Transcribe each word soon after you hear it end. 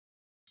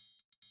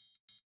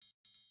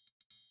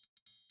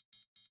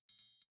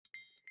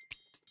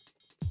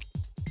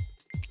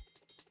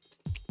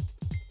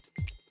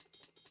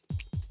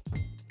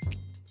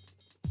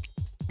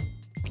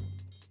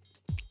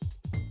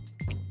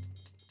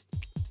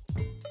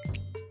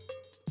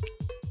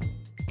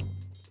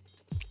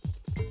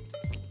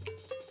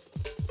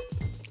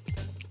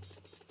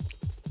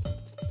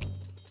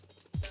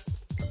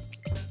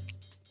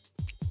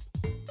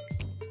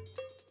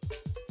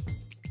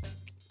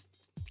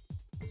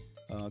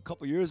a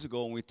couple years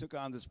ago when we took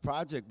on this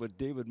project with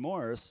David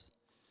Morse.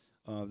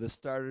 This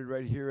started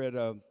right here at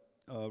a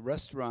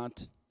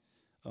restaurant.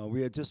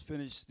 We had just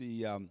finished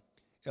the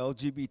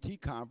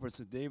LGBT conference,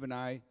 and Dave and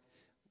I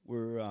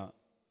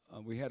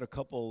we had a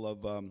couple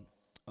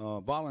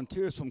of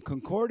volunteers from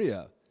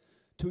Concordia,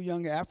 2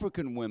 young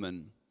African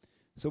women.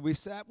 So we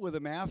sat with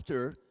them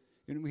after,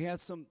 and we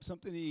had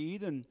something to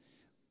eat and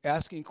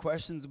asking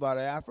questions about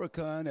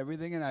Africa and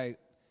everything. And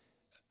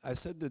I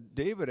said to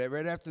David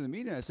right after the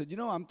meeting, I said, you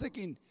know, I'm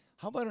thinking,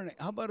 how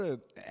about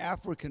an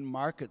African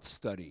market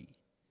study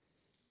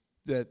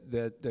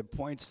that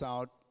points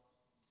out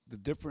the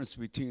difference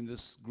between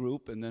this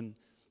group and then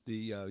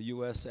the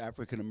U.S.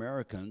 African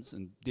Americans?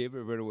 And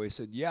David right away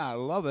said, yeah, I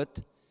love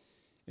it.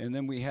 And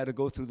then we had to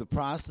go through the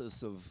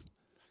process of,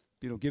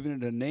 giving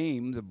it a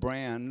name, the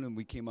brand, and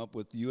we came up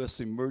with the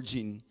U.S.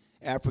 Emerging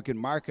African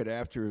Market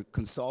after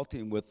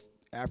consulting with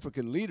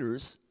African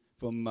leaders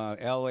from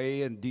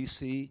L.A. and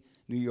D.C.,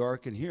 New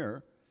York, and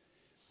here.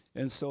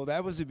 And so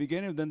that was the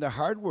beginning. Then the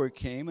hard work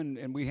came,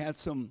 and we had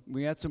some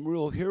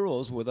real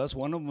heroes with us.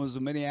 One of them was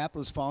the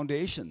Minneapolis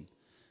Foundation.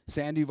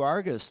 Sandy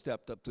Vargas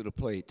stepped up to the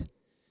plate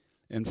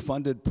and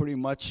funded pretty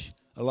much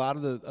a lot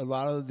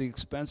of the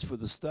expense for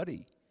the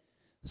study.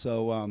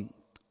 So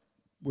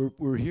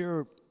we're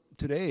here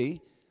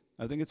today.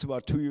 I think it's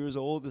about 2 years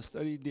old, the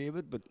study,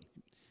 David, but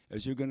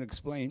as you're going to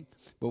explain.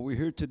 But we're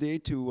here today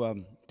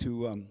to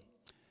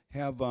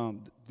have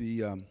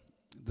the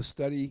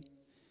study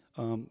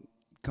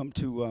come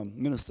to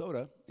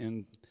Minnesota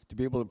and to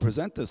be able to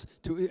present this.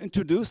 To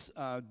introduce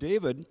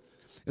David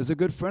is a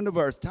good friend of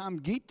ours,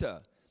 Tom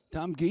Gita.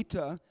 Tom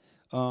Gita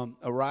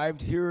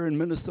arrived here in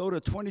Minnesota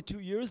 22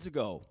 years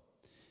ago.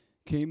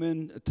 Came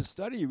in to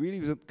study,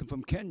 really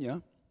from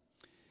Kenya,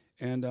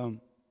 and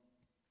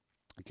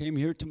came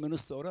here to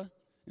Minnesota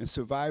and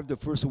survived the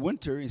first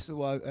winter. He said,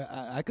 well,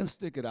 I can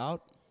stick it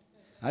out.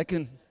 I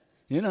can,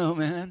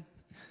 man.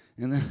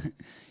 And then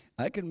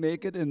I can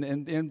make it. And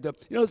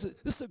this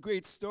is a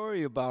great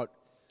story about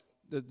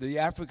the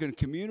African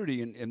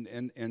community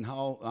and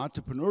how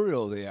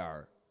entrepreneurial they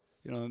are.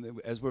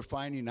 As we're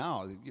finding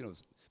now,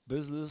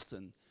 business,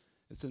 and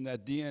it's in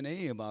that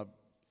DNA about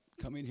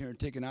coming here and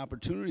taking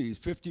opportunities.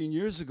 15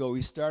 years ago,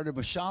 he started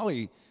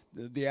Mashali,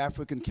 the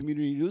African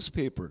community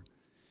newspaper.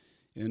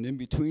 And in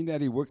between that,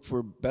 he worked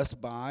for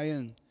Best Buy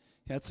and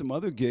had some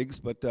other gigs.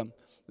 But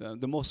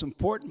the most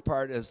important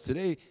part is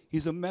today,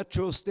 he's a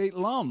Metro State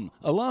alum.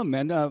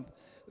 And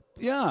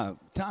yeah,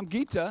 Tom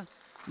Gita,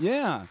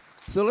 yeah.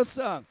 So let's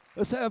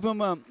have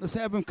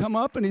him come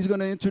up, and he's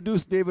going to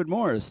introduce David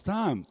Morse.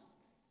 Tom.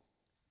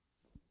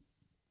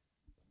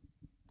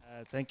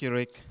 Thank you,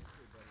 Rick.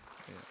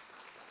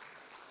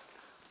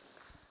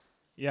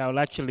 Yeah, I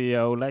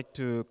would like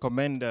to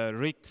commend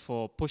Rick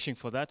for pushing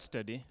for that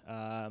study.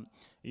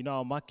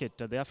 Our market,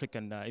 the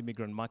African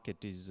immigrant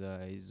market, is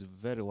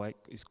very wide,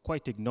 is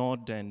quite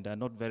ignored, and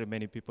not very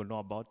many people know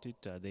about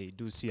it. They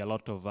do see a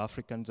lot of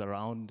Africans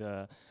around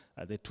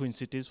the Twin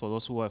Cities, for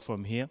those who are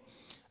from here.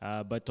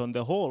 But on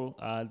the whole,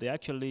 there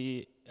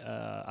actually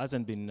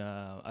hasn't been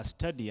a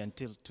study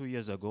until 2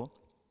 years ago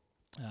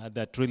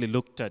that really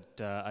looked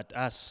at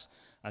us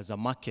as a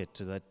market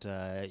that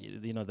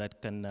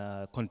that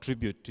can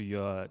contribute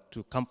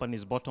to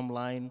companies' bottom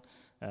line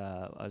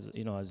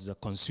as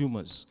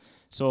consumers.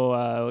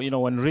 So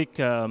when Rick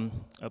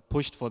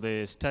pushed for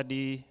the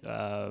study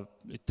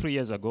 3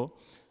 years ago,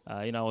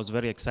 I was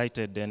very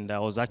excited, and I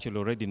was actually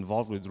already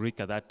involved with Rick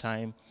at that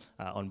time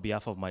on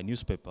behalf of my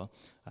newspaper.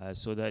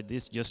 So that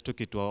this just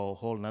took it to a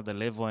whole nother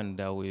level, and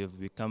we've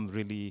become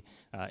really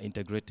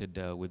integrated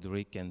with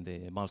Rick and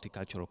the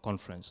Multicultural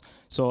Conference.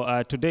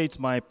 So today it's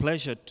my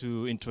pleasure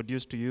to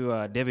introduce to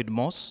you David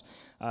Morse.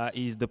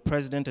 He's the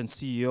president and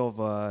CEO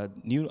of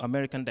New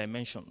American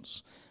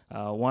Dimensions,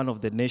 one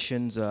of the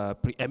nation's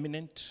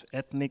preeminent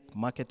ethnic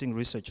marketing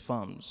research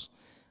firms.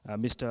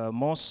 Mr.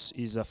 Morse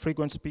is a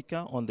frequent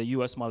speaker on the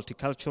U.S.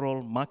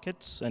 multicultural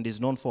markets and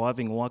is known for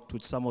having worked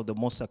with some of the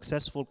most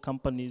successful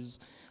companies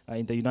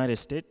in the United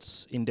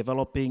States in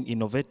developing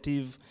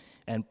innovative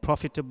and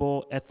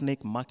profitable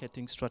ethnic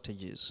marketing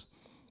strategies.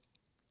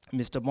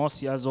 Mr. Morse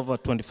has over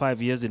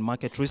 25 years in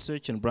market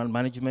research and brand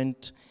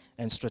management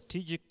and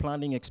strategic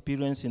planning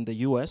experience in the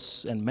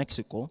U.S. and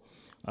Mexico,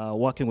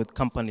 working with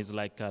companies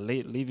like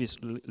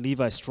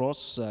Levi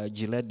Strauss,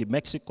 Gillette de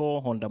Mexico,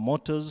 Honda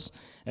Motors,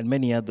 and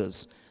many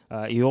others.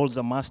 He holds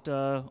a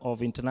Master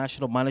of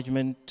International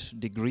Management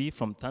degree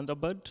from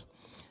Thunderbird,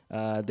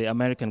 the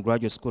American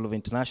Graduate School of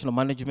International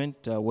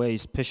Management, where he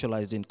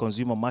specialized in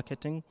consumer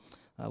marketing,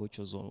 which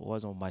was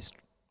one of my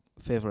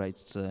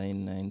favorites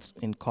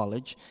in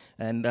college,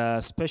 and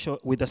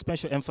with a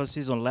special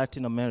emphasis on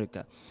Latin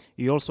America.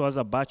 He also has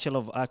a Bachelor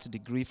of Arts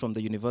degree from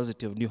the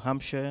University of New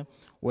Hampshire,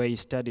 where he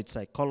studied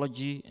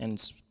psychology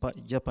and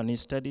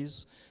Japanese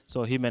studies.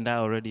 So him and I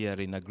already are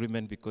in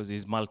agreement because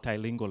he's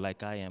multilingual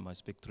like I am. I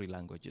speak 3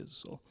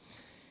 languages. So,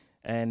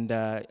 and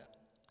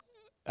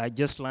I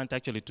just learned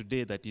actually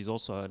today that he's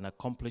also an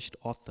accomplished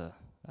author.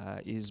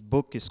 His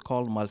book is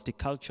called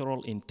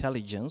Multicultural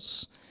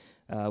Intelligence,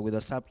 with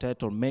a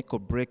subtitle, Make or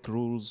Break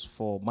Rules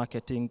for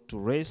Marketing to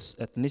Race,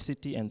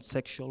 Ethnicity, and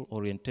Sexual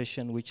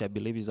Orientation, which I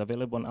believe is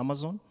available on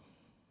Amazon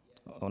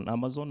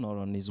or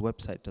on his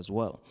website as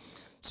well.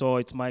 So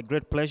it's my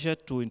great pleasure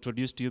to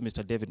introduce to you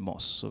Mr. David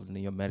Morse of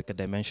New America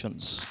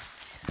Dimensions.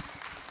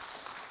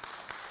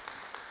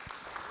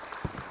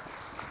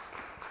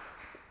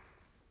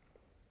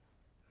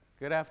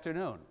 Good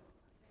afternoon.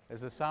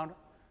 Is the sound?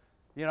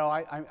 You know,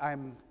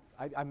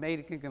 I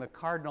made a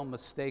cardinal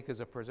mistake as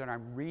a presenter.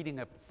 I'm reading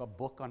a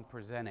book on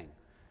presenting.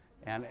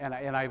 And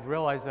I've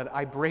realized that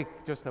I break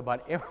just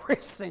about every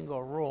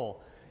single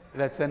rule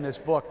that's in this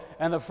book.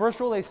 And the first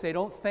rule, they say,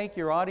 don't thank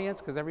your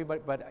audience, because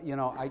everybody, but you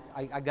know,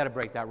 I got to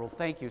break that rule.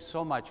 Thank you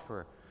so much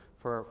for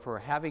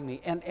having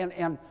me.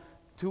 And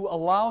to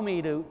allow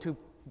me to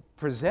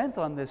present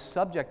on this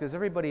subject, as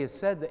everybody has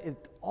said, that it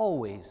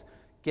always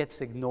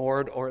gets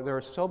ignored, or there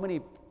are so many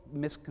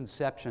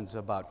misconceptions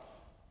about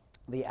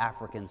the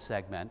African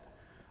segment.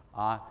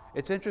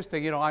 It's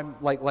interesting, you know, I'm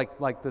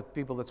like the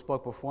people that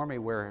spoke before me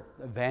were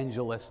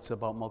evangelists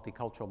about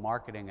multicultural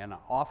marketing, and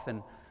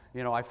often,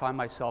 you know, I find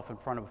myself in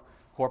front of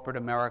corporate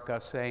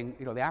America saying,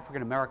 you know, the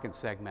African American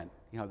segment,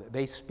 you know,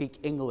 they speak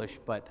English,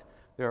 but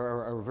there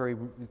are very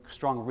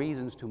strong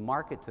reasons to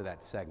market to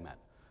that segment.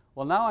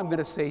 Well, now I'm going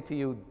to say to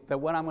you that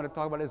what I'm going to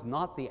talk about is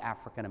not the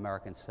African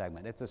American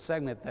segment. It's a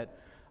segment that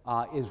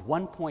is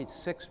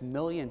 1.6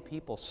 million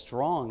people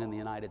strong in the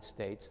United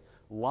States,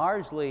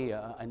 largely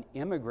an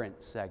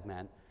immigrant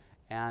segment,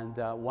 and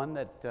one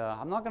that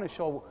I'm not going to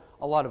show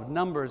a lot of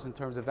numbers in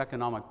terms of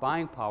economic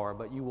buying power,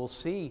 but you will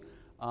see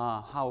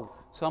how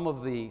some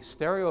of the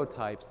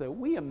stereotypes that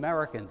we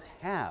Americans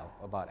have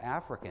about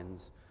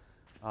Africans,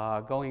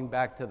 going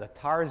back to the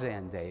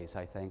Tarzan days,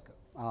 I think,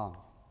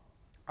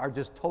 are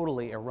just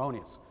totally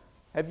erroneous.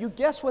 Have you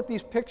guessed what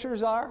these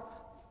pictures are?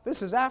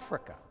 This is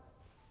Africa.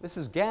 This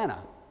is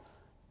Ghana.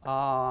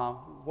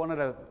 Wanted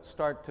to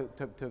start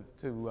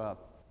to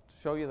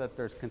show you that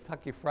there's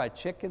Kentucky Fried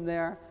Chicken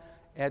there.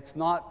 It's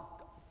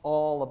not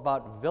all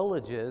about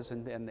villages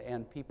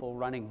and people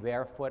running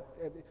barefoot.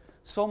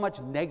 So much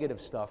negative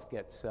stuff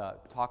gets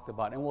talked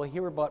about, and we'll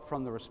hear about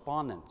from the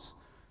respondents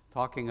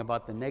talking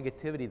about the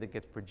negativity that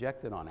gets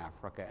projected on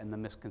Africa and the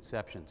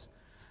misconceptions.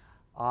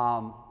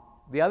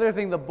 The other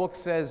thing the book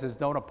says is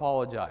don't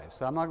apologize.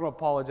 So I'm not going to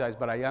apologize,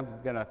 but I am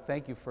going to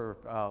thank you for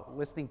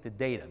listening to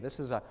data. This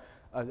is a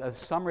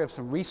summary of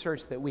some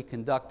research that we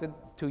conducted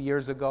 2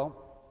 years ago.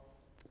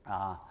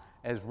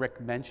 As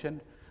Rick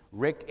mentioned,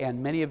 Rick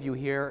and many of you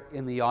here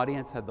in the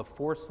audience had the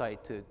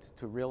foresight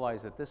to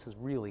realize that this is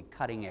really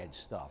cutting edge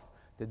stuff,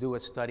 to do a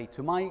study.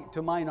 To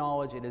my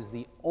knowledge, it is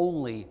the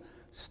only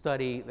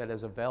study that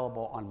is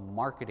available on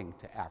marketing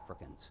to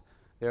Africans.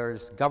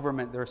 There's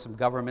some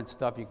government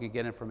stuff, you can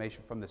get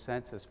information from the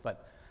census,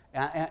 but,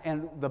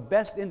 and the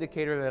best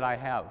indicator that I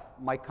have,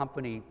 my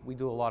company, we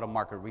do a lot of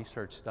market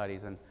research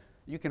studies, and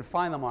you can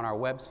find them on our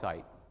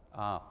website,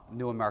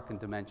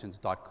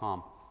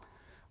 newamericandimensions.com.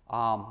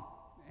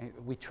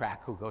 We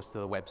track who goes to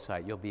the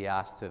website. You'll be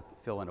asked to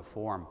fill in a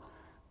form.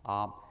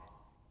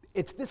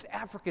 It's this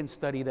African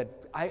study that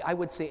I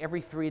would say every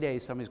 3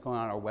 days somebody's going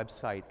on our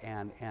website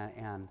and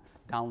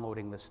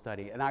downloading this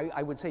study. And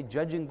I would say,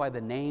 judging by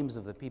the names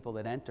of the people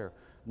that enter,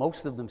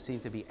 most of them seem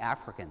to be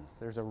Africans.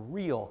 There's a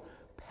real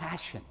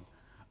passion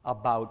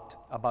about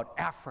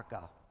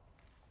Africa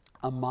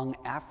among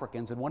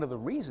Africans, and one of the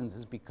reasons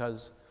is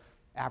because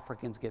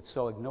Africans get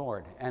so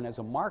ignored. And as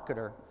a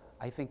marketer,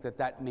 I think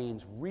that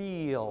means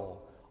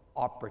real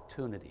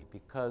opportunity,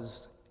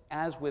 because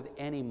as with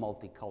any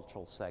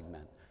multicultural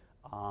segment,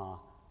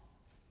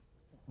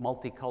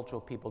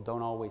 multicultural people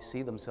don't always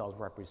see themselves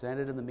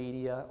represented in the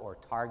media or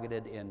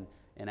targeted in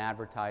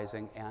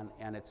advertising,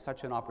 and it's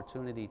such an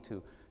opportunity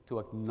to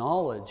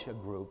acknowledge a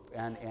group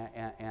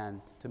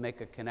and to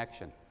make a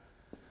connection.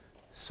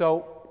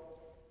 So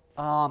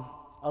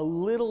a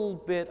little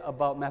bit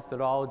about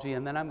methodology,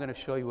 and then I'm going to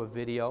show you a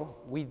video.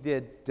 We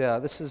did,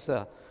 this is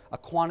a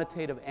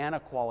quantitative and a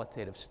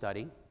qualitative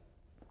study,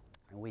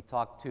 and we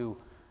talked to,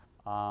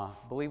 I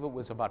believe it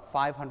was about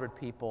 500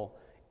 people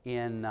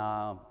in,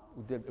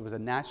 it was a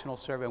national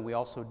survey, and we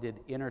also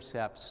did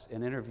intercepts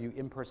and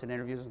in-person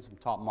interviews in some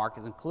top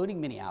markets, including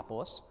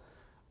Minneapolis,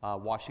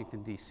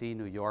 Washington, D.C.,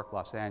 New York,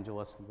 Los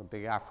Angeles, and the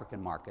big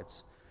African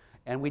markets.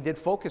 And we did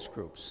focus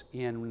groups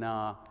in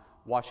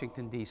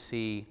Washington,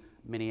 D.C.,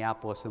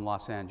 Minneapolis, and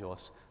Los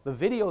Angeles. The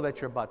video that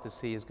you're about to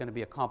see is going to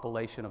be a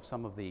compilation of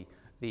some of the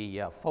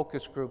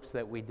focus groups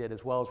that we did,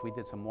 as well as we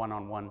did some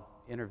one-on-one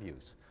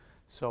interviews.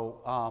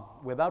 So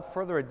without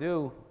further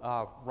ado,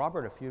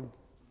 Robert, if you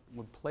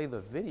would play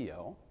the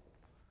video.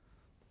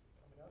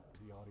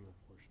 The audio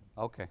portion.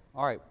 Okay,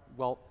 all right.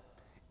 Well,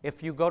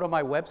 if you go to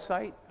my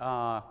website,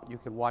 you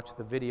can watch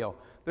the video.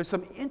 There's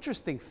some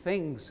interesting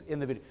things in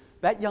the video.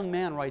 That young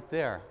man right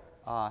there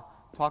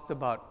talked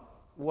about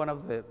one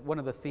of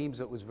the themes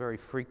that was very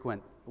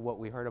frequent, what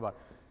we heard about.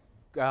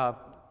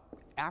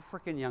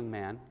 African young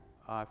man,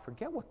 I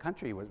forget what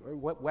country he was,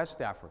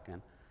 West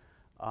African,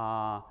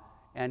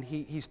 and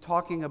he's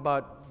talking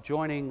about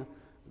joining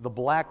the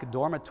black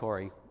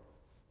dormitory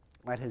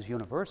at his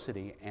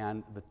university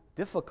and the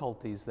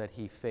difficulties that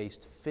he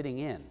faced fitting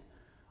in.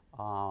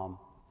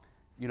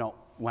 You know,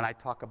 when I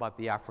talk about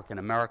the African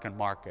American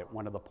market,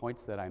 one of the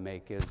points that I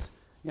make is,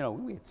 you know,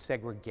 we had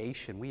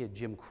segregation, we had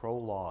Jim Crow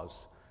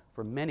laws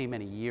for many,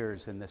 many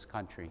years in this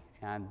country,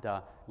 and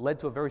led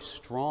to a very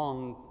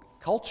strong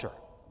culture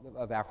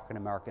of African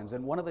Americans.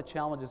 And one of the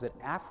challenges that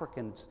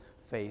Africans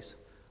face,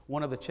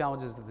 one of the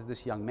challenges that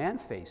this young man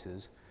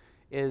faces,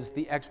 is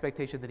the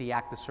expectation that he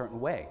act a certain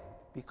way.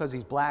 Because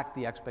he's black,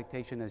 the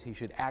expectation is he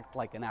should act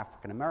like an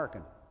African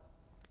American.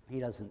 He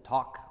doesn't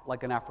talk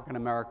like an African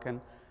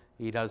American.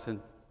 He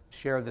doesn't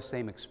share the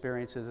same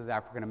experiences as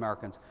African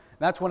Americans. And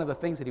that's one of the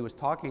things that he was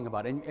talking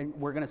about. And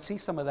we're going to see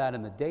some of that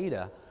in the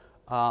data.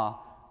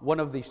 One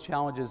of these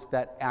challenges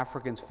that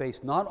Africans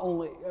face not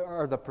only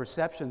are the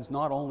perceptions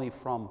not only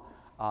from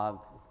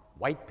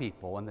white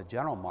people in the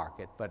general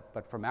market,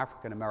 but from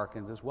African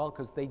Americans as well,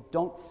 because they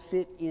don't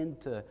fit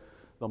into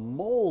the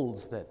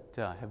molds that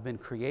have been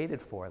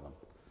created for them.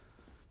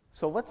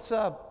 So let's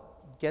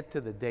get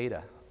to the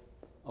data,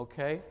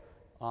 okay?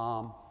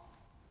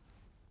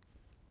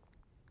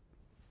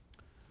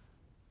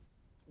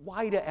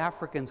 Why do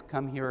Africans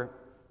come here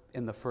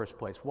in the first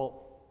place?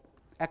 Well,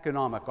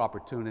 economic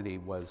opportunity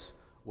was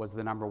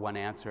the number one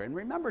answer. And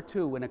remember,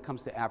 too, when it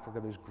comes to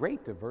Africa, there's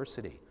great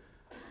diversity.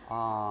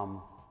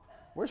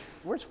 Where's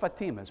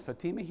Fatima? Is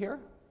Fatima here?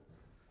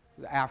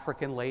 The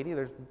African lady.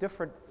 There's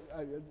different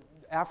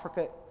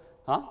Africa,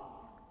 huh?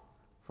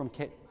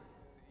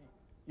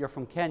 You're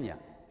from Kenya.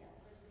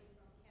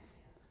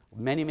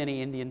 Many,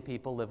 many Indian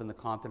people live in the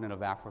continent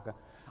of Africa.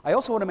 I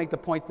also want to make the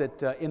point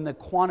that in the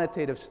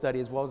quantitative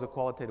study as well as the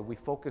qualitative, we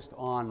focused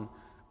on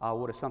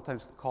what is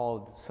sometimes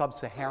called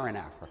sub-Saharan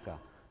Africa.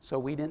 So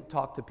we didn't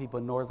talk to people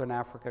in Northern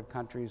Africa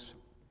countries,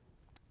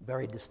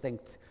 very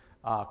distinct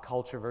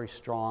culture, very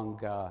strong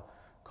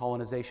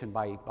colonization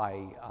by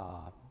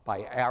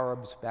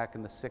Arabs back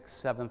in the 6th,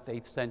 7th,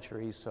 8th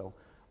centuries. So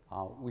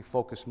we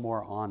focus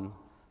more on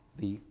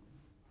the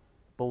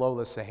below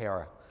the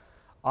Sahara.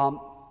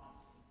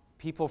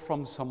 People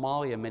from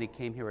Somalia, many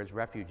came here as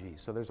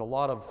refugees. So there's a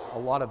lot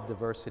of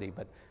diversity,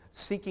 but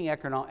seeking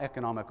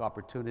economic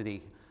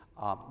opportunity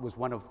was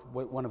one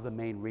of the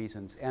main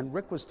reasons. And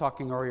Rick was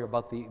talking earlier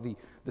about the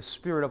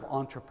spirit of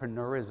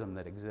entrepreneurism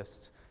that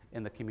exists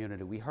in the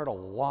community. We heard a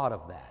lot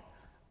of that.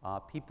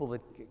 People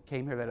that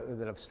came here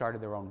that have started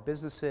their own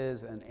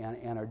businesses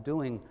and are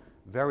doing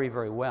very,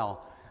 very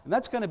well. And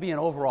that's going to be an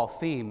overall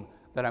theme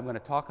that I'm going to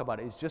talk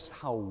about, is just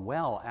how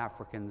well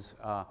Africans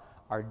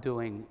are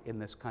doing in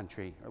this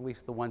country, or at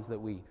least the ones that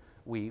we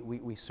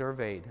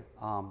surveyed,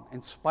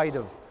 in spite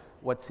of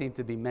what seemed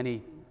to be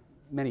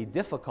many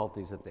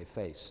difficulties that they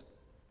face.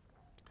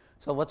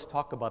 So let's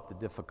talk about the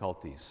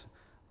difficulties.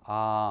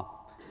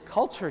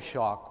 Culture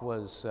shock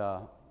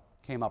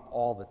came up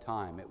all the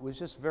time. It was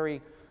just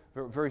very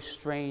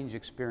strange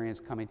experience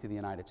coming to the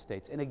United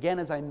States. And again,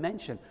 as I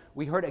mentioned,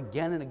 we heard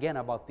again and again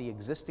about the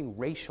existing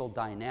racial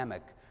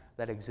dynamic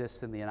that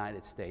exists in the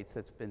United States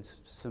that's been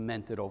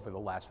cemented over the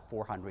last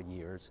 400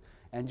 years,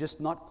 and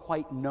just not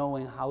quite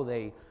knowing how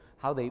they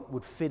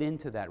would fit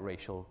into that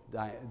racial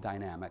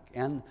dynamic.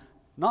 And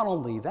not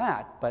only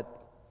that, but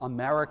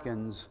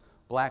Americans,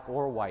 black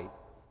or white,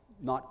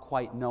 not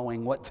quite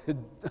knowing what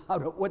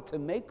to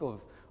make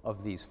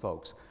of these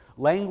folks.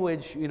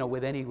 Language, you know,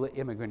 with any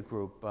immigrant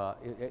group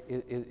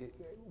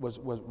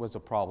was a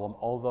problem,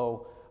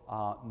 although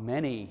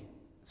many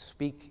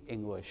speak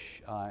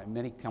English.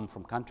 Many come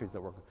from countries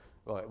that were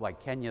like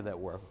Kenya that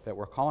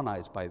were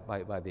colonized by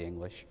the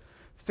English.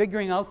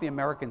 Figuring out the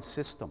American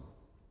system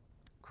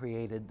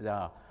created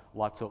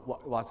lots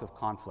of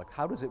conflict.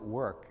 How does it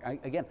work?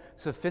 Again,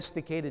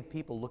 sophisticated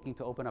people looking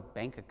to open up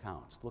bank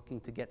accounts,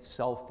 looking to get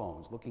cell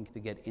phones, looking to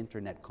get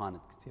internet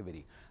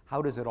connectivity.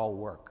 How does it all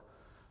work?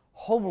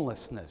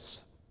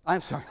 Homesickness,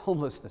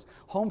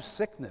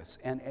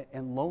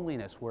 and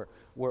loneliness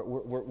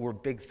were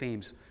big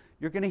themes.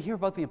 You're going to hear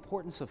about the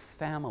importance of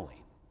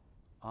family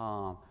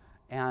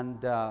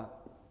and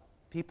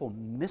people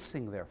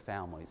missing their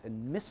families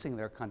and missing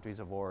their countries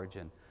of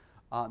origin.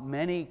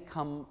 Many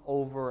come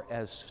over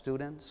as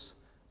students.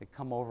 They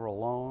come over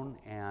alone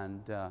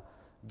and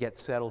get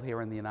settled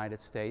here in the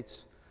United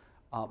States.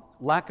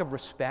 Lack of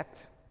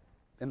respect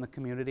in the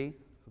community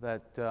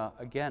that,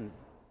 again,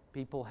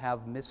 people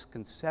have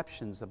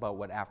misconceptions about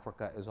what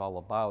Africa is all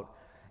about.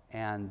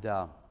 And,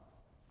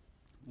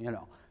 you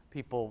know,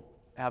 people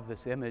have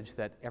this image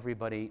that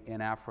everybody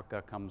in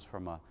Africa comes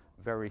from a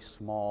very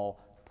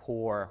small,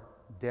 poor,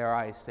 dare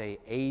I say,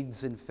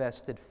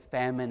 AIDS-infested,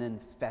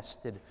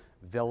 famine-infested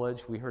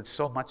village. We heard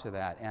so much of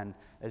that, and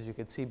as you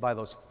can see by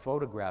those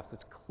photographs,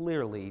 it's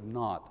clearly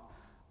not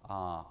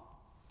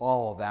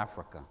all of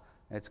Africa.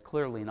 It's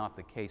clearly not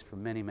the case for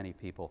many, many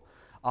people.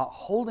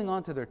 Holding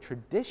on to their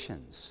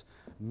traditions,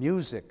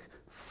 music,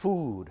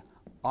 food,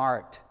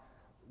 art,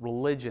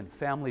 religion,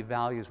 family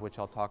values, which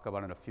I'll talk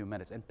about in a few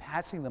minutes, and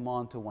passing them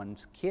on to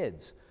one's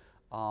kids.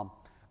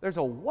 There's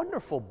a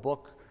wonderful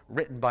book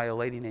written by a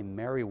lady named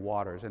Mary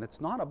Waters, and it's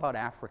not about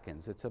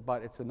Africans. It's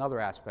another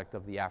aspect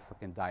of the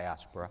African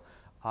diaspora.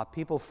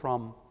 people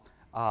from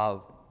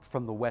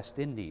the West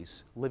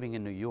Indies living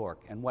in New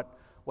York. And what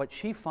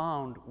she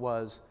found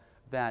was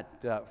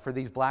that for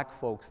these black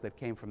folks that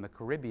came from the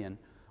Caribbean,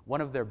 one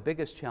of their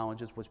biggest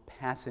challenges was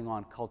passing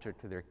on culture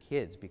to their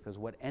kids, because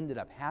what ended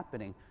up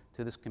happening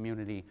to this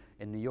community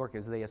in New York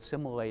is the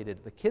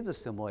kids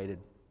assimilated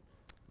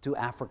to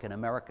African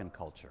American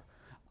culture,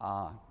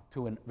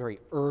 to a very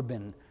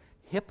urban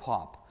hip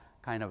hop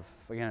kind of,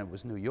 again, it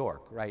was New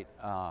York, right?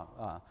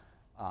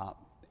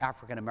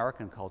 African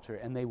American culture,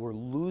 and they were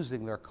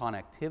losing their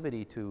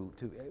connectivity to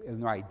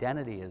and their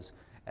identity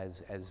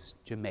as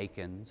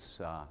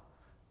Jamaicans,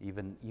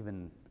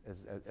 even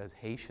as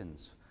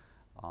Haitians.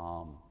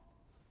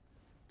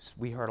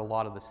 We heard a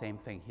lot of the same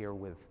thing here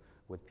with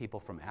people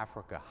from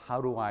Africa.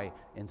 How do I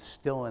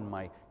instill in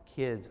my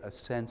kids a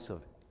sense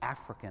of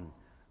African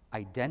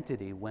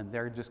identity when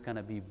they're just going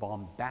to be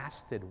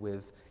bombasted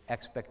with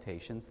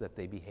expectations that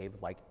they behave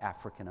like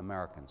African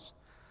Americans?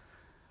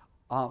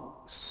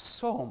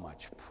 So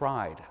much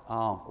pride,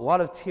 a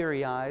lot of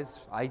teary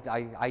eyes.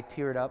 I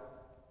teared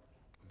up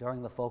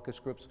during the focus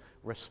groups.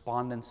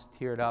 Respondents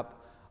teared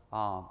up.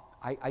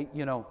 I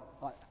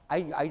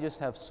just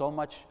have so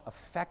much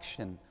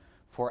affection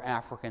for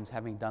Africans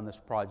having done this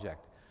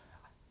project.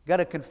 Got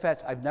to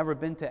confess, I've never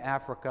been to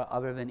Africa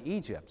other than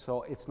Egypt,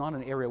 so it's not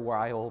an area where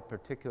I hold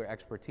particular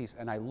expertise,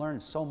 and I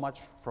learned so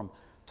much from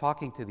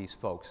talking to these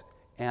folks.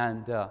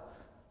 And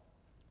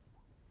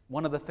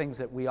one of the things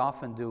that we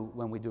often do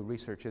when we do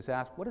research is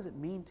ask, what does it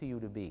mean to you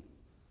to be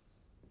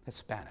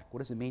Hispanic? What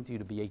does it mean to you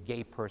to be a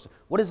gay person?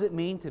 What does it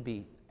mean to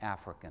be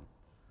African?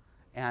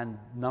 And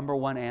number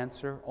one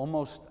answer,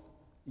 almost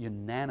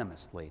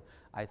unanimously,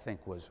 I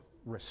think, was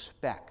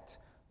respect.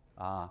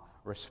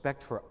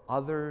 Respect for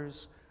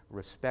others,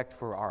 respect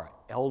for our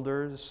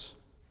elders.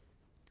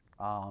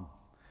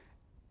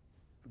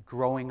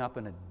 Growing up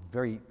in a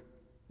very,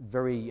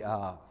 very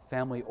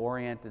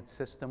family-oriented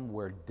system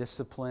where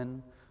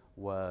discipline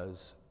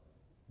was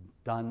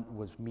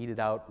meted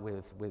out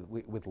with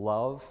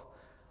love,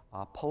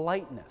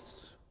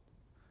 politeness.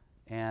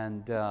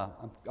 And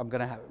I'm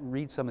going to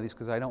read some of these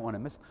because I don't want to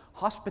miss.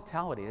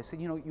 Hospitality. They said,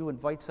 you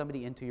invite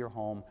somebody into your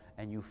home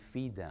and you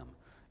feed them.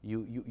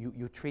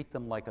 You treat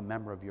them like a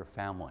member of your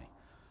family.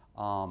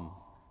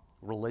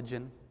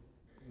 Religion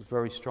is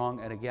very strong,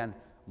 and again,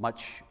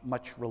 much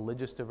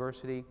religious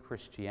diversity.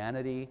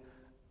 Christianity,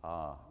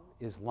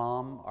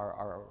 Islam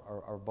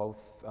are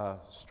both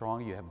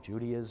strong. You have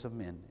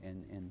Judaism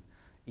in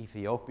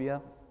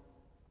Ethiopia.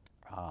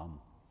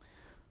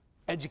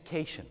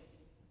 Education,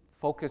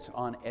 focus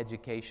on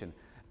education.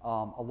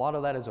 A lot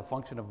of that is a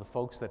function of the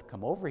folks that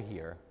come over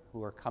here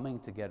who are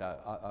coming to get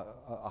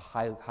a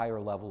higher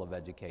level of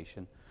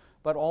education.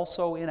 But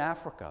also in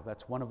Africa,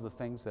 that's one of the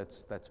things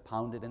that's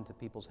pounded into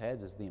people's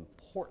heads is the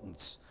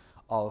importance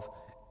of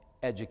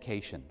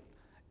education.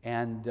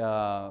 And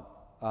a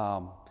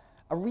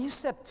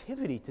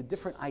receptivity to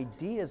different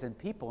ideas and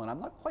people. And I'm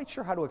not quite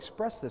sure how to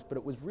express this, but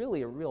it was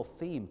really a real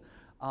theme.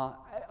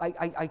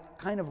 I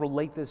kind of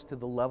relate this to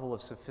the level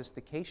of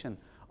sophistication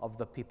of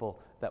the people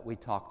that we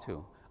talk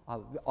to.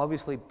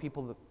 Obviously,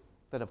 people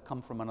that have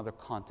come from another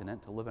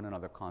continent, to live in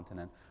another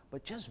continent,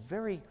 but just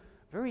very,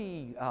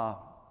 very,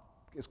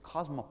 is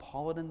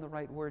cosmopolitan the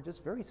right word?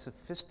 Just very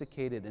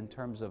sophisticated in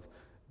terms of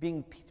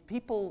being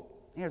people,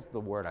 here's the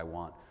word I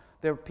want.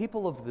 They're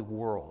people of the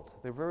world.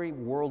 They're very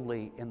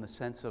worldly in the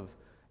sense of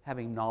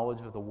having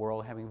knowledge of the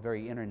world, having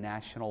very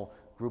international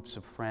groups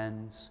of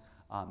friends.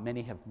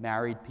 Many have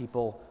married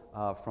people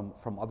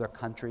from other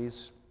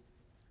countries,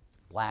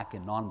 black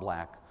and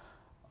non-black.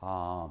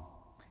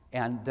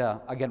 And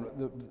again,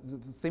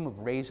 the theme of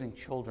raising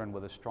children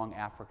with a strong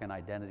African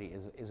identity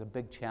is a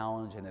big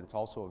challenge, and it's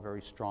also a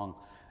very strong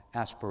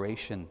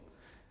aspiration.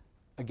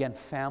 Again,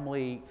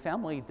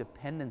 family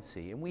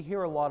dependency, and we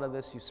hear a lot of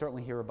this. You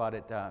certainly hear about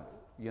it,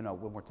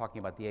 when we're talking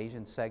about the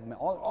Asian segment,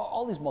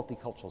 all these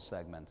multicultural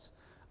segments,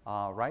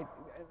 right?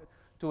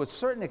 To a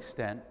certain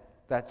extent,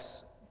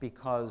 that's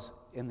because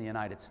in the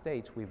United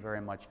States we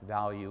very much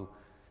value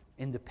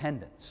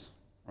independence,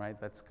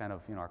 right? That's kind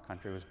of, our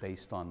country was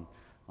based on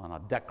a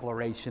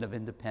Declaration of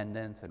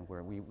Independence, and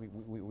where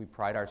we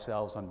pride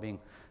ourselves on being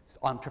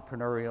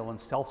entrepreneurial and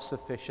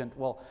self-sufficient.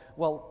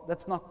 Well,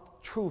 that's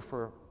not true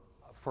for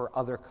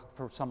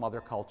some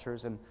other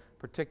cultures, and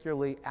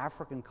particularly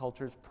African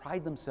cultures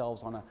pride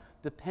themselves on a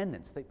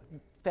dependence.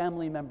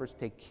 Family members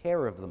take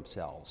care of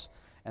themselves,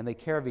 and they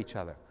care of each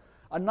other.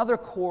 Another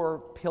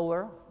core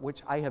pillar,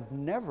 which I have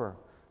never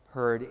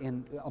heard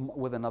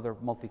with another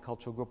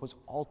multicultural group, was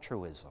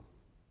altruism.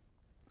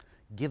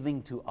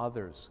 Giving to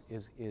others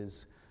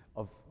is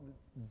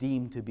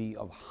deemed to be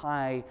of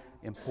high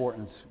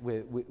importance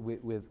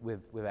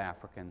with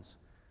Africans.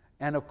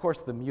 And of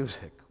course the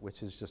music,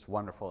 which is just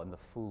wonderful, and the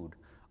food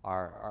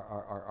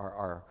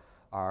are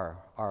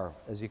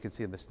as you can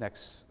see in this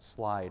next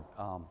slide,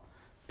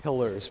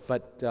 pillars.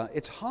 But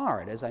it's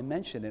hard, as I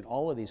mentioned, in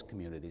all of these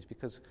communities,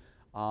 because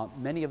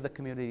many of the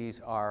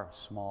communities are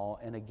small,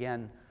 and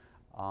again,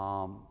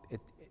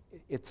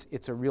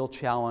 it's a real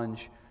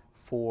challenge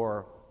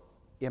for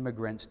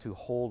immigrants to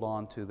hold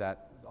on to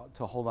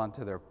to hold on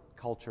to their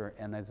culture,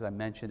 and as I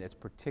mentioned, it's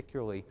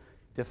particularly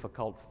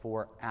difficult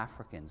for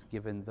Africans,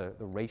 given the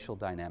racial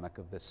dynamic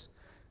of this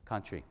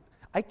country.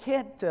 I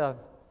can't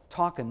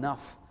talk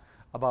enough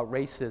about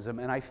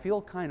racism, and I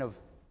feel kind of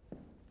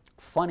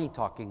funny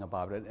talking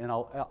about it, and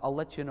I'll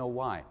let you know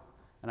why.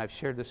 And I've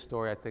shared this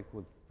story, I think,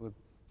 with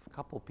a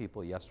couple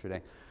people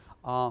yesterday.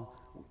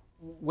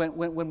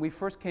 When we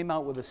first came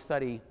out with a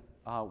study,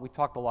 we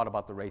talked a lot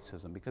about the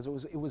racism, because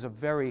it was a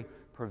very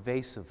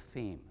pervasive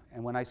theme.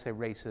 And when I say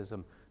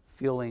racism,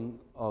 feeling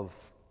of,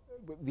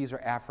 these are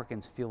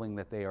Africans feeling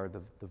that they are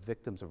the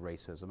victims of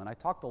racism. And I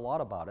talked a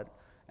lot about it,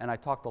 and I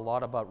talked a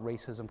lot about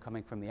racism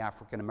coming from the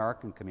African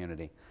American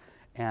community.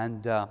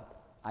 And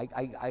I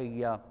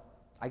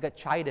got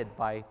chided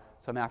by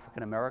some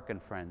African American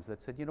friends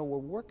that said, you know, we're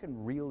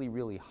working really,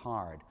 really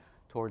hard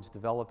towards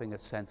developing a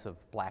sense of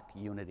black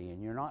unity,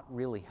 and you're not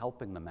really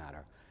helping the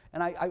matter.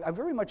 And I'm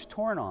very much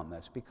torn on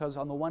this, because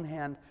on the one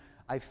hand,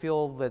 I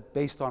feel that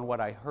based on what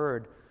I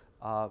heard,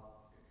 the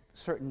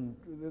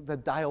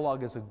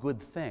dialogue is a good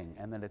thing,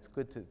 and that it's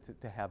good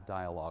to have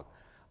dialogue.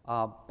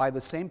 By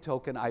the same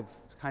token, I've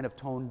kind of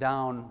toned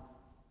down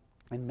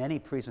in many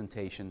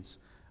presentations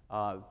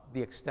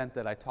the extent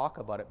that I talk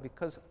about it,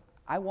 because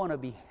I want to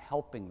be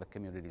helping the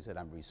communities that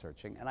I'm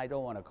researching, and I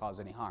don't want to cause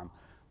any harm.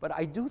 But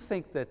I do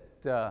think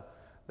that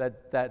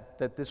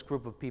that this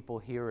group of people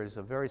here is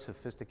a very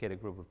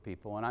sophisticated group of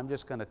people, and I'm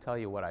just going to tell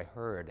you what I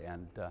heard,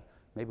 and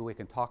maybe we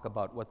can talk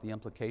about what the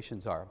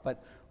implications are.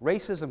 But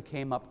racism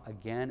came up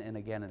again and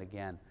again and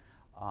again,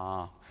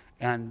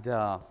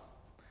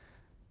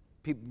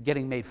 people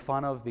getting made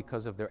fun of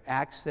because of their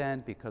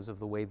accent, because of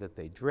the way that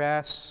they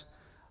dress,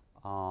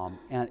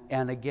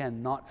 and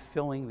again, not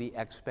filling the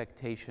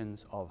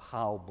expectations of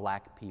how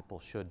black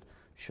people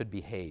should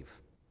behave.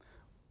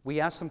 We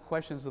asked some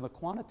questions in the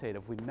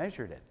quantitative. We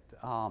measured it.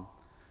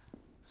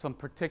 Some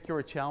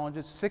particular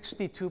challenges.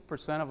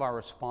 62% of our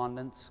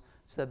respondents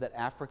said that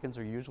Africans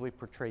are usually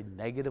portrayed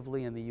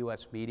negatively in the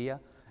US media.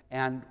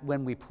 And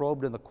when we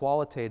probed in the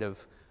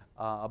qualitative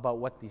about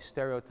what these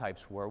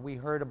stereotypes were, we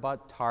heard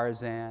about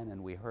Tarzan,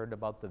 and we heard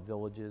about the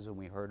villages, and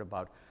we heard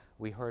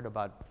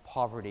about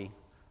poverty.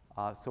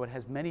 So it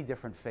has many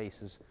different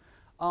faces.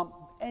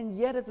 And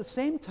yet at the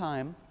same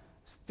time,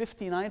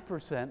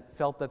 59%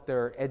 felt that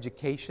their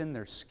education,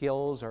 their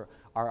skills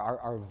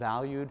are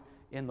valued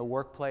in the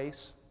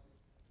workplace.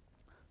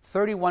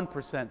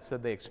 31%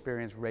 said they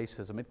experienced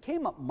racism. It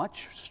came up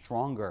much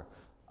stronger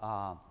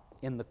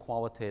in the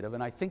qualitative,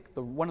 and I think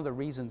one of the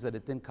reasons that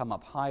it didn't come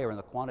up higher in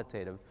the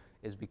quantitative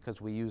is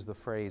because we use the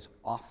phrase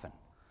often.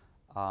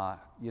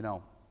 You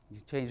know,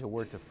 you change the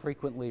word to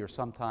frequently or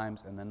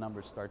sometimes, and the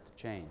numbers start to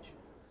change.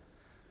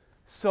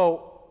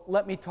 So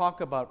let me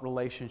talk about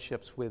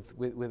relationships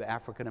with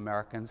African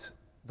Americans.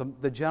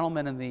 The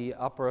gentleman in the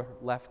upper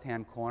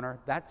left-hand corner,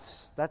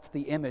 that's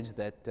the image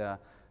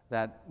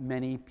that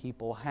many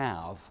people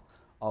have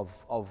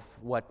of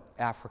what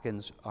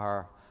Africans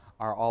are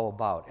all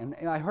about. And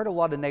I heard a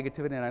lot of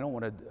negativity, and I don't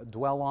want to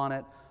dwell on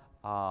it.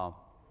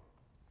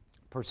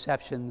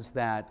 Perceptions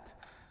that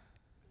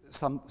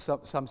some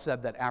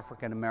said that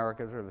African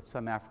Americans, or that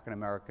some African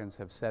Americans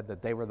have said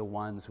that they were the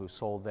ones who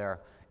sold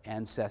their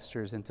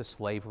ancestors into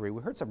slavery.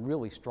 We heard some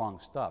really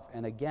strong stuff.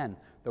 And again,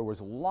 there was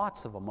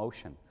lots of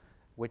emotion,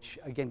 which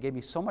again gave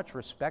me so much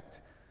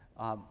respect.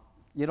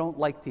 You don't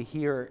like to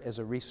hear, as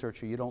a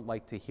researcher, you don't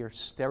like to hear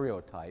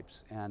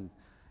stereotypes. And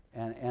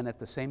at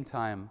the same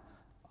time,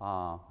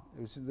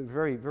 it was a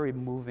very, very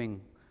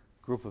moving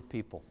group of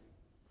people.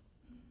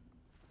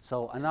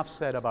 So enough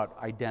said about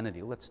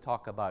identity. Let's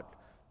talk about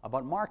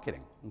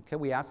marketing. Okay,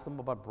 we asked them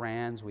about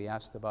brands. We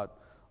asked about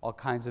all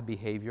kinds of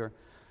behavior.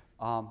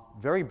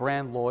 Very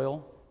brand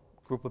loyal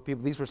group of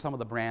people. These were some of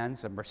the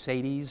brands: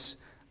 Mercedes,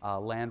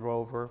 Land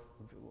Rover.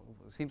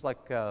 It seems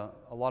like a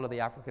lot of the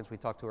Africans we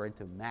talked to are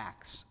into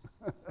Macs,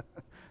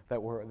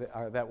 that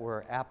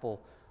were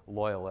Apple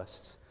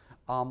loyalists.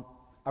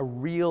 A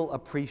real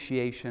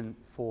appreciation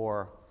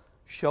for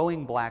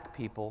showing black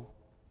people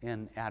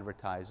in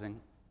advertising,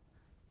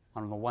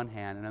 on the one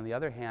hand, and on the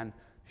other hand,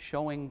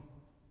 showing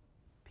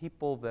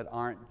people that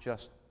aren't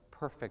just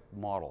perfect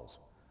models,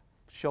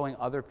 showing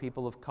other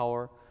people of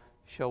color,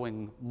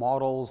 showing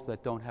models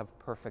that don't have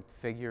perfect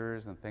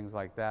figures and things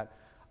like that.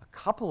 A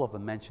couple of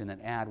them mentioned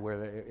an ad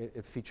where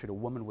it featured a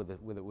woman with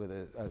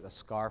a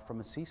scar from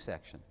a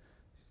C-section.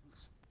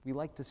 We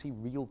like to see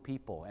real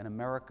people. In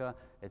America,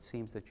 it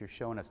seems that you're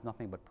showing us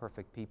nothing but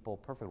perfect people,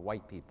 perfect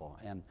white people.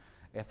 And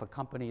if a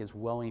company is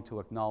willing to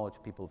acknowledge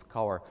people of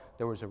color,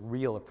 there was a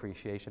real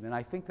appreciation. And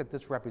I think that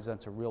this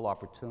represents a real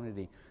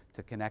opportunity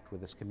to connect with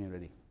this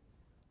community.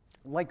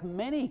 Like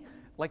many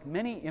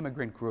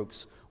immigrant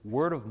groups,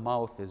 word of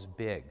mouth is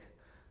big.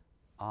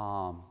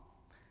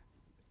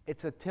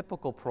 It's a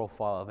typical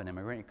profile of an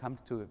immigrant. It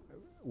comes to,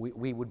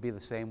 we would be the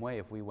same way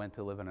if we went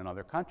to live in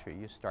another country.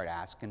 You start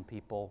asking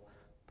people,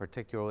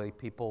 particularly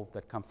people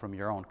that come from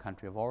your own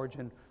country of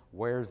origin,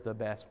 where's the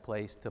best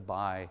place to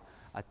buy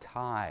a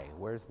tie?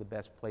 Where's the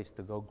best place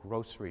to go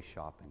grocery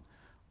shopping?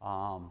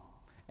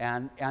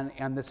 And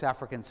this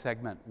African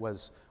segment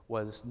was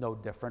was no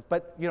different.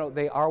 But you know,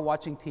 they are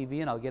watching TV,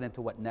 and I'll get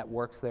into what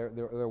networks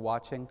they're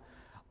watching.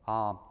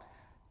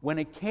 When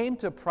it came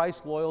to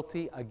price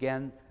loyalty,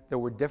 again, there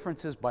were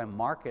differences by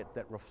market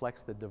that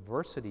reflects the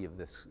diversity of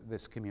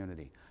this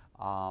community.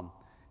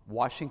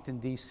 Washington,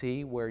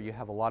 D.C., where you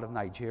have a lot of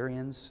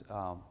Nigerians,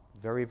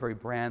 very, very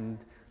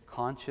brand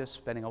conscious,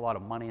 spending a lot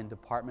of money in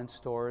department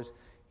stores.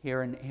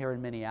 Here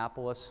in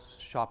Minneapolis,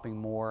 shopping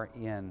more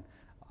in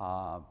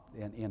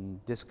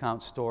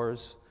discount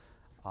stores.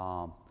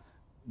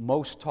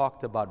 Most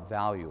talked about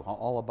value,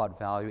 all about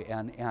value,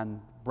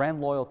 and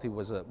brand loyalty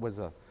was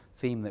a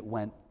theme that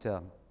went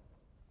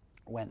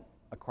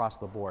across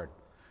the board.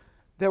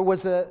 There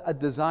was a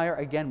desire,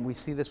 again, we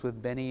see this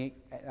with many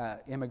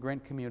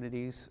immigrant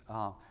communities,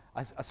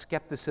 a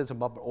skepticism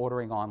about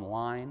ordering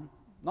online.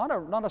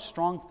 Not a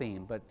strong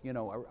theme, but you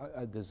know,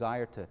 a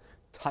desire to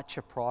touch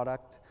a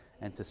product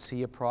and to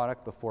see a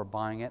product before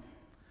buying it.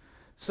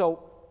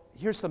 So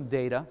here's some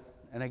data,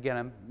 and again,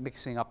 I'm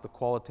mixing up the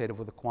qualitative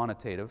with the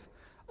quantitative.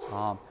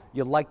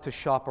 You like to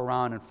shop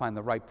around and find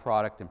the right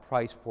product and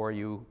price for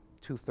you.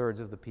 2/3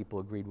 of the people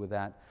agreed with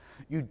that.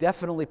 You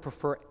definitely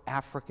prefer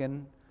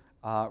African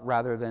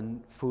rather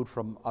than food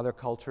from other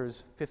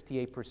cultures,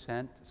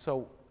 58%.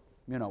 So,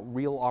 you know,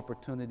 real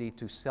opportunity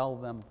to sell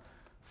them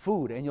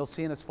food. And you'll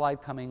see in a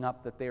slide coming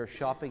up that they are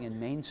shopping in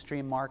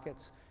mainstream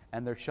markets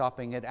and they're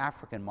shopping at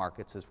African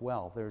markets as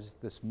well. There's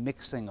this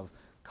mixing of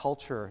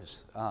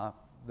cultures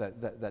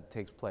that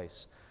takes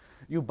place.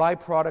 You buy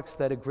products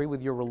that agree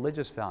with your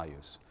religious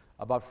values,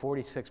 about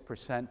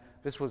 46%.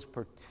 This was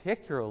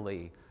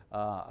particularly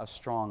a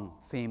strong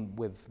theme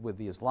with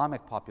the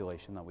Islamic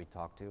population that we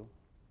talked to.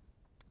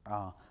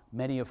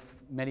 Many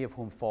of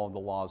whom follow the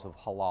laws of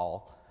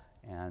halal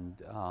and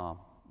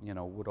you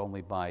know, would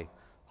only buy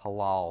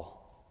halal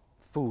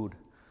food.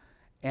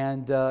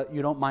 And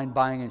you don't mind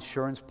buying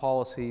insurance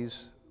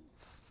policies,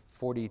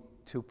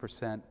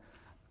 42%.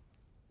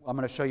 I'm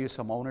going to show you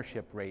some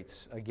ownership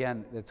rates.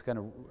 Again, it's going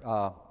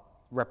to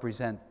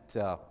represent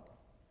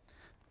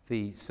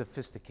the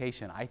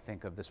sophistication, I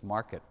think, of this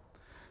market.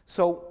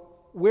 So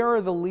where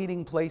are the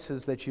leading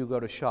places that you go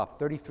to shop?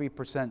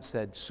 33%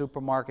 said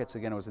supermarkets.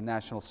 Again, it was a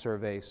national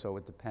survey, so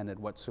it depended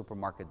what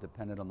supermarket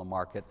depended on the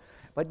market.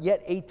 But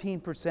yet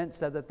 18%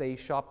 said that they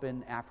shop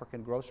in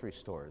African grocery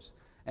stores.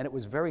 And it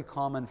was very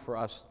common for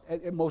us,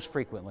 most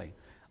frequently.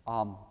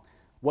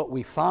 What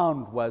we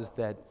found was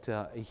that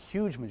a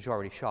huge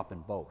majority shop in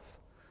both.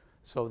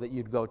 So that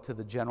you'd go to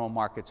the general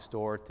market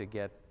store to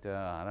get,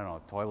 I don't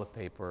know, toilet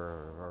paper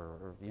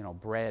or you know,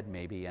 bread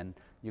maybe, and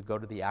you go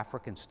to the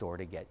African store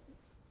to get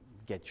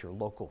your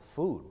local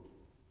food,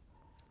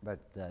 but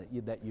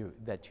that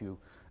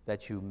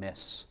you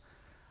miss.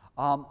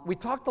 We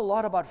talked a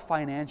lot about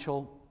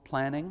financial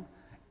planning,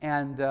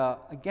 and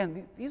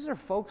again, these are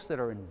folks that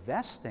are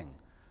investing,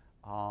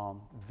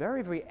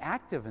 very, very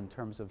active in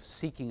terms of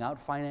seeking out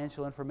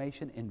financial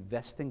information,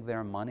 investing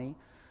their money,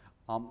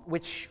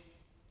 which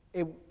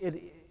it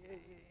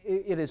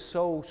is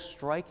so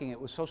striking.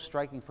 It was so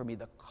striking for me,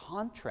 the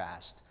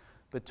contrast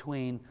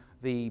between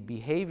the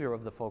behavior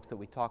of the folks that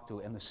we talked to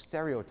and the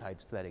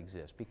stereotypes that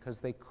exist, because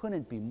they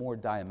couldn't be more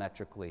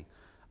diametrically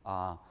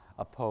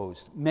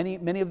opposed.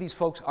 Many of these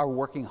folks are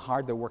working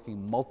hard. They're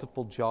working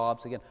multiple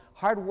jobs. Again,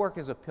 hard work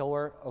is a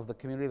pillar of the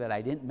community that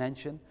I didn't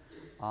mention,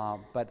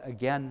 but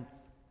again,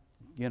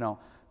 you know,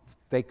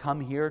 they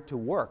come here to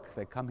work.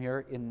 They come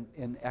here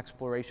in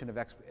exploration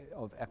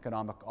of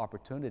economic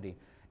opportunity.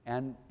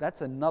 And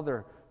that's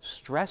another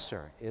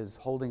stressor, is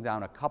holding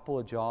down a couple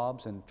of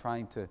jobs and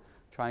trying to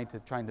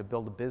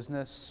build a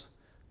business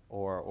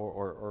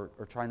or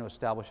trying to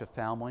establish a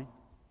family.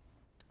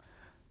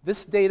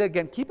 This data,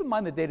 again, keep in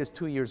mind the data is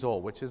 2 years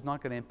old, which is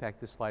not going to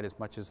impact this slide as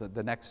much as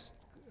the next,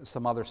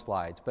 some other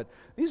slides. But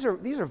these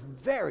are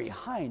very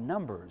high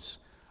numbers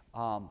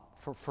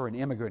for an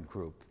immigrant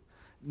group.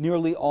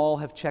 Nearly all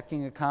have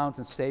checking accounts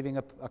and saving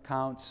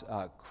accounts,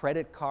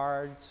 credit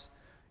cards.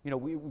 You know,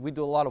 we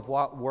do a lot of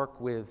work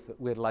with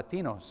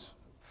Latinos,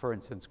 for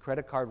instance.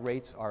 Credit card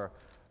rates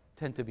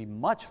tend to be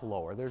much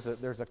lower.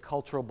 There's a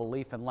cultural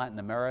belief in Latin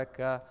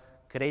America,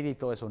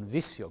 crédito es un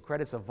vicio,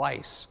 credit's a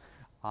vice.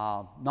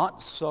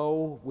 Not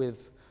so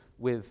with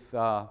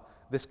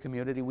this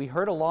community. We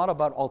heard a lot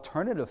about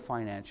alternative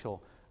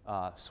financial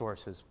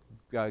sources,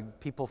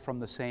 people from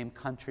the same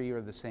country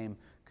or the same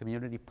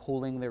community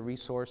pooling their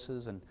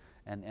resources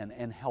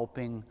and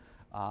helping,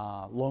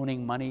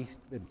 loaning money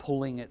and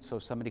pooling it so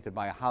somebody could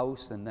buy a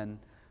house and then,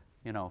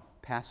 you know,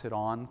 pass it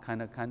on,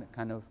 kind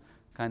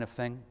of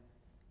thing.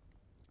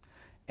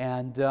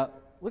 And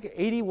look at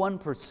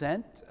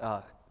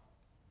 81%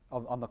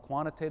 on the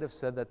quantitative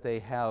said that they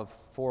have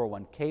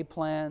 401k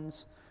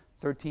plans,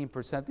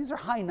 13%. These are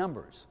high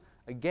numbers.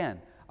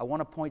 Again, I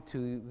want to point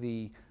to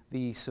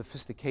the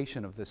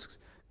sophistication of this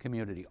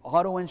community.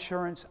 Auto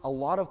insurance, a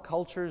lot of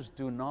cultures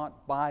do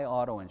not buy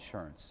auto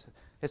insurance.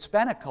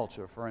 Hispanic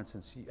culture, for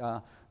instance,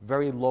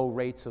 very low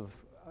rates of,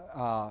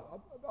 I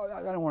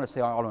don't want to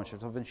say auto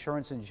insurance, of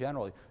insurance in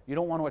general. You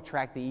don't want to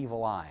attract the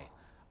evil eye.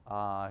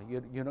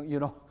 You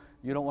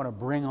You don't want to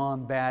bring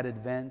on bad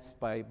events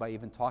by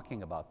even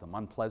talking about them,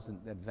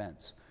 unpleasant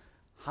events.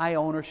 High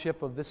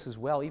ownership of this as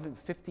well, even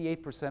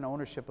 58%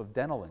 ownership of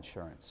dental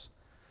insurance.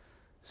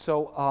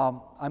 So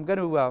I'm going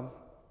to,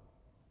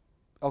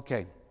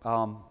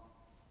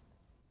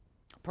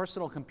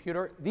 personal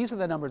computer. These are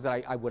the numbers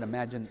that I would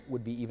imagine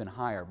would be even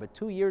higher. But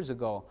 2 years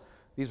ago,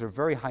 these are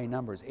very high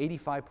numbers,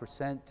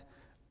 85%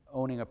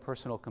 owning a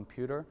personal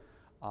computer.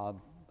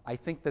 I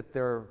think that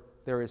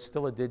there is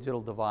still a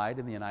digital divide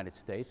in the United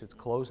States. It's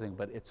closing,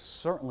 but it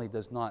certainly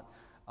does not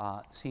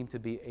seem to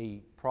be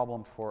a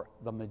problem for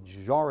the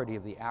majority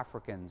of the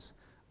Africans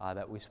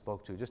that we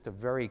spoke to. Just a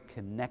very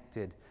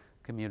connected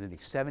community.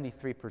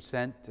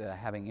 73%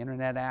 having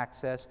internet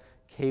access,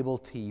 cable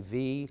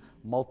TV,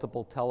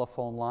 multiple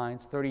telephone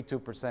lines.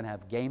 32%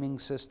 have gaming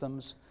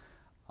systems.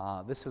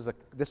 This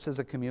is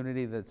a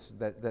community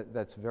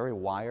that's very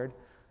wired.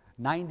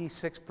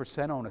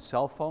 96% own a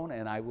cell phone,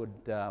 and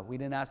we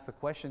didn't ask the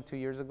question 2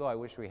 years ago. I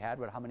wish we had,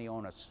 but how many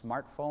own a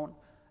smartphone?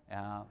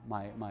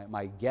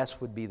 My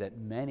guess would be that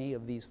many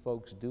of these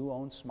folks do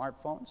own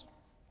smartphones.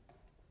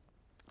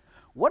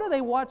 What are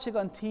they watching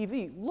on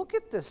TV? Look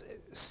at this.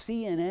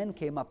 CNN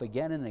came up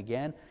again and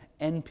again.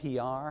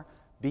 NPR,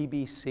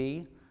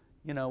 BBC.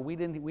 You know, we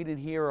didn't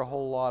hear a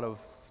whole lot of,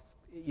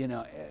 you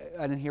know,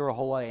 I didn't hear a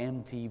whole lot of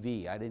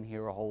MTV. I didn't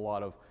hear a whole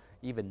lot of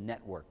even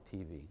network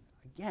TV.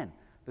 Again,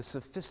 the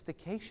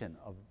sophistication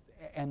of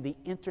and the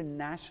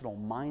international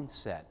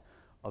mindset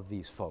of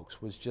these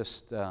folks was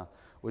just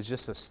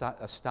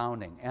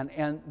astounding.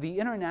 And the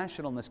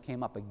internationalness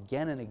came up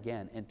again and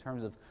again in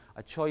terms of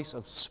a choice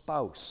of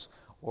spouse,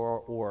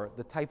 or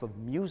the type of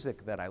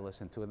music that I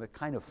listen to, and the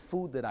kind of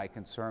food that I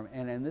consume,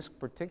 and in this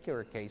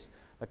particular case,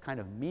 the kind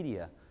of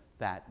media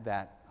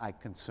that I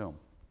consume.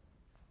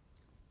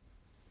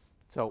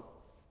 So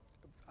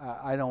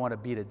I don't want to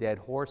beat a dead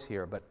horse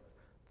here, but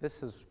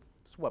this is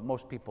what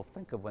most people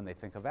think of when they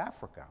think of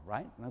Africa,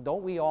 right? Now,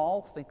 don't we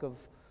all think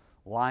of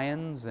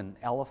lions and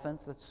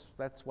elephants?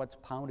 That's what's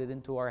pounded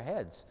into our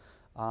heads.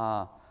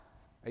 I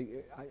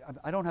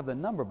don't have the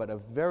number, but a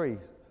very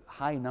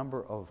high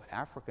number of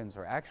Africans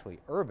are actually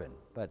urban,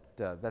 but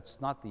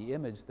that's not the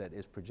image that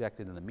is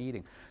projected in the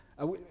meeting,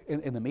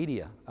 in the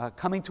media.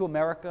 Coming to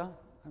America,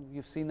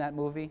 you've seen that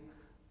movie.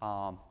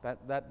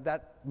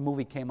 That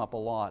movie came up a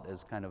lot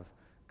as kind of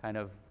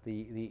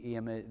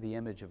the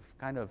image of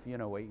kind of, you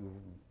know, a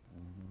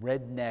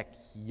redneck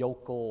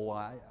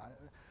yokel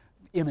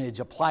image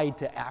applied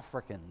to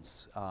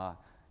Africans,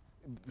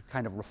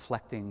 kind of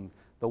reflecting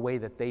the way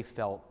that they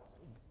felt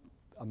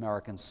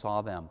Americans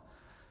saw them.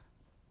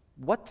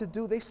 What to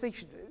do? They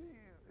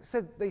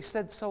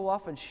said so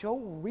often, show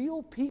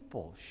real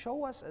people.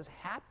 Show us as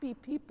happy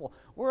people.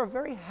 We're a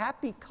very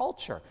happy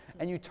culture.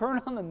 And you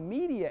turn on the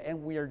media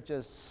and we are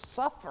just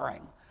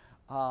suffering.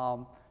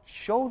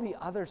 Show the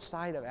other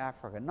side of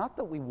Africa. Not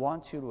that we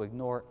want you to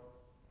ignore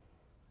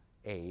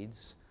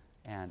AIDS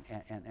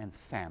and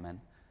famine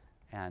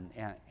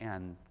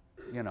and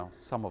you know,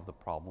 some of the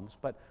problems,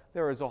 but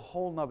there is a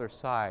whole nother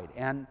side.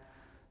 And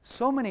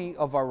so many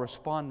of our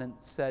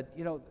respondents said,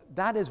 you know,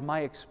 that is my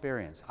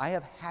experience. I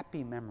have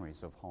happy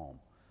memories of home.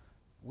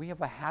 We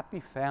have a happy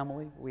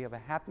family. We have a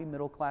happy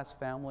middle-class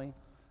family.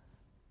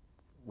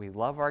 We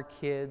love our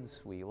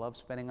kids. We love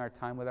spending our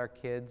time with our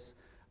kids.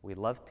 We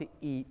love to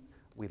eat.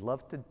 We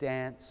love to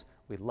dance.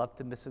 We love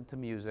to listen to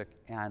music.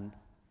 And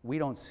we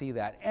don't see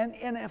that. And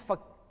if a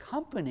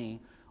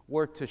company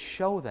were to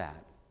show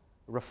that,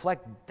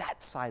 reflect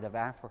that side of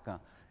Africa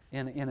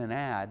in an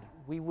ad,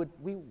 we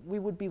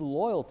would be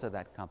loyal to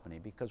that company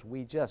because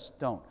we just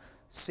don't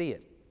see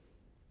it.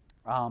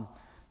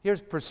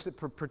 Here's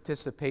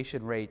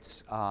participation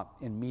rates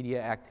in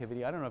media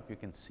activity. I don't know if you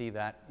can see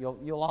that.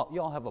 You'll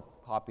all have a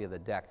copy of the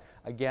deck.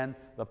 Again,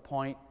 the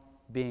point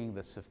being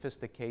the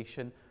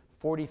sophistication.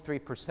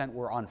 43%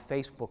 were on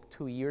Facebook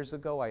 2 years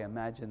ago. I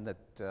imagine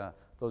that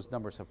those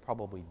numbers have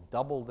probably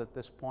doubled at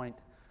this point.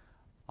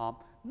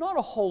 Not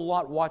a whole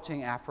lot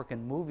watching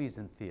African movies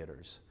in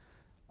theaters.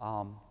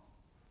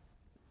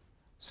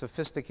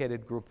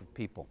 Sophisticated group of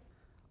people.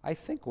 I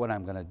think what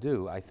I'm going to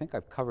do, I think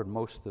I've covered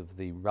most of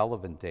the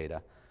relevant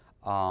data.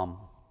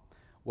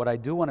 What I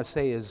do want to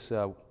say is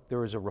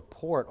there is a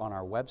report on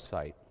our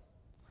website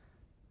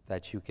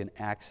that you can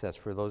access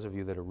for those of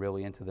you that are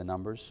really into the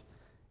numbers.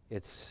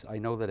 I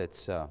know that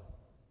it's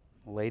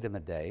late in the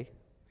day.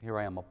 Here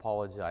I am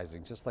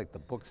apologizing, just like the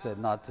book said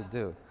not to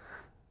do.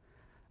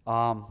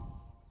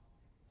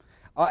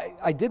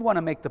 I did want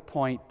to make the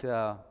point,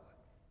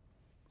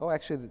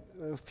 actually,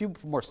 a few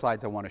more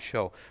slides I want to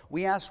show.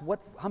 We asked,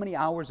 how many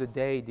hours a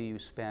day do you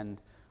spend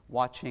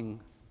watching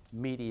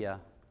media,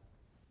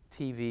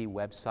 TV,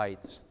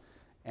 websites?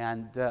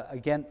 And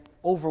again,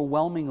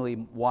 overwhelmingly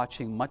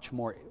watching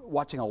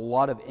a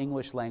lot of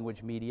English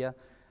language media.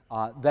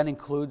 That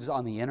includes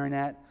on the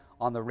internet,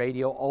 on the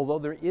radio, although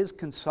there is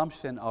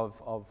consumption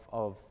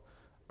of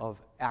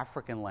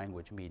African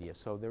language media.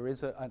 So there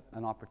is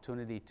an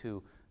opportunity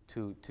to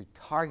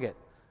target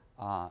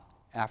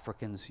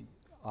Africans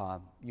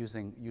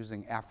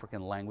using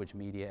African language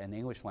media and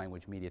English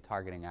language media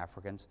targeting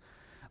Africans.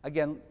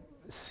 Again,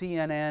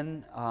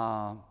 CNN,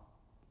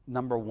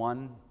 number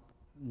one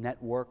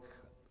network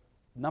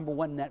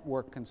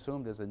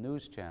consumed as a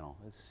news channel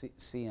is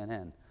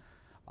CNN.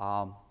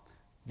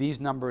 These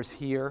numbers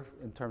here,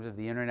 in terms of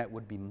the internet,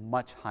 would be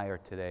much higher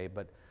today,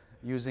 but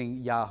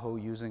using Yahoo,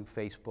 using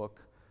Facebook,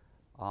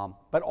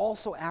 but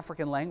also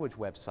African language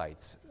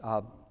websites.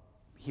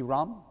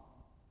 Hiram.com,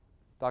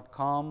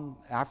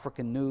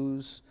 African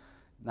News,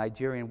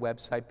 Nigerian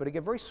website, but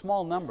again, very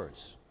small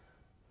numbers,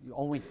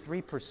 only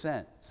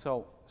 3%.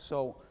 So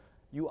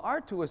you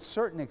are, to a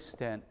certain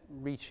extent,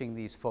 reaching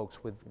these folks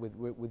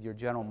with your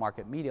general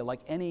market media. Like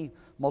any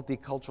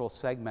multicultural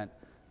segment,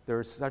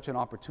 there's such an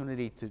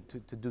opportunity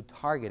to do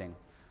targeting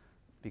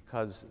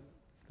because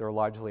they're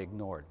largely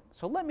ignored.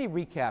 So let me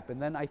recap, and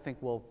then I think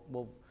we'll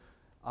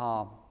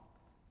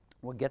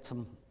get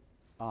some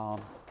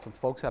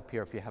folks up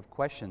here if you have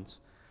questions.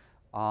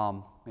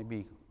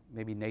 Maybe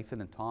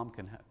Nathan and Tom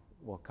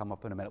will come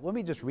up in a minute. Let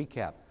me just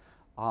recap.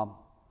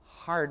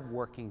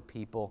 Hardworking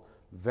people,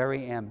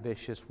 very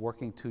ambitious,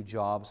 working 2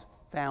 jobs.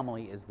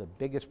 Family is the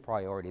biggest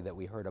priority that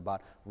we heard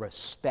about.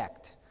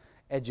 Respect.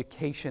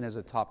 Education is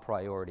a top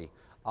priority.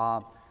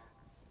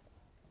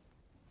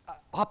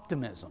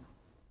 Optimism,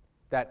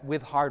 that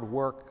with hard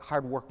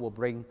work will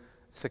bring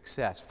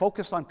success.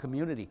 Focus on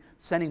community,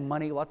 sending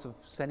money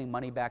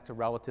back to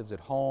relatives at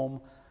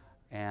home,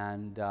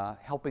 and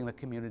helping the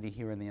community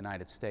here in the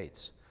United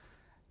States.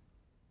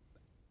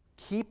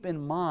 Keep in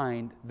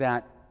mind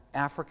that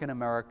African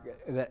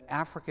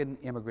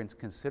immigrants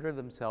consider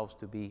themselves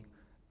to be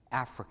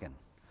African,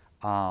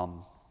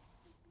 not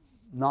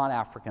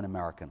African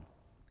American.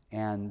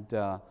 And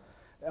a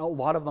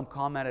lot of them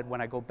commented,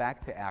 when I go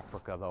back to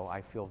Africa, though,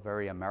 I feel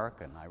very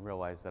American. I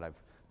realize that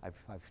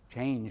I've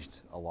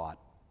changed a lot.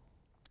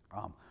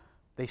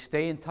 They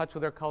stay in touch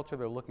with their culture.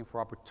 They're looking for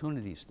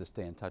opportunities to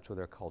stay in touch with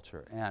their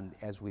culture. And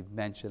as we've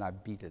mentioned, I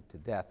beat it to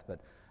death,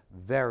 but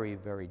very,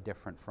 very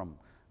different from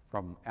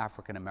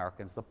African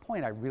Americans. The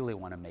point I really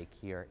want to make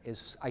here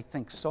is I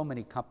think so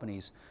many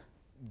companies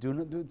do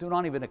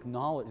not even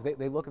acknowledge.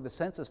 They look at the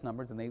census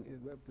numbers and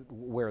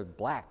where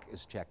black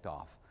is checked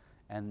off,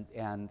 and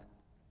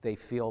they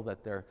feel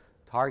that they're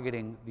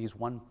targeting these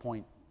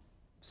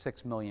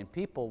 1.6 million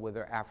people with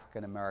their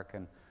African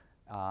American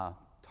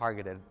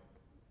targeted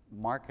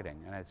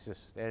marketing, and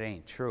it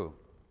ain't true.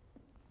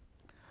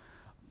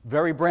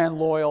 Very brand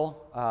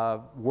loyal,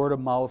 word of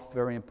mouth,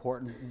 very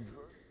important.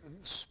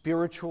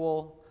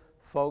 Spiritual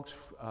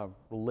folks,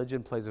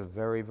 religion plays a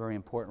very, very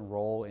important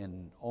role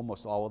in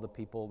almost all of the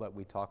people that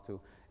we talk to,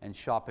 and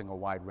shopping a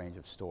wide range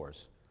of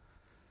stores.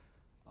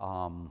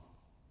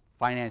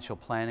 Financial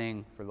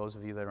planning, for those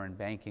of you that are in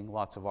banking,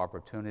 lots of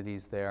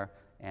opportunities there.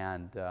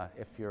 And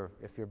if you're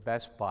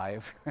Best Buy,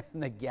 if you're in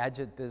the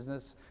gadget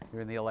business,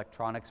 you're in the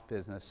electronics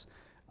business,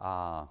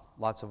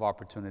 lots of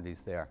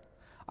opportunities there.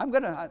 I'm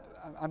gonna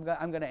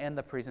end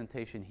the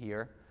presentation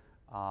here.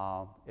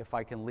 If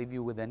I can leave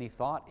you with any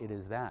thought, it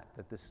is that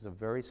this is a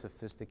very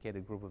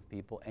sophisticated group of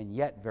people, and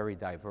yet very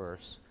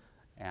diverse,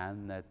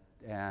 and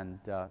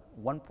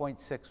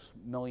 1.6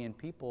 million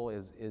people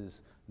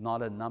is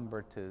not a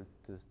number to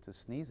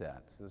sneeze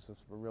at. So this is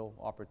real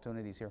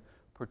opportunities here,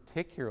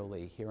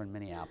 particularly here in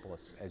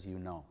Minneapolis, as you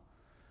know.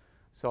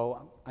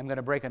 So I'm going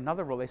to break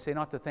another rule. They say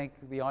not to thank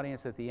the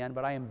audience at the end,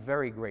 but I am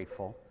very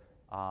grateful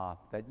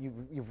that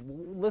you've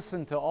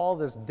listened to all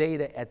this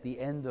data at the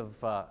end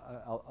of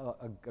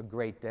a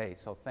great day.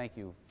 So thank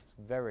you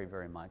very,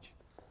 very much.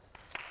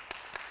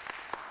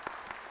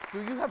 Do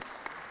you have,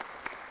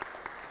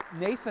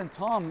 Nathan,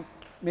 Tom,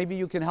 maybe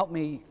you can help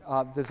me.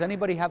 Does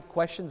anybody have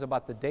questions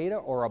about the data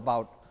or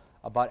about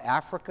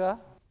Africa?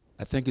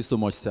 I thank you so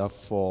much, sir,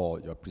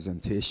 for your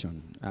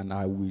presentation, and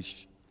I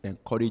wish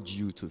encourage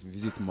you to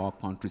visit more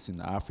countries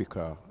in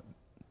Africa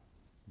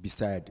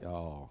beside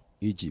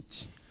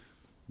Egypt.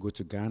 Go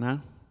to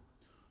Ghana,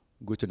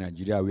 go to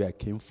Nigeria, where I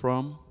came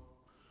from.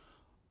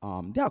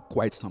 There are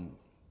quite some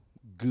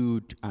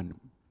good and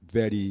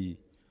very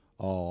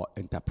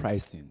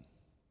enterprising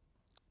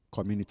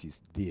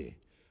communities there.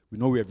 We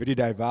know we are very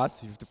diverse,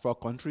 54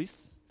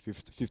 countries,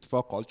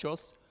 54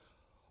 cultures,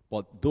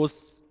 but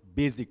those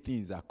basic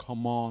things are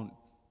common,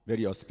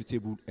 very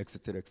hospitable,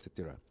 etc.,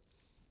 etc.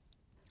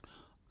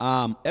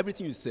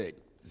 Everything you said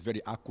is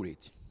very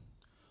accurate.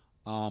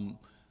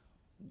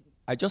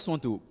 I just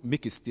want to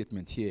make a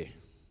statement here.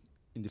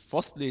 In the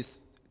first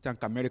place,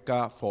 thank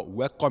America for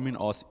welcoming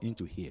us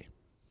into here.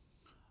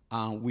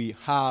 We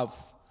have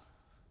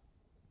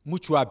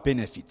mutual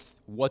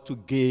benefits, what to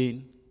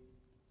gain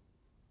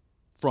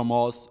from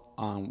us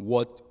and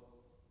what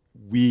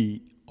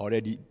we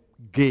already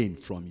gained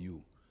from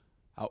you.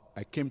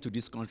 I came to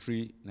this country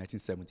in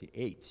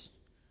 1978.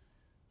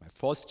 My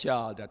first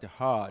child that I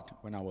had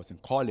when I was in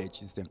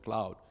college in St.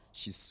 Cloud,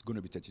 she's going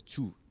to be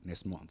 32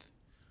 next month.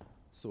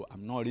 So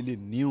I'm not really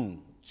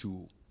new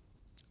to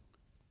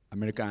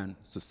American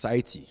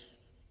society.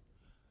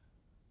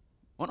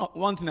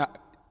 One thing that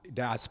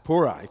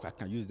diaspora, if I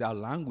can use that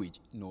language,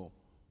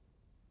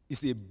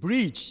 is a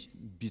bridge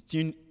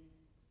between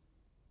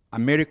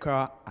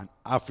America and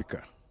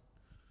Africa.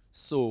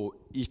 So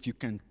if you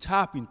can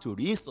tap into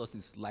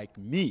resources like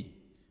me,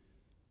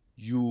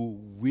 you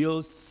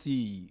will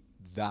see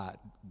that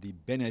the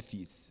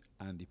benefits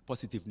and the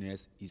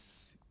positiveness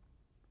is,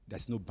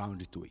 there's no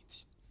boundary to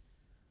it.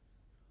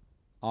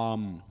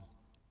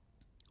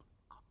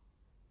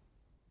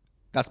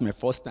 That's my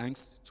first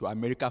thanks to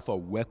America for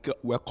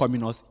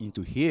welcoming us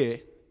into here.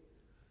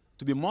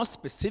 To be more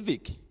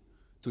specific,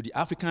 to the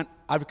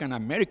African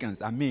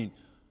Americans, I mean,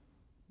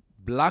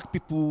 black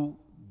people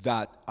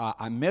that are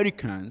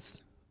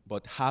Americans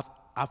but have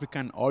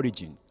African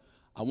origin.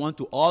 I want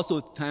to also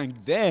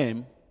thank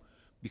them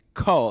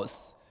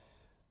because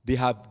they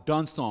have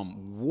done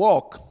some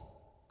work.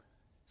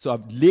 So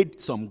I've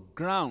laid some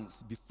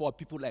grounds before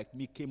people like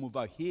me came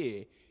over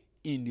here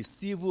in the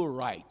civil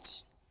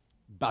rights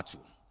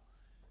battle.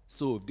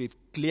 So they've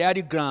cleared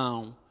the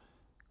ground,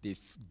 they've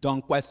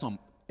done quite some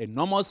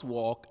enormous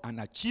work and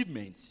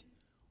achievements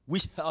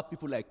which help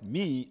people like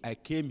me. I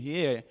came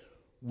here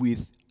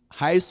with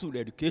high school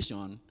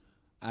education,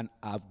 and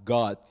I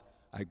got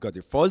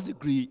a first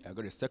degree, I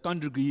got a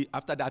second degree.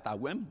 After that, I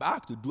went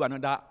back to do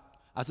another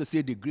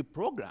associate degree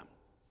program.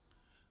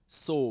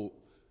 So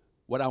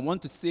what I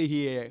want to say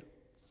here,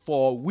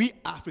 for we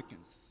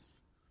Africans,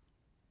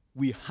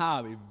 we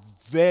have a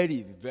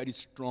very, very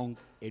strong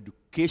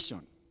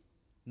education.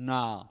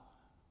 Now,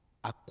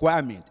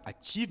 acquirement,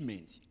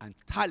 achievement, and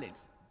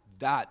talents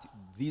that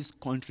this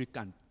country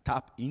can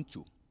tap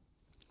into.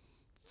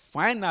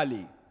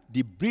 Finally,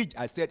 the bridge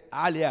I said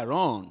earlier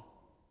on,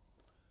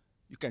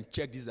 you can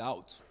check this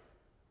out.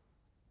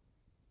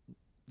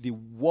 The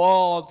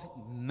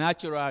world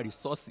natural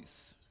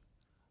resources,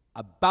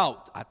 at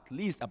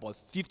least about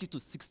 50 to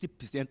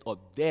 60% of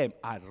them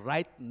are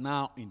right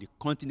now in the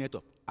continent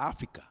of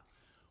Africa.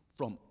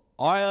 From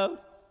oil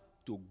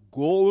to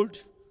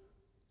gold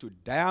to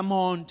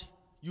diamond,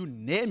 you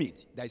name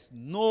it. There's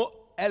no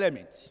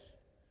element,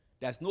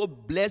 there's no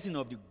blessing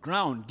of the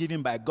ground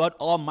given by God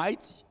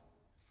Almighty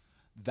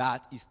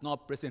that is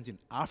not present in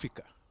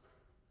Africa.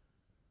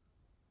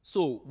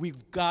 So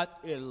we've got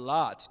a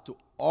lot to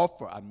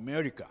offer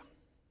America.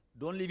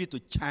 Don't leave it to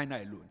China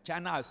alone.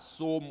 China has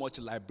so much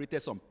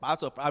liberated some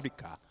parts of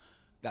Africa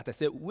that I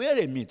said,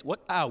 wait a minute,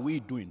 what are we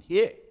doing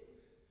here?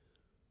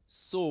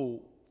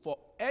 So for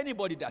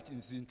anybody that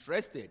is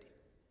interested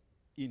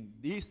in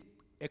these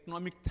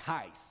economic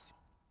ties,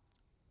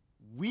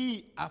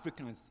 we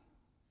Africans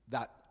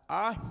that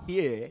are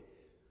here,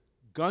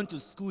 gone to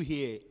school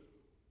here,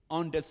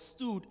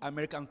 understood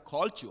American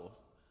culture,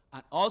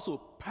 and also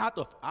part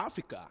of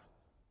Africa,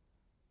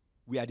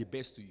 we are the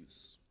best to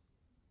use.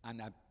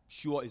 And I'm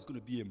sure it's going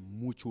to be a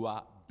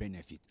mutual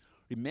benefit.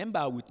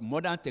 Remember, with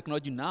modern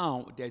technology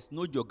now, there's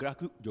no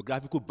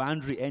geographical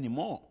boundary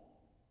anymore.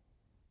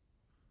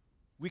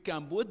 We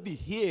can both be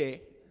here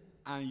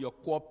and your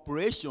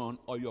corporation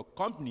or your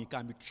company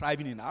can be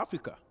thriving in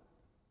Africa.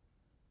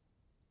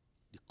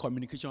 The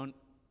communication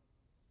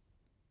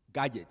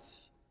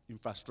gadgets,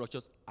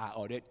 infrastructures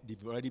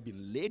they've already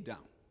been laid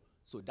down.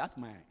 So that's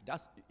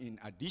in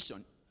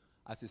addition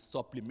as a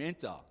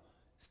supplemental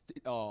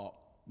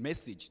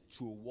message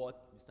to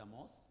what Mr.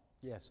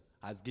 Morse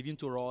has given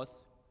to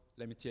us.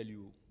 Let me tell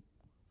you,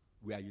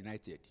 we are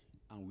united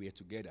and we are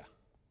together.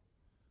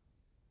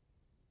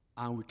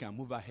 And we can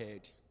move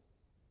ahead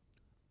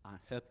and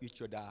help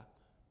each other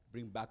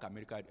bring back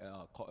American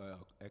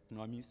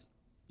economic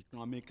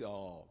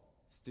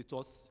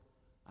status,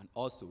 and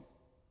also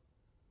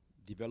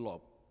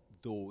develop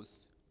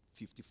those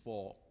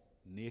 54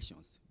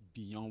 nations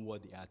beyond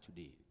what they are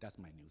today. That's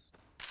my news.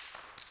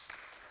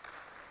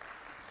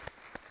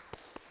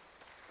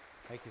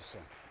 Thank you, sir.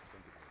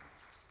 Thank you very much.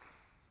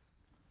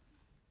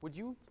 Would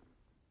you,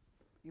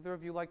 either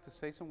of you, like to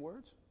say some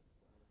words?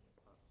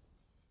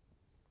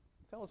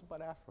 Tell us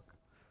about Africa.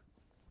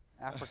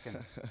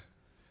 Africans.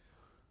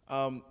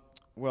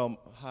 Well,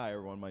 hi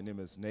everyone. My name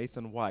is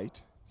Nathan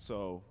White.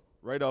 So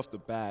right off the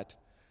bat,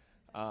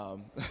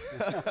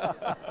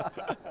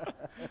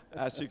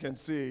 as you can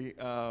see,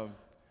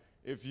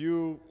 if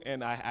you,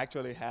 and I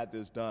actually had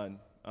this done,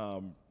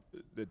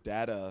 the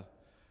data,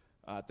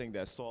 I think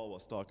that Saul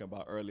was talking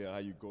about earlier, how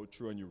you go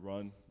through and you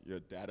run your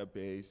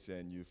database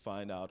and you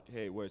find out,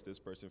 hey, where's this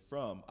person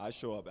from? I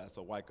show up as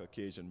a white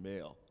Caucasian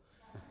male.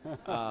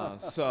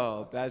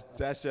 So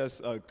that's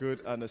just a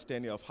good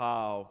understanding of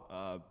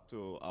how,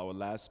 to our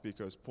last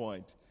speaker's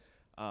point,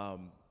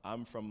 I'm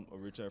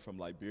originally from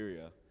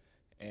Liberia,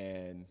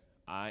 and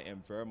I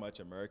am very much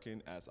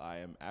American as I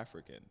am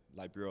African.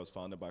 Liberia was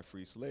founded by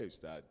free slaves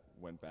that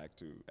went back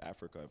to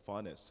Africa and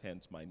Faunis,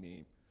 hence my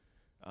name,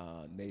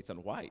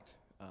 Nathan White.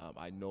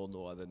 I know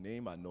no other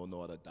name, I know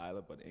no other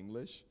dialect but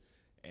English.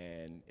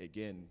 And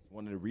again,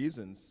 one of the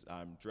reasons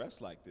I'm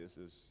dressed like this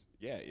is,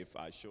 yeah, if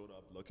I showed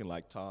up looking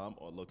like Tom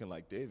or looking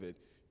like David,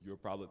 you'll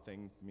probably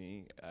think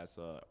me as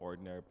an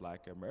ordinary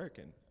black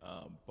American.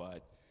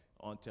 But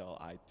until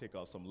I take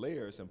off some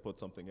layers and put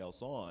something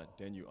else on,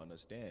 then you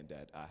understand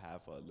that I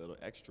have a little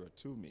extra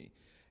to me.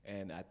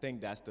 And I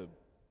think that's the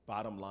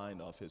bottom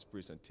line of his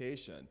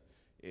presentation,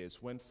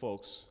 is when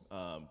folks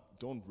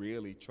don't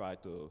really try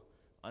to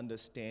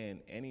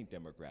understand any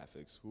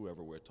demographics,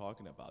 whoever we're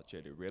talking about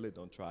here. They really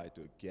don't try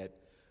to get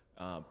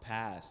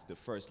past the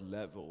first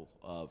level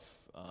of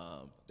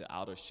the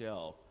outer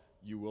shell.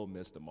 You will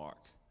miss the mark.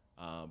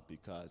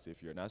 Because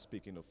if you're not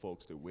speaking to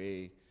folks the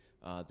way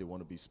they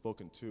want to be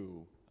spoken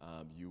to,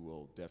 you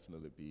will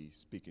definitely be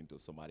speaking to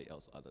somebody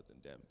else other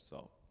than them.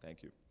 So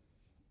thank you.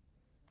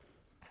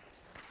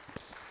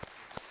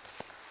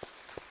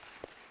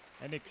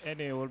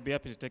 Any will be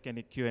happy to take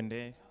any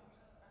Q&A.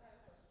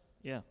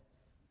 Yeah.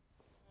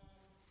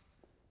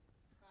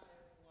 Hi,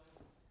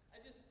 everyone. I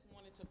just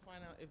wanted to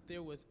find out if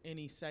there was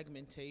any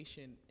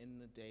segmentation in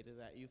the data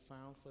that you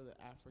found for the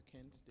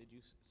Africans. Did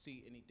you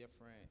see any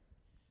different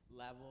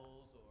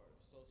levels or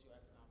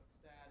socioeconomic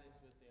status?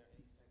 Was there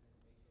any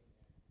segmentation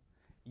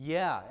there?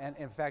 Yeah, and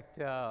in fact,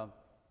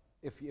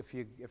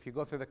 if you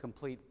go through the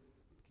complete,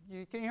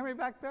 can you hear me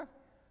back there?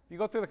 If you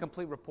go through the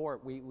complete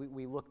report, we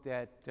looked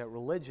at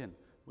religion,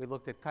 we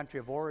looked at country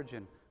of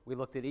origin, we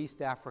looked at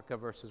East Africa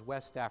versus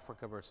West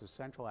Africa versus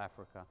Central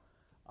Africa.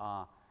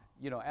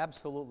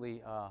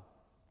 Absolutely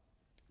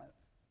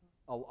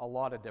a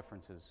lot of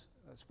differences,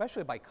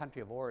 especially by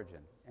country of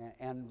origin.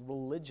 And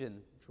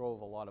religion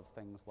drove a lot of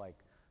things like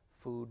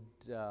food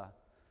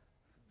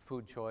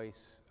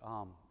choice.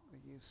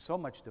 So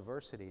much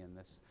diversity in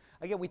this.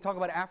 Again, we talk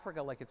about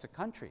Africa like it's a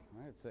country,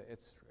 right?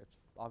 It's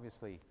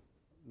obviously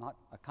not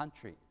a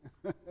country.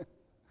 It's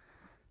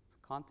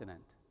a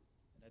continent.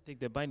 I think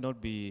there might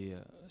not be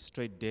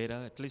straight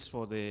data, at least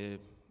for the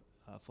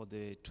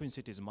Twin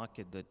Cities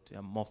market that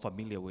I'm more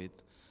familiar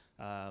with.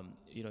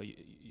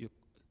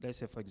 Let's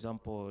say, for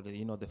example,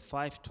 the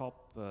 5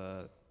 top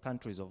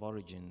countries of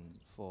origin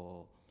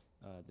for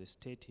the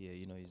state here,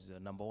 is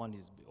number 1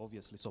 is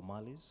obviously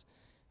Somalis.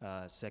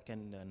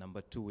 Second,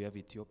 number 2, we have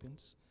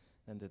Ethiopians.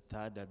 And the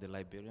third are the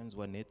Liberians,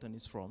 where Nathan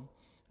is from.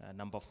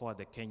 Number 4 are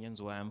the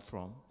Kenyans, where I'm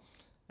from.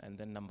 And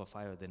then number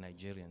 5 are the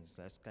Nigerians.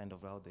 That's kind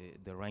of how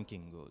the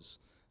ranking goes.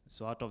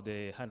 So out of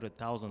the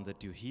 100,000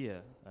 that you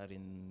hear are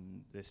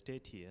in the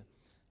state here,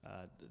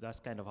 that's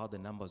kind of how the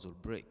numbers will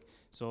break.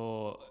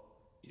 So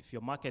if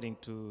you're marketing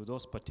to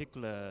those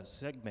particular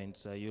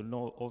segments, you'll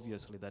know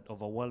obviously that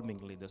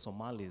overwhelmingly the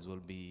Somalis will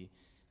be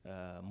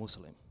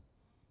Muslim.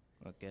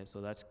 Okay,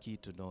 so that's key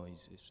to know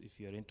is if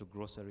you're into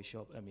grocery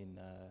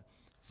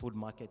food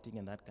marketing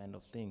and that kind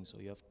of thing, so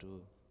you have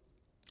to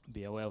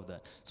be aware of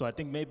that. So I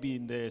think maybe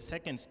in the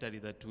second study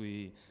that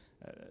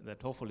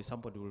that hopefully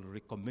somebody will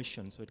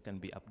recommission so it can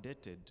be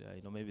updated,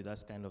 maybe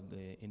that's kind of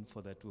the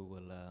info that we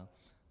will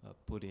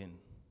put in.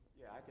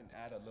 Yeah, I can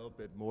add a little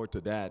bit more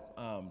to that.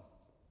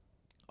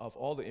 Of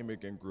all the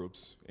immigrant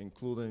groups,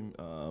 including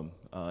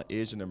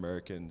Asian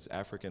Americans,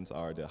 Africans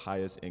are the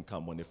highest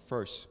income when they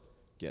first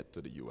get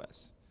to the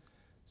U.S.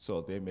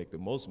 So they make the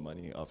most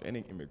money of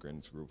any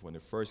immigrant group when they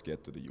first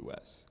get to the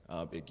U.S.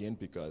 Again,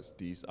 because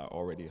these are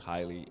already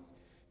highly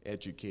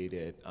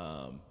educated,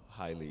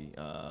 highly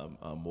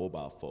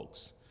mobile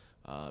folks.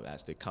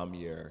 As they come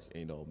here,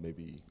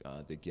 maybe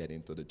they get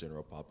into the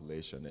general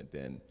population, and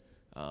then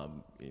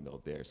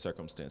their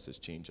circumstances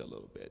change a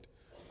little bit.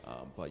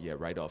 But yeah,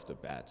 right off the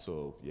bat.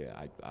 So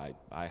yeah,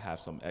 I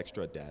have some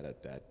extra data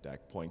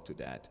that point to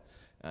that.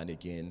 And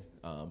again,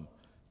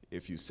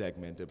 if you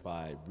segment it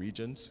by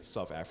regions,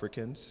 South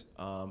Africans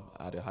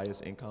are the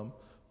highest income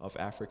of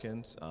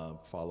Africans,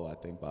 followed I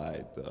think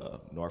by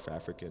the North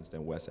Africans,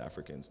 then West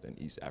Africans, then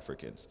East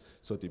Africans.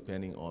 So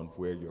depending on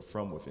where you're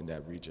from within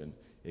that region,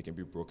 it can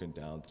be broken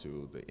down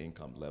to the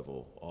income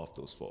level of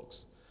those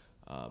folks.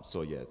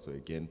 So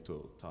again,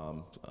 to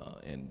Tom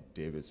and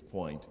David's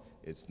point,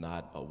 it's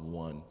not a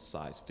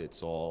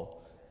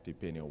one-size-fits-all,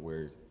 depending on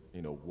where,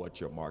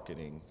 what your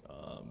marketing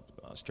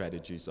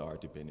strategies are,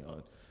 depending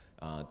on,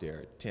 there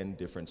are 10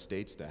 different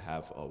states that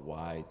have a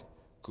wide,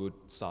 good,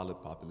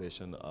 solid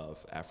population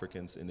of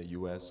Africans in the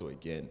U.S. So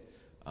again,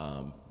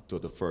 to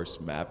the first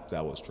map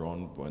that was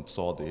drawn when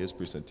Saul did his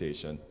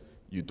presentation,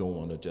 you don't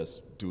want to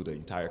just do the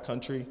entire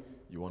country.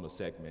 You want to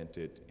segment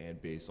it, and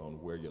based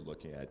on where you're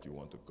looking at, you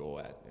want to go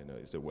at.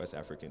 Is it West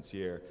Africans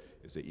here?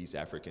 Is it East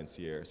Africans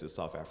here? Is it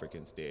South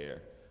Africans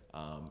there?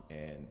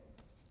 And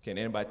can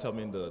anybody tell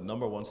me the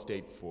 #1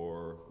 state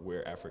for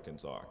where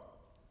Africans are?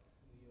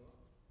 New York?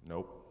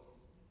 Nope.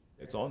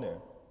 It's on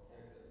there.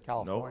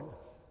 California?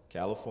 Nope.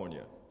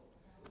 California.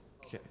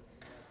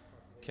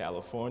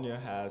 California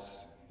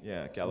has,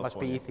 California. Must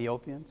be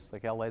Ethiopians.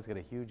 Like LA's got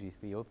a huge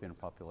Ethiopian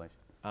population.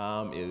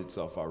 It's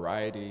a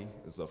variety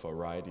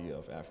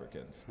of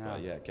Africans. Yeah.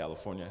 But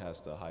California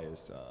has the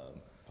highest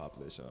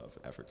population of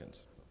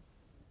Africans.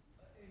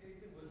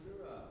 Was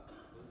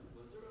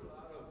there a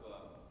lot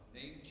of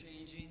name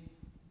changing?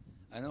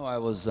 I know I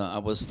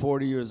was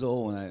 40 years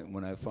old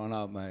when I found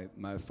out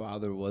my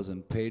father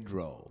wasn't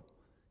Pedro.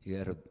 He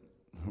had a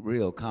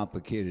real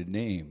complicated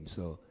name.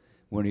 So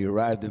when he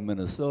arrived in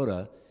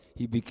Minnesota,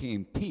 he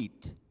became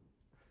Pete.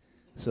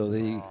 So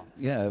it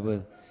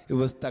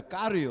was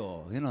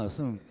Tacario,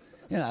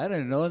 I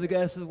didn't know. The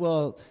guy said,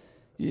 well,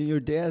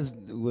 your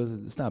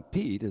it's not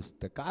Pete, it's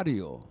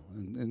Tacario.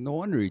 And no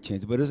wonder he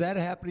changed it. But is that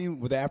happening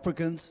with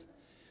Africans?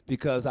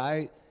 Because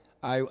I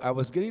I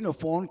was getting a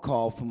phone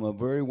call from a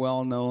very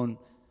well-known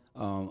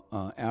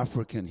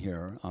African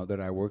here that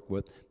I work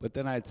with, but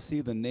then I'd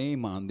see the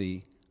name on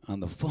the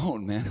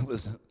phone. Man, it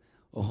was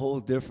a whole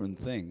different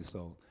thing.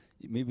 So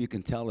maybe you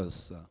can tell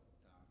us.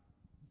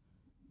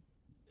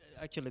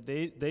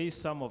 Actually, there is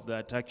some of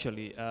that,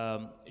 actually.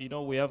 You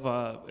know, we have,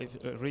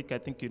 Rick, I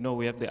think you know,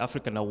 we have the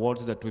African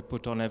Awards that we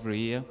put on every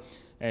year.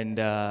 And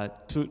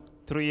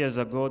 3 years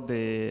ago,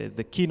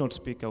 the keynote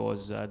speaker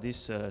was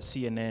this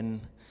CNN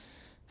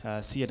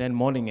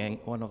morning,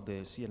 one of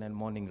the CNN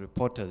morning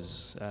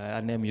reporters.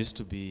 Her name used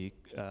to be,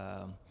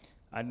 her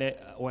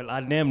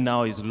name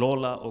now is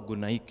Lola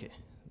Ogunaike.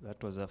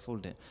 That was her full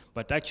name.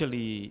 But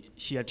actually,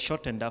 she had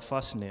shortened her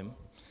first name.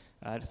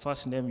 Her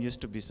first name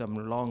used to be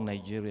some long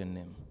Nigerian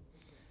name.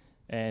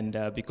 And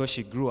because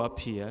she grew up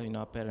here, you know,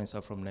 her parents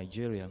are from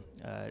Nigeria,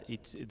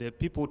 the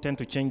people who tend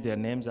to change their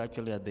names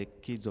actually are the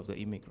kids of the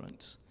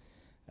immigrants.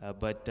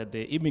 But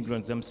the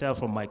immigrants themselves,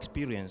 from my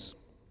experience,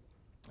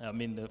 I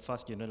mean, the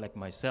first, you know, like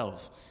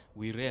myself,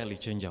 we rarely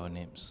change our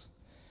names.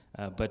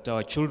 But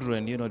our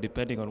children, you know,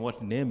 depending on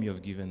what name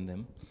you've given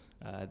them,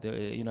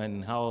 you know,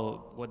 and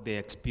what their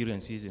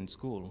experience is in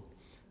school,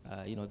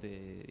 you know,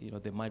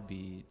 they might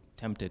be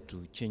tempted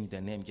to change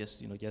their name just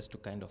to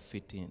kind of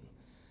fit in.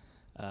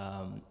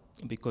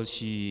 Because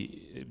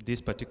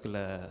this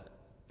particular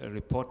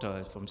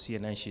reporter from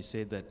CNN, she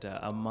said that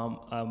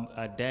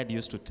her dad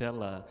used to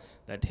tell her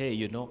that, hey,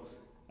 you know,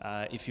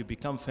 if you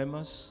become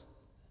famous,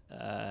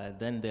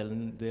 then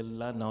they'll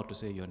learn how to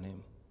say your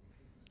name.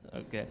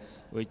 Okay,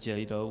 which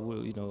you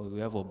know we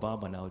have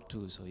Obama now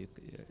too, so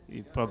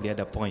you probably had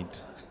a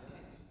point.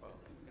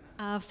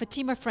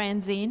 Fatima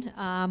Franzine,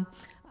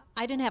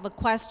 I didn't have a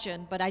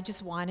question, but I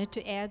just wanted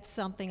to add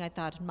something I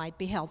thought might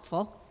be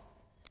helpful.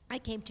 I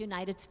came to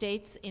United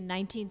States in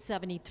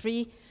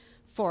 1973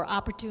 for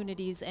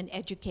opportunities and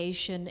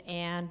education,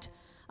 and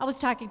I was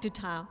talking to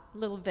Tom a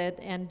little bit,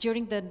 and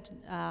during the,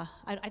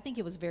 I think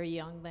he was very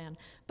young then,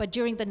 but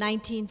during the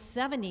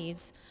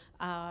 1970s,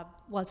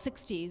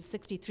 60s,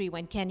 63,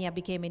 when Kenya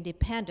became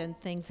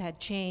independent, things had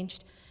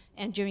changed,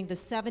 and during the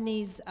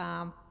 70s,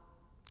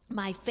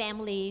 my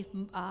family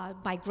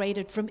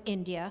migrated from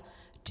India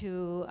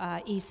to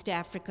East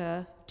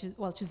Africa,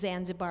 to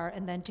Zanzibar,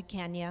 and then to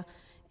Kenya.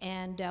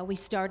 And we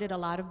started a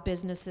lot of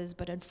businesses,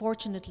 but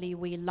unfortunately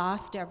we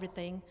lost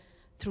everything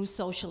through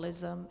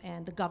socialism,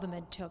 and the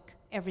government took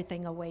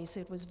everything away, so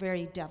it was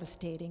very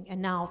devastating.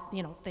 And now,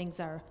 you know,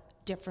 things are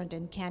different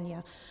in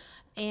Kenya.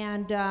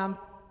 And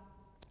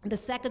the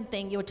second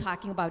thing, you were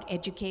talking about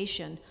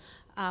education.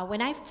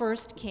 When I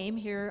first came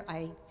here,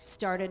 I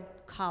started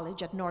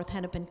college at North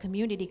Hennepin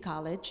Community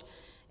College,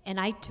 and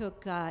I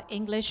took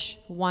English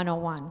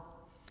 101.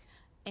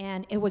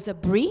 And it was a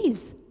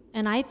breeze.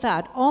 And I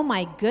thought, oh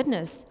my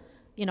goodness,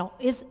 you know,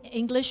 is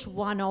English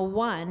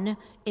 101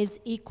 was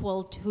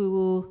equal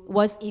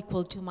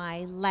to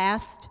my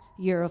last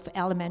year of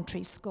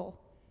elementary school.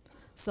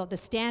 So the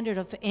standard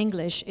of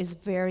English is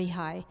very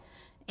high.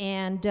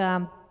 And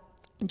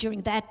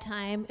during that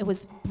time, it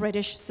was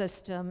British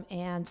system.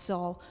 And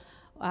so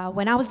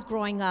when I was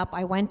growing up,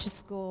 I went to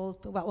school,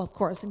 well, of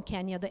course, in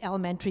Kenya, the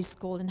elementary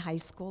school and high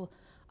school.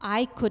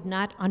 I could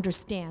not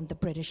understand the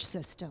British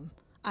system.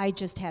 I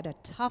just had a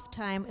tough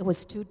time. It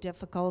was too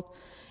difficult.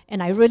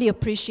 And I really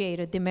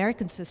appreciated the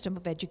American system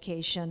of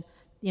education.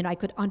 You know, I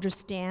could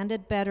understand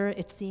it better.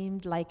 It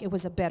seemed like it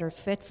was a better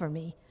fit for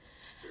me.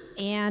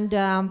 And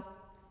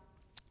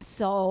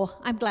so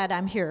I'm glad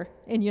I'm here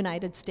in the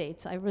United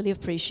States. I really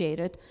appreciate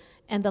it.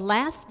 And the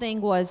last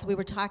thing was, we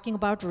were talking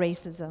about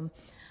racism.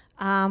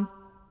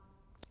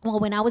 Well,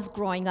 when I was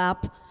growing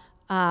up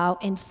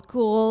in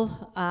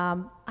school,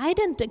 I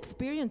didn't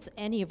experience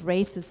any of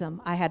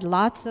racism. I had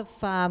lots of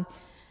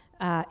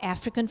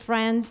African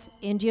friends,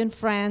 Indian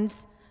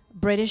friends,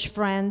 British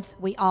friends.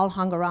 We all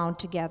hung around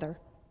together.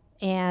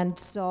 And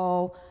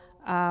so,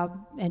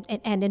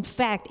 and in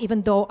fact,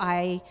 even though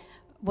I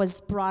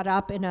was brought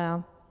up in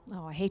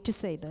I hate to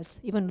say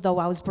this, even though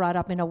I was brought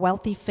up in a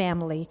wealthy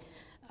family,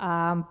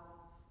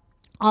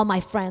 all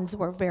my friends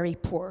were very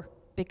poor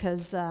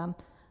because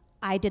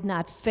I did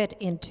not fit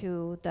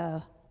into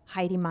the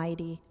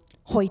mighty,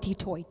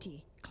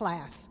 hoity-toity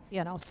class,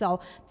 you know. So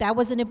that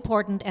wasn't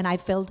important, and I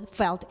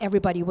felt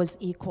everybody was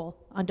equal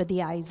under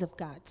the eyes of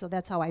God. So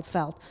that's how I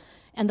felt.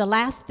 And the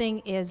last thing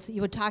is,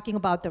 you were talking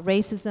about the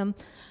racism.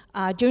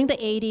 During the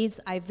 80s,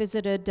 I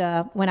visited,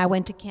 when I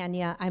went to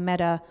Kenya, I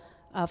met a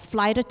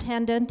flight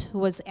attendant who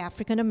was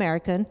African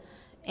American,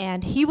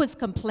 and he was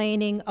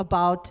complaining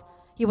about,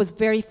 he was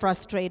very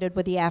frustrated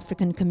with the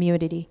African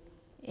community.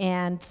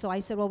 And so I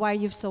said, well, why are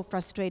you so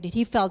frustrated?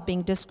 He felt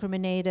being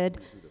discriminated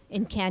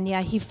in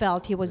Kenya. He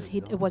felt it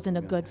wasn't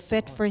a good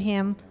fit for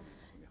him.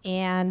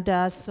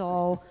 And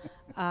so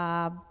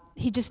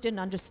he just didn't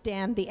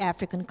understand the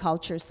African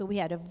culture. So we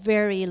had a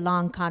very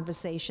long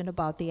conversation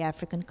about the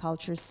African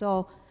culture.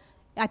 So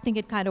I think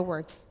it kind of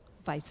works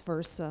vice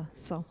versa.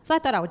 So I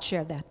thought I would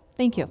share that.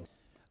 Thank you.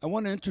 I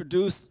want to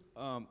introduce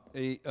a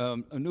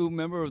new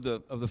member of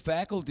the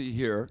faculty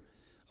here,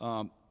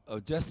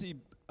 Jessie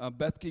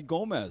Bethke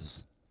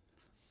Gomez.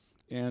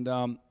 And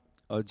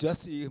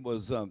Jesse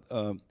was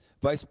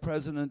vice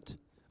president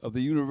of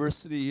the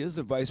university. He is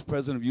the vice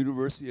president of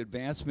university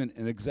advancement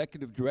and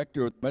executive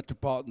director of the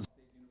Metropolitan State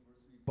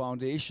University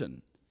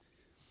Foundation.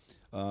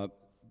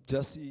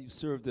 Jesse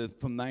served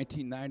from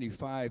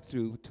 1995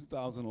 through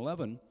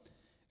 2011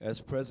 as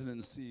president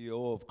and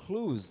CEO of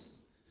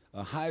Clues,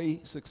 a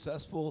highly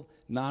successful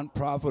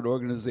nonprofit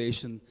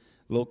organization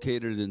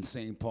located in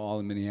St. Paul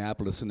and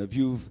Minneapolis. And if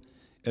you've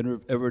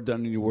ever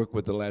done any work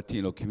with the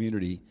Latino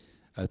community,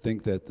 I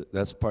think that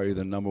that's probably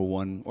the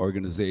 #1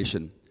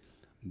 organization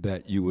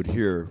that you would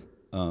hear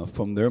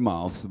from their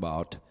mouths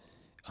about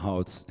how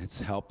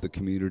it's helped the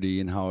community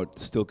and how it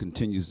still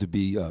continues to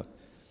be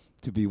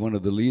one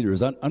of the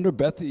leaders. Under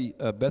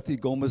Bethy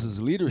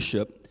Gomez's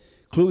leadership,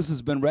 Clues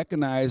has been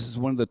recognized as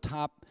one of the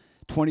top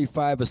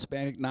 25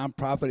 Hispanic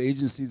nonprofit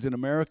agencies in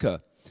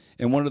America,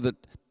 and one of the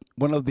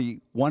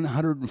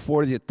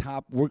 140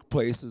 top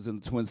workplaces in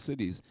the Twin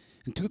Cities.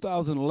 In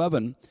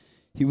 2011,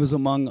 he was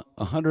among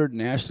 100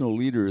 national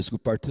leaders who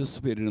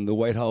participated in the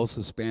White House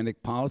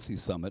Hispanic Policy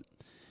Summit,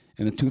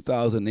 and in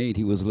 2008,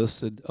 he was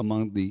listed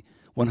among the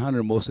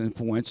 100 most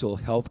influential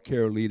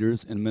healthcare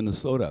leaders in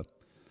Minnesota.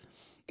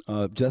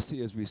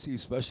 Jesse has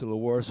received special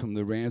awards from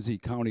the Ramsey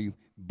County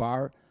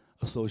Bar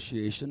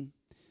Association,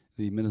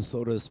 the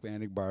Minnesota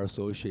Hispanic Bar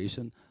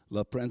Association,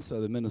 La Prensa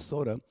de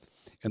Minnesota,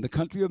 and the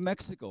country of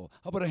Mexico.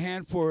 How about a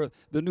hand for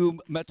the new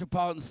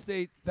Metropolitan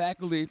State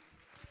faculty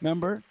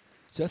member,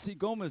 Jesse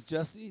Gomez.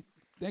 Jesse,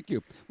 thank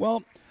you.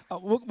 Well,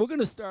 we're going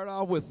to start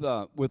off with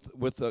a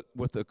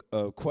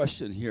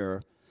question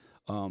here,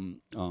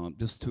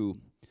 just to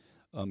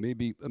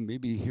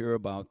maybe hear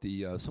about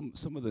the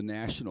some of the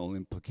national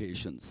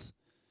implications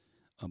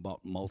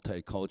about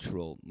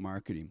multicultural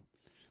marketing.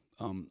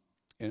 And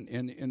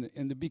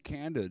to be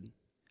candid,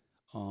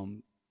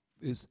 do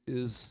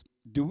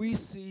we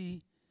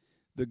see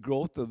the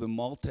growth of the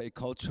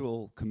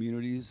multicultural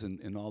communities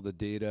and all the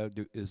data?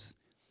 Is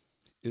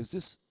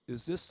this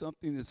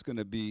something that's going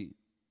to be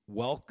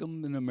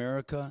welcomed in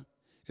America?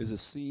 Is it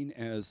seen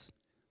as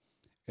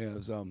a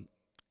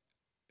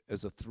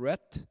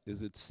threat?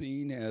 Is it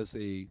seen as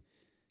a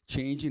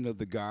changing of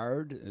the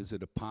guard? Is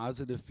it a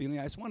positive feeling?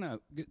 I just want to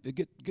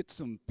get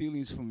some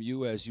feelings from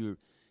you as you're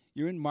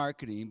in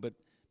marketing, but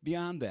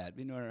beyond that,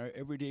 in our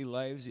everyday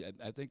lives,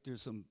 I think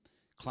there's some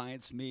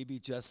clients, maybe,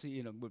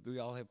 Jesse, we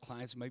all have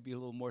clients who might be a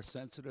little more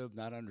sensitive,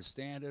 not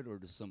understand it, or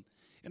to some,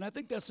 and I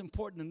think that's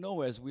important to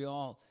know as we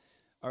all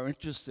are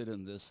interested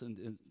in this.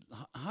 And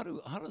how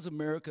does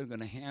America going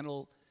to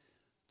handle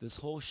this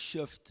whole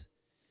shift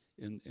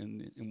in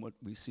what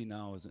we see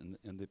now as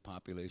in the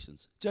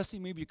populations? Jesse,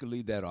 maybe you could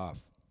lead that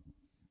off.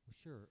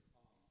 Sure.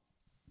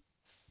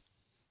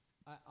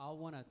 I'll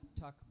want to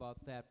talk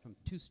about that from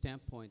two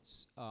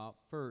standpoints.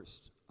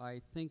 First,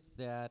 I think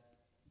that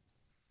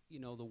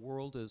the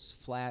world is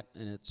flat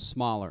and it's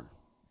smaller.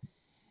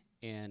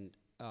 And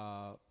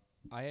I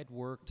had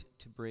worked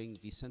to bring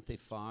Vicente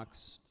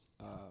Fox,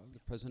 the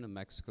president of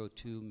Mexico,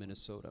 to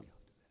Minnesota.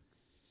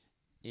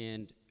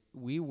 And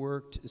we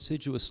worked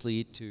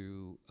assiduously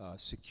to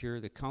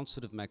secure the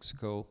Consulate of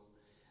Mexico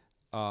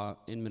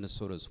in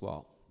Minnesota as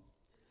well.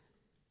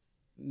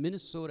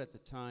 Minnesota at the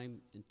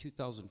time, in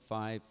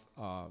 2005,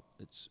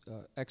 its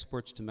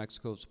exports to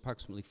Mexico was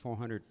approximately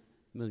 $400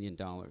 million.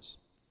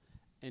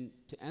 And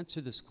to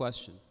answer this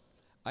question,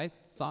 I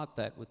thought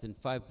that within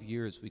 5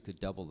 years we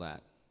could double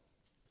that.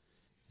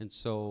 And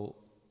so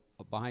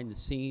behind the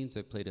scenes,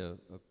 I played a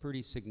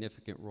pretty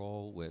significant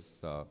role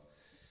with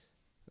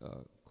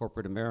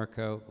corporate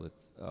America,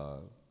 with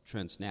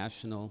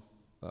transnational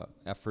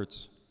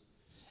efforts.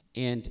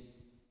 And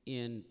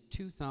in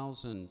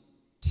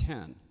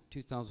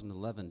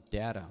 2011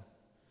 data,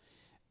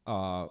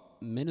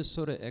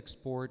 Minnesota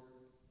export,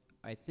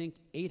 I think,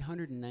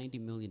 $890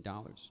 million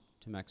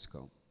to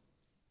Mexico.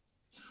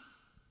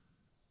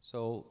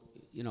 So,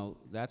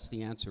 that's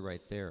the answer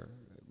right there.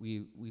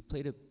 We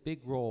played a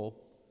big role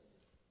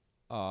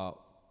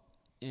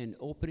in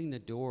opening the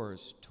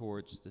doors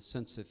towards the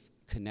sense of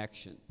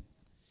connection.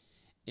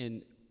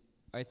 And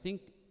I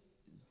think,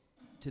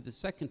 to the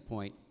second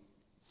point,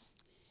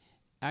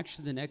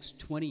 actually the next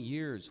 20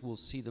 years will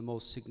see the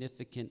most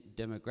significant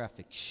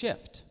demographic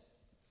shift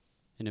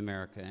in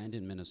America and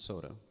in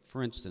Minnesota.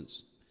 For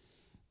instance,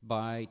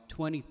 by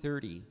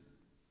 2030, do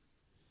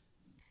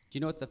you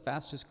know what the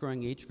fastest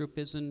growing age group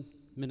is in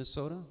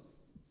Minnesota?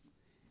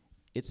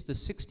 It's the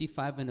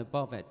 65 and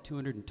above at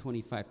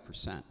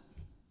 225%.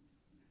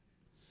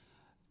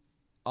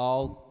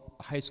 All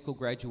high school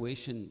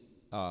graduation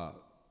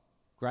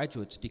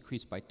graduates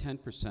decreased by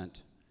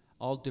 10%.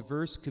 All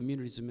diverse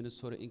communities in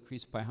Minnesota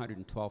increased by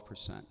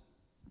 112%.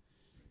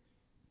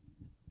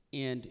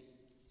 And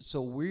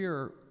so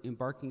we're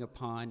embarking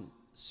upon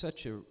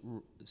such a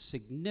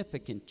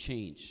significant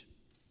change.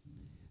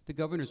 The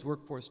Governor's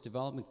Workforce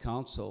Development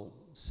Council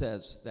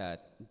says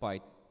that by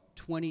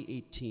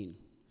 2018,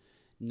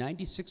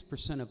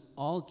 96% of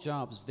all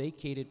jobs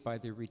vacated by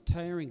the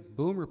retiring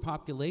boomer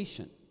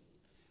population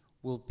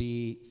will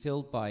be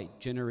filled by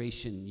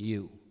Generation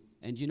U.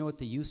 And you know what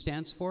the U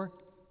stands for?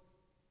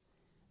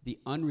 the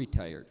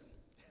unretired.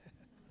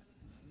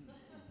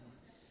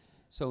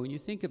 So when you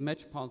think of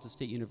Metropolitan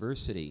State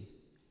University,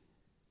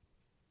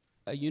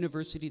 a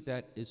university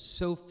that is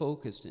so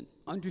focused in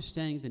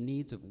understanding the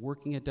needs of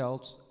working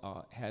adults,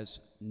 has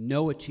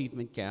no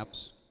achievement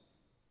gaps,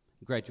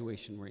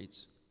 graduation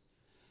rates.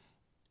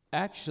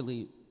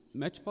 Actually,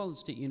 Metropolitan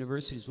State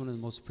University is one of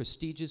the most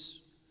prestigious,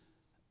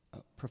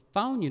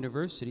 profound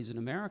universities in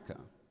America,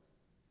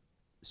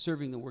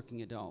 serving the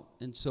working adult.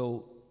 And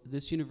so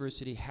this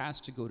university has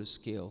to go to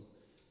scale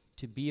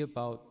to be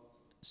about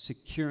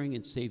securing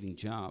and saving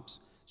jobs.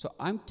 So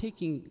I'm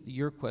taking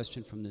your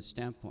question from this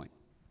standpoint,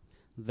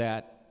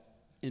 that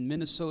in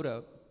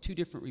Minnesota, 2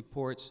 different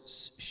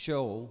reports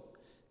show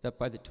that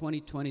by the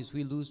 2020s,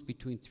 we lose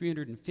between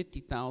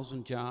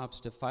 350,000 jobs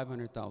to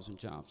 500,000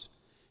 jobs,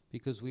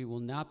 because we will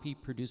not be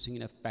producing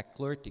enough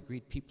baccalaureate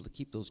degree people to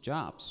keep those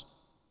jobs.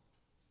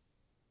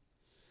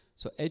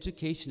 So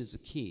education is the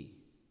key.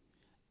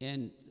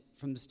 And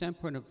from the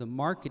standpoint of the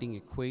marketing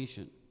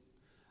equation,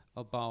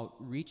 about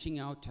reaching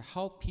out to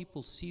how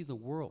people see the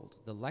world,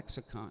 the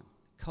lexicon,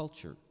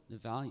 culture, the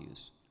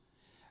values,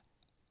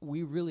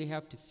 we really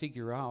have to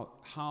figure out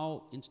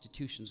how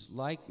institutions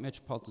like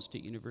Metropolitan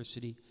State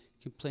University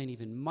can play an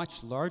even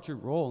much larger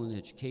role in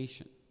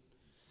education,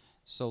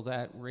 so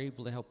that we're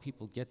able to help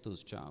people get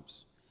those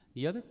jobs.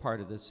 The other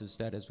part of this is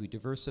that as we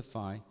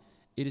diversify,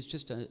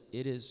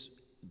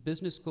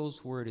 business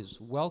goes where it is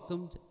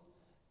welcomed,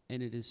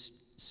 and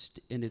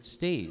it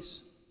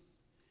stays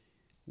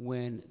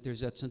when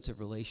there's that sense of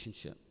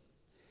relationship.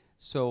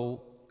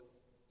 So,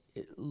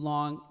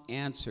 long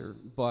answer,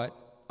 but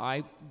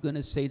I'm going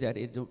to say that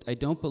I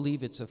don't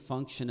believe it's a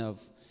function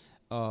of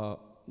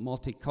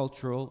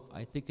multicultural.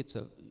 I think it's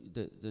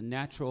the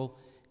natural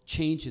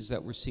changes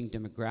that we're seeing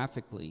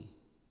demographically.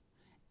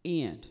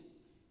 And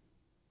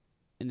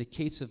in the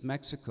case of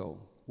Mexico,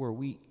 where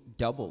we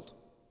doubled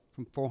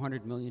from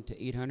 400 million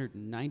to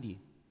 890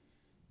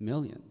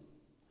 million,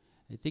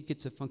 I think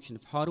it's a function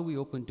of how do we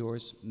open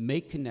doors,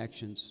 make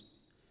connections,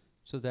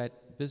 so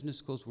that business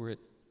goes where it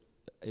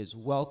is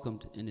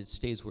welcomed and it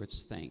stays where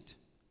it's thanked.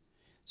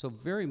 So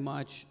very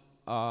much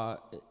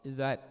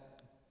that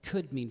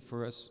could mean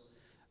for us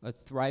a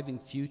thriving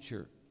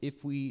future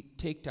if we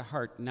take to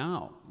heart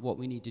now what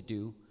we need to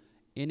do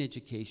in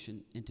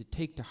education, and to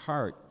take to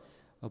heart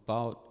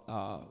about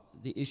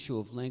the issue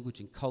of language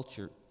and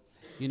culture.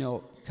 You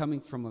know, coming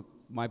from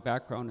my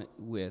background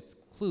with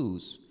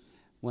Clues,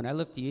 when I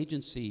left the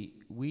agency,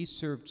 we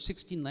served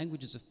 16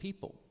 languages of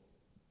people.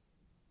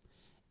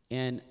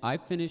 And I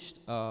finished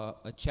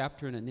a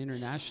chapter in an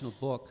international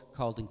book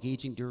called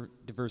Engaging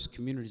Diverse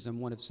Communities. I'm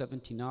one of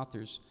 17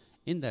 authors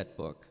in that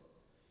book.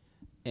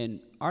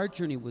 And our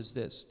journey was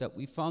this, that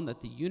we found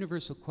that the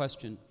universal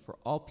question for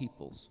all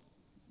peoples,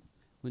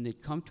 when they'd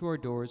come to our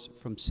doors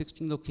from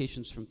 16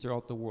 locations from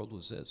throughout the world,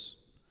 was this: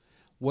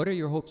 what are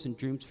your hopes and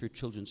dreams for your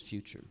children's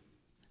future?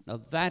 Now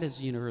that is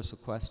a universal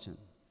question.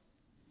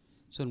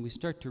 So when we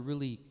start to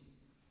really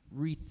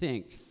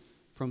rethink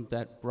from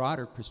that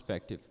broader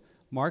perspective,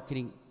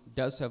 marketing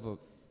does have a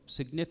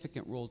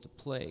significant role to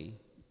play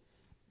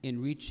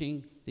in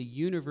reaching the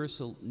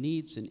universal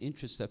needs and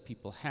interests that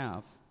people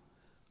have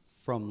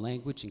from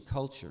language and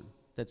culture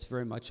that's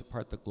very much a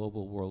part of the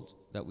global world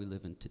that we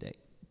live in today.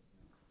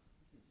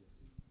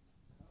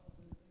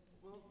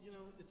 Well, you know,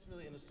 it's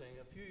really interesting.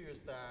 A few years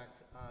back,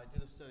 I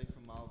did a study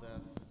from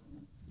MALDEF,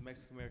 the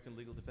Mexican American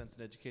Legal Defense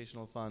and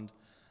Educational Fund,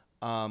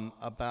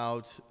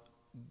 about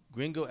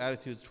gringo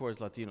attitudes towards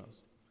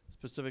Latinos,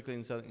 specifically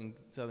in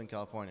Southern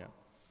California,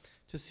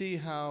 to see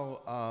how,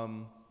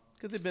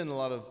 because there've been a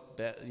lot of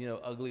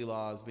ugly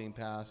laws being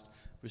passed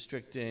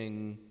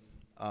restricting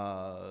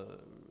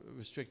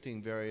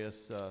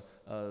various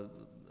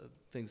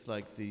things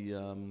like the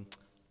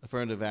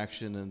affirmative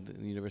action in the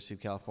University of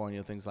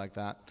California, things like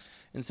that.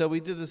 And so we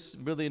did this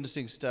really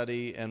interesting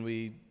study, and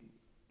we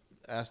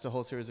asked a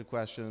whole series of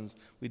questions.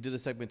 We did a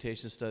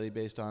segmentation study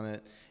based on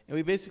it, and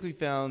we basically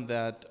found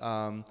that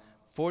about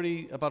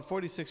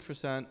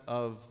 46%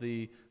 of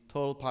the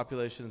total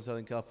population in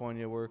Southern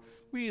California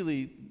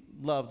really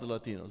loved the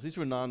Latinos. These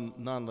were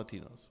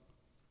non-Latinos,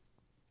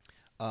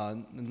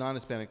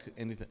 non-Hispanic,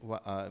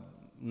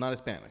 not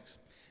Hispanics.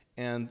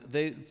 And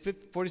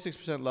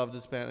 46% loved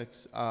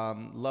Hispanics,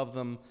 loved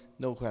them,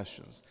 no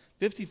questions.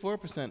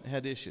 54%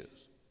 had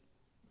issues,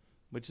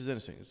 which is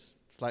interesting. It's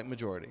a slight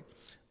majority.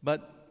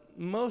 But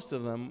most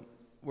of them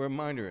were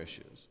minor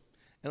issues.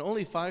 And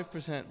only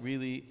 5%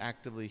 really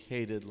actively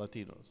hated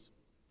Latinos.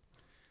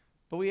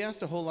 But we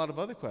asked a whole lot of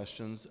other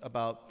questions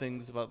about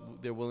things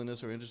about their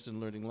willingness or interest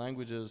in learning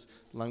languages,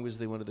 the language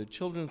they wanted their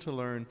children to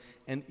learn.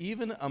 And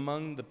even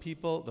among the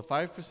people, the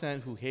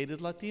 5% who hated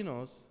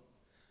Latinos,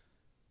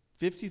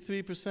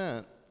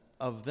 53%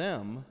 of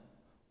them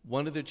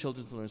wanted their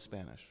children to learn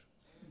Spanish.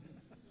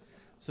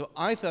 So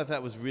I thought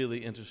that was really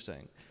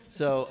interesting.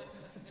 So,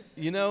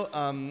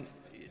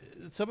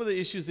 some of the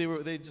issues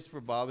they just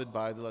were bothered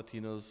by the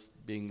Latinos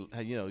being,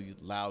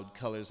 loud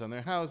colors on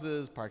their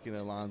houses, parking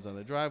their lawns on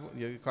their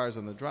driveway, cars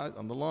on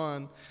the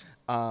lawn,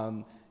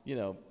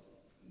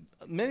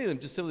 many of them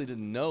just simply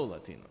didn't know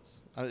Latinos.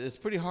 It's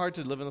pretty hard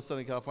to live in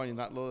Southern California and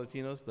not know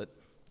Latinos, but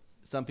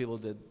some people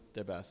did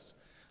their best.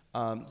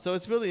 So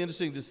it's really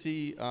interesting to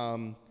see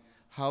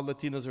how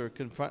Latinos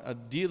are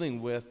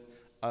dealing with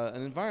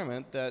an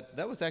environment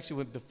that was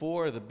actually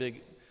before the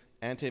big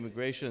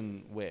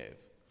anti-immigration wave.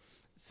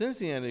 Since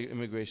the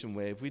anti-immigration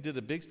wave, we did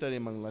a big study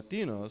among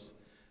Latinos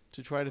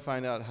to try to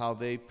find out how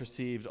they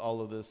perceived all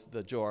of this,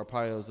 the Joe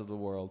Arpaio's of the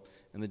world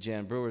and the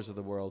Jan Brewers of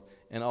the world,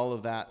 and all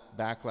of that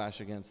backlash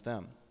against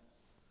them.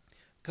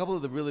 A couple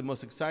of the really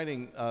most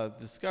exciting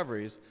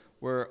discoveries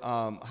were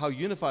how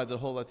unified the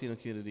whole Latino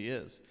community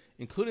is,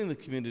 including the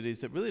communities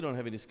that really don't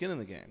have any skin in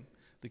the game.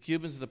 The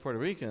Cubans and the Puerto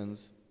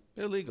Ricans,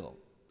 they're legal.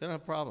 They don't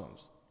have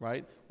problems,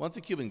 right? Once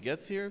a Cuban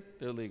gets here,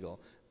 they're legal.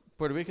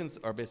 Puerto Ricans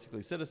are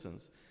basically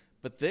citizens.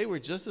 But they were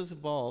just as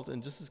involved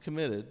and just as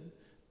committed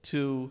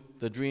to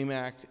the DREAM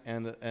Act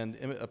and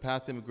a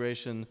path to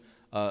immigration,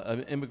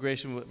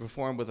 immigration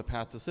reform with a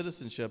path to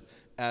citizenship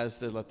as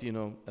the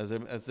Latino, as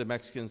the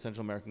Mexican and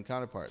Central American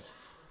counterparts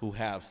who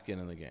have skin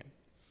in the game.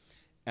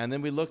 And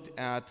then we looked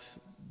at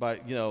by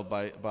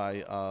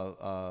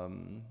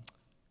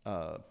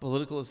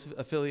political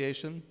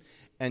affiliation.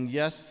 And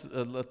yes,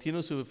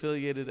 Latinos who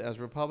affiliated as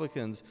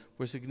Republicans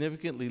were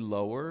significantly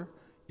lower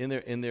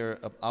in their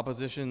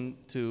opposition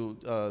to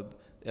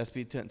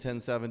SB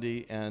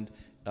 1070 and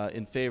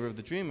in favor of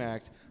the DREAM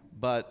Act,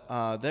 but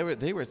they were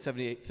at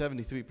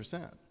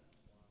 73%.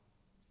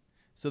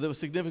 So they were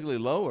significantly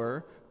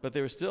lower, but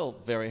they were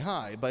still very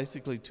high.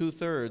 Basically,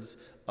 2/3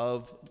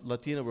 of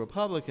Latino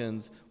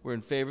Republicans were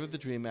in favor of the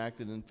DREAM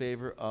Act and in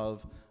favor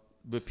of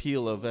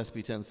repeal of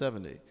SB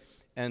 1070.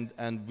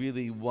 And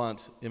really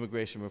want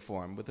immigration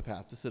reform with the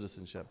path to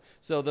citizenship.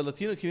 So the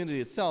Latino community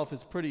itself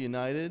is pretty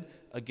united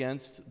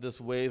against this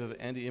wave of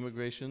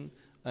anti-immigration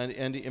and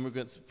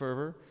anti-immigrant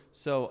fervor.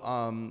 So,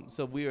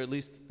 so we at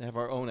least have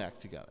our own act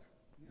together.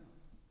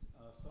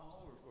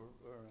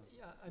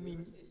 Yeah, I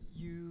mean,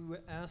 you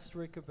asked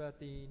Rick about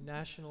the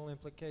national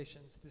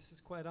implications. This is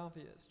quite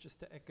obvious,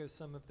 just to echo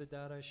some of the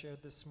data I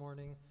shared this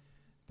morning.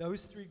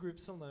 Those three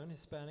groups alone,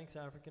 Hispanics,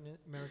 African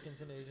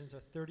Americans, and Asians,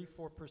 are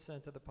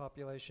 34% of the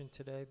population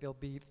today. They'll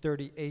be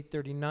 38,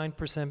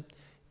 39%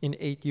 in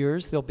 8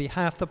 years. They'll be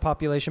half the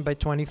population by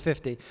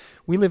 2050.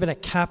 We live in a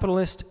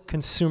capitalist,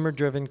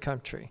 consumer-driven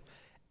country.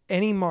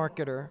 Any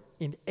marketer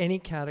in any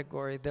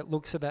category that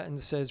looks at that and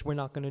says, we're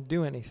not going to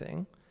do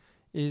anything,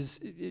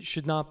 it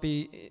should not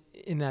be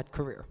in that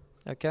career.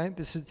 Okay?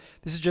 This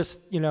is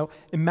just,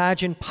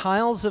 imagine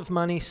piles of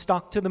money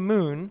stuck to the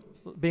moon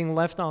being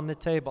left on the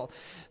table.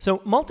 So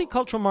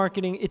multicultural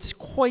marketing, it's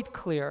quite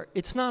clear.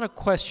 It's not a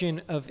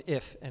question of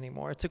if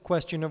anymore. It's a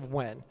question of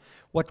when.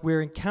 What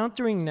we're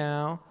encountering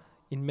now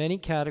in many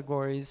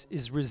categories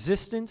is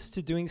resistance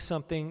to doing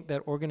something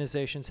that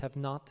organizations have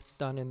not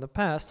done in the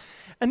past.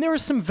 And there are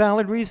some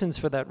valid reasons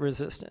for that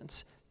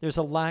resistance. There's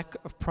a lack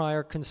of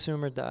prior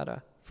consumer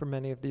data for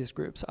many of these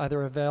groups,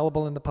 either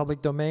available in the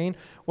public domain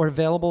or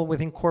available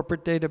within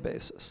corporate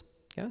databases.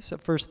 Yeah, so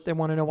first they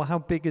want to know, well, how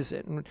big is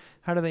it, and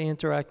how do they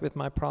interact with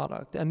my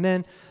product? And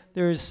then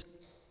there's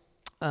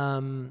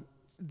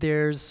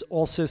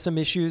also some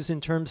issues in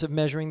terms of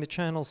measuring the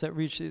channels that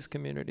reach these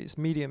communities,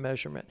 media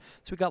measurement.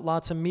 So we've got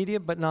lots of media,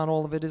 but not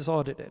all of it is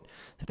audited.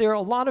 So there are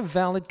a lot of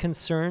valid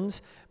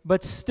concerns,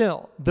 but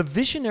still, the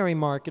visionary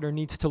marketer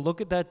needs to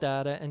look at that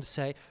data and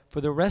say,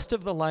 for the rest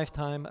of the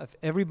lifetime of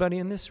everybody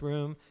in this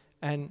room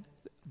and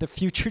the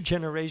future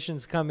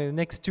generations coming, the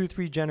next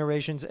 2-3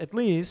 generations at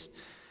least,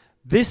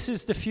 this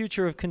is the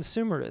future of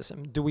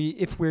consumerism.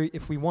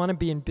 If we want to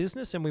be in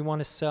business and we want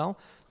to sell,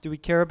 do we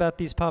care about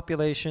these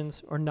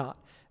populations or not?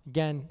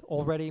 Again,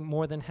 already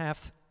more than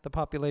half the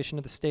population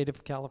of the state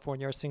of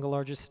California, our single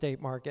largest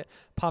state market,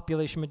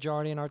 population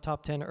majority in our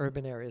top 10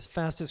 urban areas,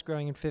 fastest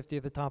growing in 50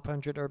 of the top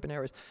 100 urban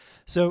areas.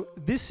 So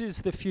this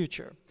is the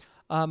future.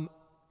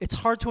 It's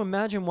hard to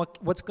imagine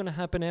what's going to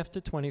happen after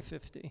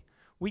 2050.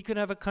 We could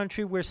have a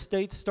country where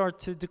states start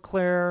to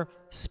declare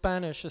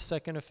Spanish a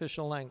second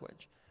official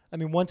language. I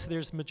mean, once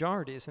there's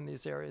majorities in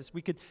these areas,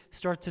 we could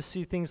start to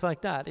see things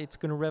like that. It's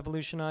going to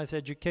revolutionize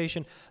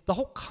education. The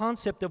whole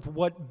concept of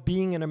what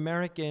being an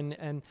American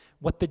and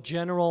what the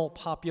general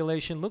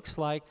population looks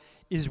like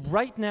is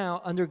right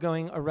now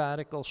undergoing a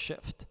radical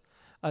shift.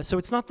 So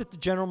it's not that the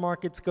general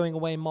market's going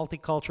away and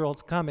multicultural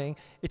is coming.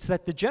 It's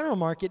that the general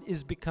market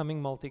is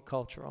becoming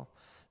multicultural.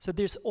 So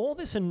there's all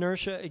this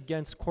inertia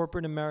against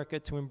corporate America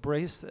to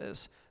embrace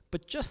this,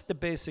 but just the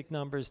basic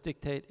numbers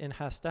dictate it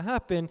has to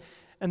happen.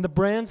 And the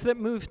brands that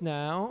move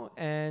now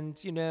and,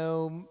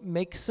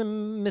 make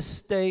some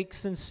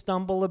mistakes and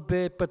stumble a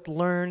bit but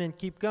learn and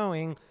keep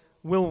going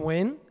will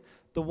win.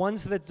 The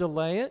ones that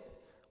delay it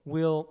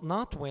will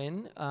not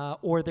win,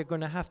 or they're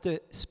going to have to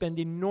spend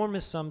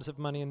enormous sums of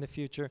money in the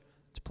future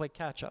to play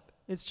catch-up.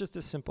 It's just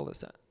as simple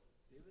as that.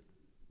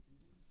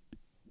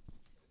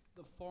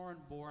 The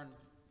foreign-born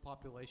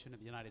population of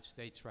the United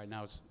States right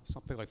now is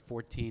something like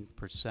 14%,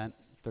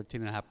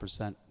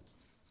 13.5%.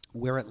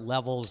 We're at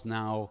levels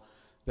now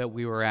that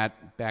we were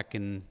at back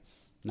in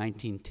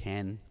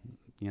 1910,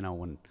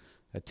 when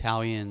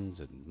Italians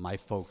and my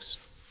folks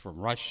from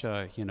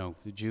Russia. You know,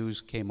 the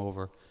Jews came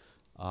over.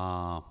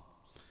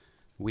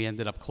 We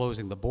ended up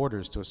closing the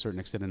borders to a certain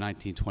extent in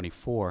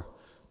 1924.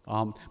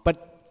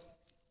 But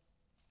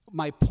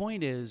my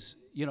point is,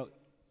 you know,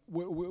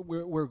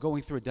 we're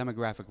going through a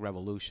demographic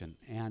revolution,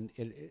 and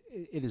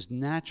it is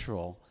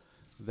natural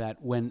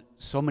that when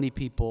so many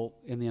people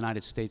in the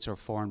United States are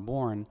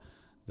foreign-born,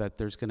 that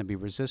there's going to be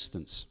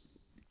resistance.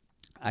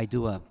 I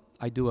do a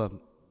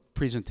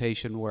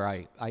presentation where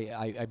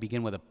I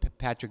begin with a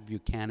Patrick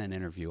Buchanan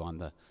interview on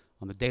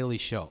the Daily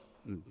Show.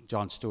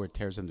 Jon Stewart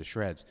tears him to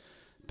shreds.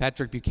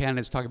 Patrick Buchanan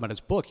is talking about his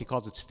book. He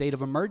calls it State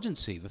of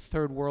Emergency, the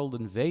Third World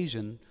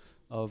Invasion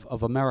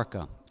of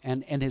America.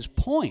 And his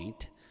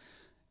point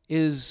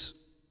is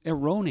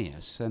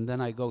erroneous, and then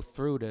I go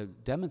through to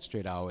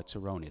demonstrate how it's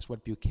erroneous.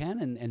 What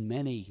Buchanan and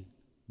many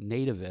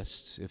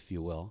nativists, if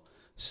you will,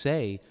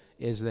 say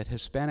is that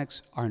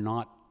Hispanics are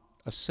not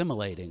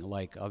assimilating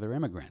like other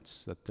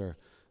immigrants, that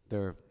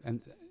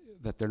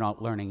they're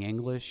not learning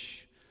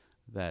English,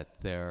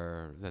 that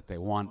they're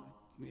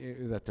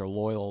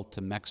loyal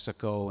to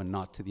Mexico and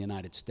not to the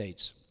United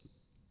States.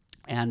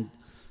 And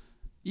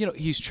you know,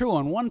 he's true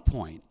on one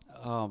point.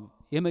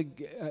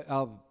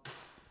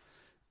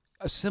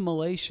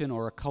 Assimilation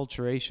or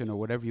acculturation or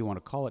whatever you want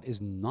to call it is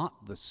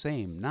not the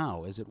same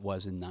now as it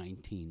was in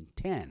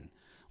 1910.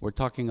 We're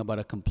talking about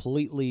a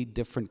completely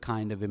different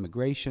kind of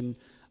immigration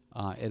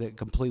at a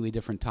completely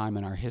different time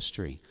in our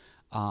history.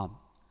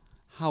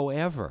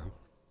 However,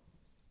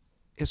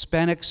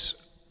 Hispanics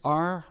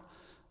are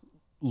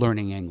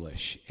learning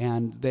English,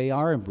 and they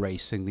are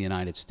embracing the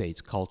United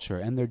States culture,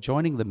 and they're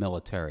joining the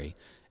military,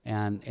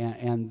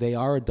 and they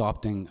are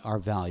adopting our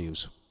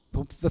values.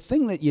 But the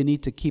thing that you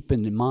need to keep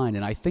in mind,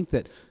 and I think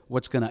that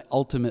what's going to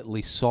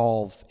ultimately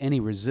solve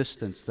any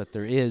resistance that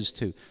there is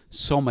to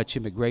so much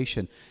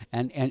immigration,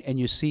 and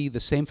you see the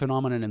same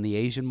phenomenon in the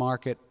Asian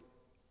market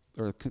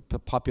or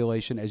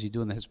population as you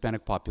do in the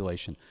Hispanic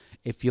population.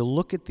 If you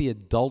look at the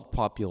adult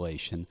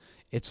population,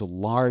 it's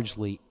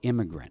largely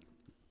immigrant.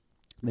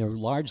 They're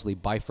largely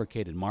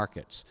bifurcated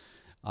markets.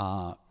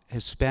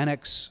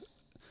 Hispanics,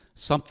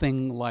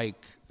 something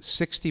like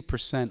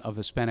 60% of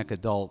Hispanic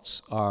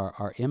adults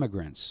are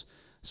immigrants.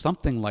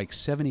 Something like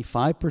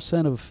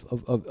 75%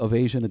 of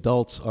Asian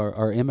adults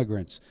are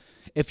immigrants.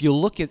 If you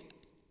look at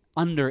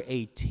under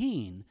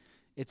 18,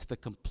 it's the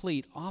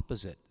complete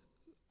opposite.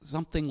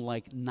 Something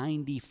like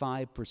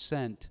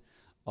 95%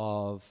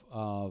 of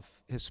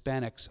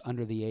Hispanics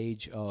under the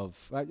age of,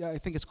 I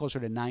think it's closer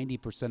to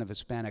 90% of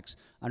Hispanics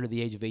under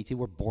the age of 18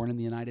 were born in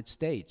the United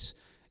States.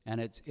 And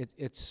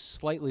it's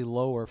slightly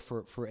lower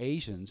for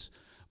Asians.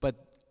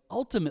 But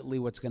ultimately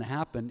what's going to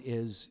happen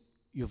is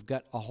you've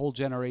got a whole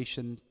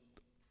generation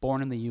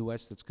born in the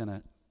U.S. that's going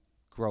to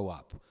grow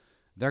up.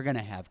 They're going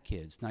to have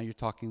kids. Now you're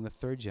talking the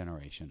third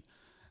generation.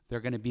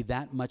 They're going to be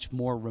that much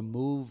more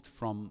removed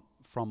from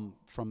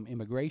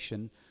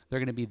immigration. They're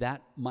going to be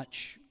that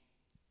much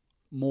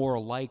more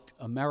like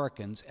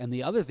Americans. And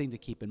the other thing to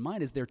keep in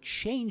mind is they're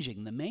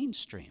changing the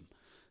mainstream.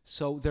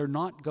 So they're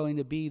not going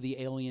to be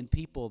the alien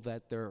people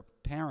that their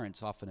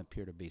parents often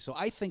appear to be. So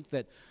I think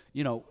that,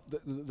 you know,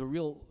 the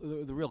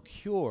real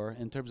cure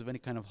in terms of any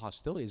kind of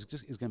hostility is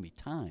going to be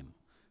time,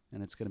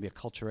 and it's going to be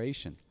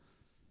acculturation.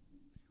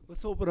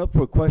 Let's open up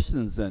for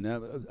questions then.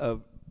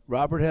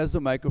 Robert has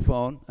the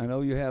microphone. I know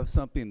you have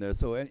something there.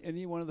 So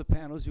any one of the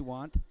panels you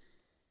want?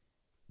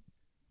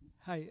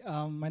 Hi,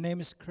 my name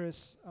is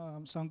Chris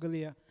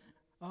Sangalia.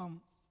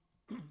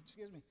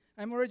 Excuse me.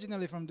 I'm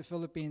originally from the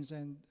Philippines,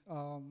 and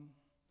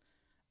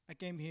I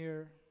came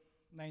here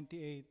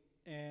 '98,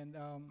 and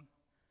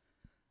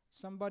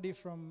somebody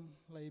from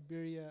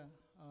Liberia,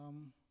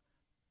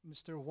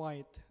 Mr.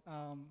 White,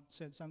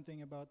 said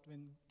something about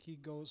when he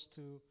goes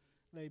to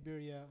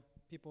Liberia,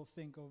 people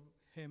think of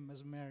him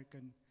as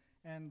American.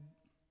 And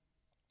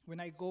when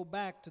I go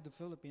back to the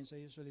Philippines, I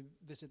usually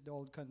visit the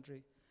old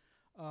country.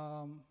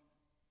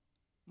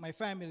 My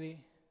family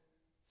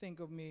think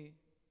of me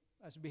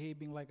as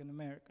behaving like an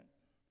American.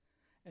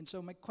 And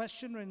so my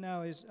question right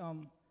now is,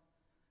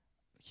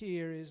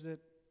 here is that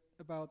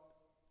about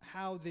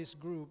how these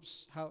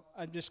groups, how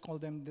I just call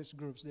them these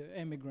groups, the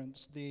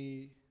immigrants,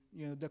 the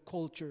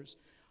cultures,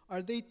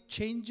 are they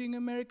changing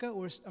America,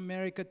 or is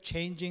America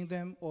changing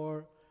them,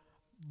 or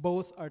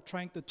both are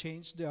trying to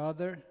change the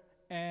other?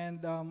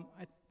 And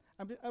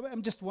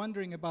I'm just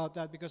wondering about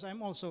that, because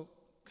I'm also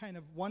kind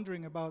of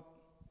wondering about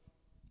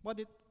what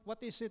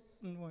is it,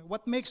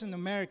 what makes an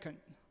American,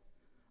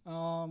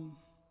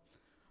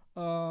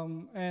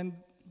 and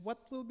what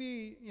will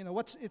be,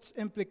 what's its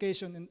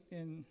implication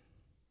in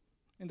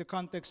the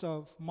context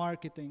of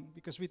marketing?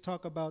 Because we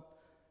talk about,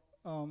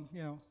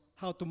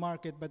 how to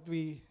market, but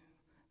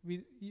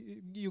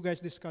you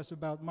guys discuss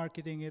about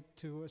marketing it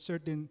to a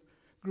certain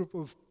group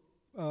of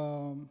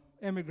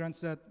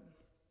immigrants that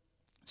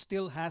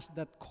still has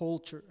that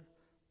culture,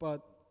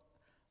 but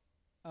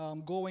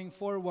going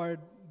forward,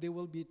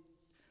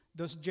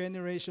 those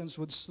generations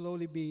would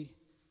slowly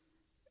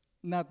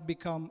not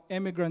become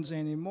immigrants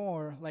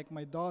anymore. Like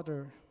my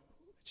daughter,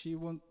 she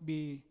won't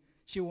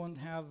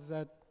have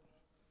that,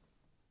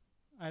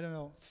 I don't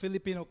know,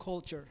 Filipino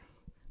culture,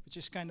 which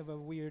is kind of a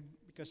weird,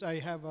 because I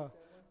have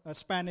a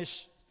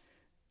Spanish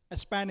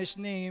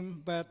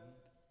name, but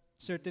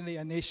certainly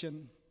an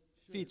Asian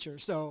feature.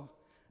 So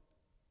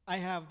I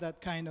have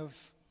that kind of,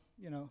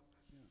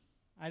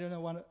 I don't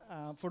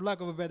know, for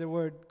lack of a better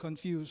word,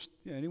 confused.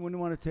 Yeah, anyone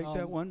want to take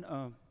that one?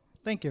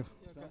 Thank you.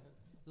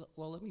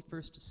 Well, let me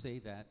first say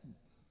that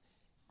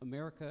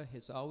America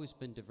has always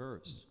been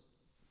diverse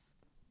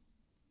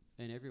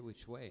in every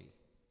which way.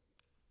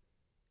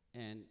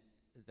 And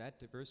that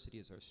diversity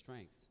is our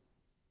strength.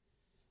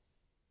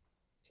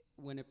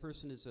 When a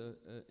person is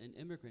an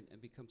immigrant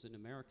and becomes an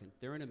American,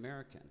 they're an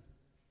American.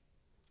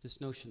 This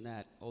notion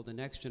that, oh, the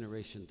next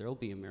generation, they'll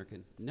be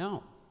American.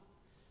 No.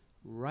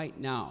 Right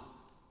now,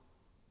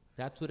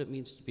 that's what it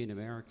means to be an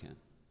American.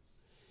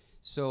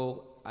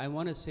 So I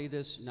want to say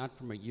this not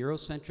from a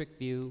Eurocentric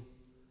view,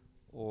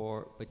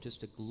 but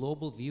just a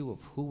global view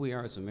of who we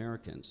are as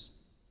Americans.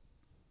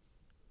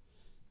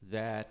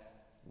 That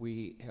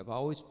we have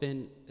always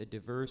been a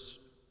diverse,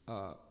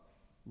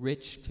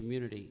 rich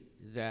community,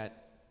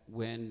 that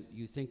when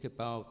you think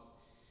about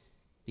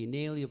the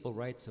inalienable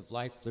rights of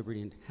life,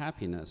 liberty, and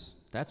happiness,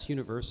 that's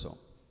universal.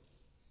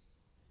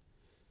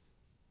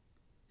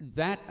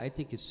 That, I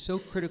think, is so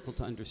critical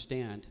to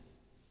understand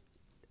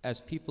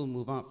as people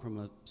move on from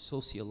a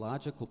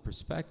sociological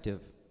perspective,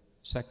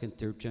 second,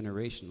 third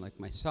generation, like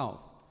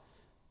myself.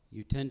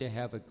 You tend to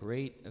have a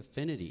great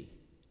affinity.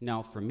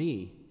 Now, for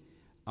me,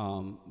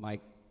 my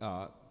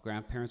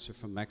grandparents are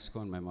from Mexico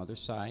on my mother's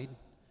side.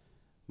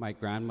 My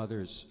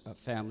grandmother's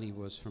family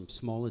was from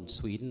Småland,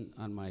 Sweden,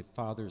 on my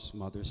father's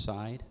mother's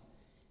side.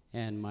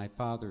 And my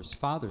father's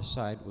father's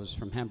side was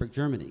from Hamburg,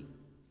 Germany.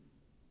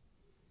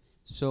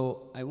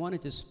 So I want to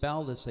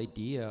dispel this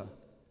idea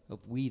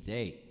of we,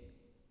 they.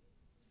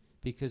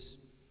 Because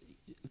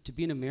to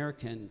be an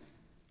American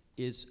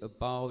is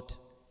about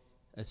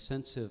a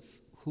sense of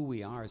who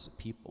we are as a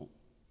people.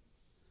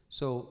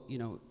 So,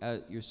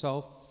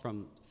 yourself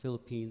from the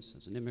Philippines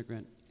as an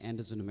immigrant and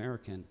as an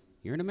American,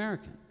 you're an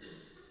American.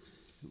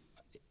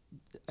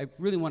 I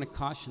really want to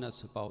caution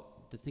us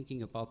about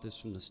thinking about this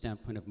from the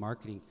standpoint of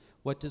marketing.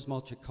 What does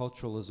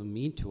multiculturalism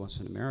mean to us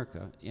in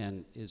America,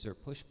 and is there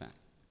pushback?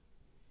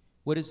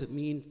 What does it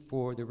mean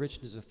for the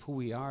richness of who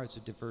we are as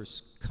a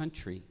diverse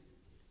country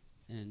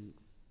and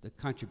the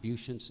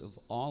contributions of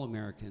all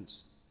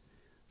Americans,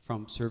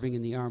 from serving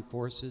in the armed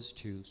forces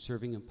to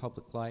serving in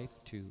public life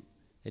to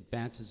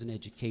advances in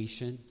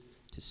education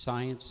to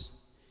science?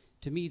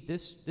 To me,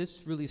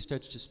 this really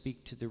starts to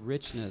speak to the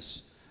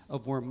richness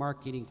of where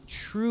marketing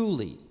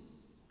truly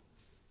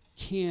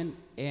can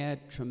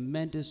add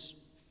tremendous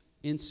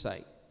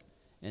insight.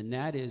 And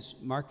that is,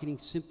 marketing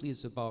simply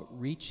is about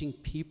reaching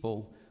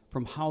people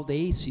from how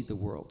they see the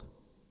world.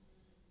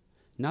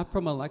 Not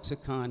from a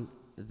lexicon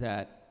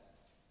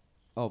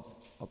of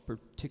a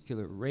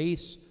particular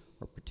race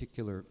or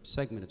particular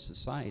segment of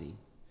society.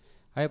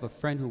 I have a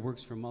friend who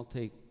works for a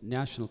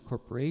multinational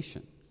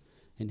corporation,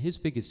 and his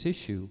biggest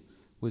issue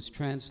was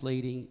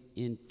translating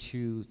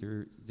into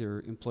their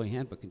employee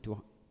handbook into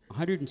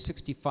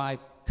 165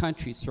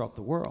 countries throughout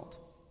the world.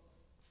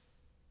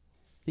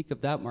 Think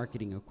of that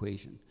marketing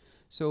equation.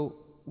 So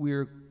we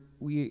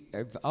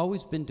have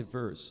always been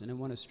diverse, and I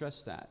want to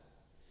stress that.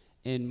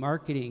 In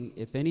marketing,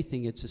 if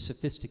anything, it's a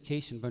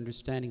sophistication of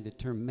understanding the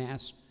term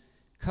mass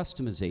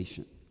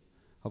customization,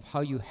 of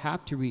how you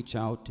have to reach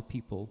out to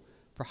people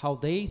for how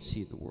they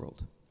see the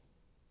world.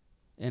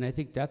 And I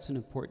think that's an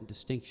important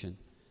distinction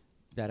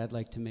that I'd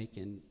like to make,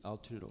 and I'll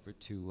turn it over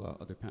to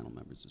other panel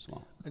members as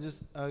well. I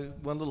just,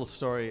 one little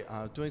story,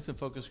 doing some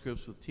focus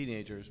groups with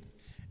teenagers,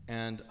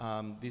 and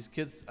these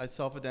kids I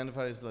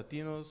self-identified as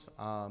Latinos,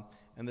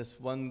 and this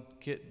one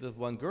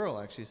girl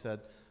actually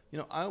said,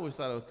 I always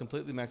thought I was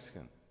completely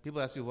Mexican.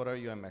 People ask me, what are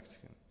you? I'm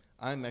Mexican.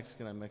 I'm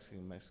Mexican, I'm Mexican,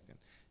 I'm Mexican.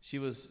 She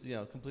was,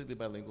 completely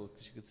bilingual,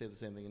 because she could say the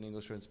same thing in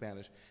English or in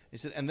Spanish. She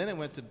said, and then I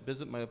went to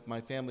visit my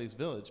family's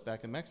village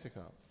back in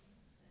Mexico,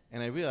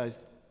 and I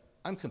realized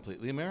I'm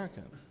completely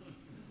American.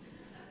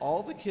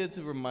 All the kids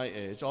who were my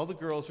age, all the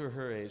girls who were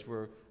her age,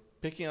 were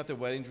picking out their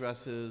wedding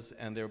dresses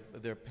and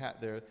their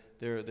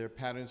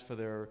patterns for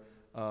their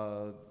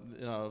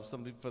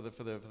something for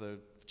the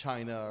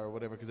China or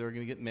whatever, because they were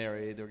going to get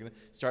married, they were going to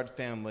start a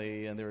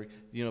family, and they were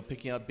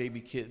picking out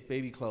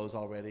baby clothes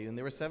already, and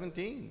they were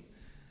 17.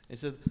 He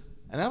said,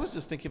 and I was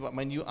just thinking about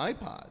my new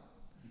iPod,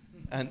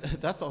 and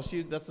that's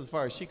as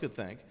far as she could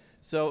think.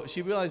 So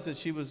she realized that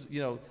she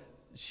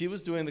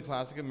was doing the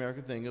classic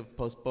American thing of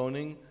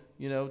postponing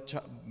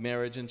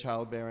marriage and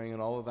childbearing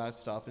and all of that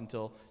stuff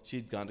until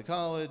she'd gone to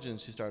college and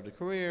she started a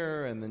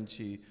career, and then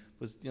she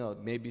was,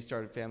 maybe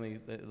started family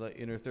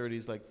in her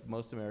 30s like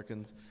most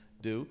Americans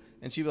do,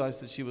 and she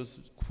realized that she was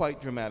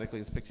quite dramatically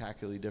and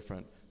spectacularly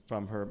different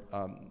from her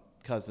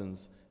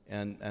cousins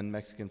and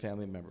Mexican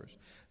family members.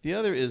 The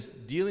other is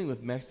dealing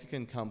with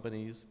Mexican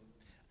companies,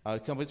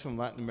 companies from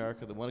Latin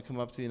America that want to come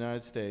up to the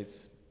United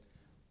States.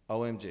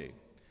 OMG.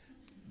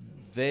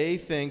 They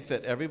think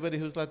that everybody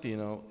who's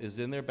Latino is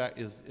in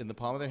the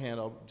palm of their hand,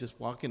 just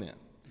walking in.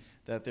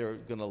 that they're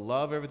going to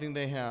love everything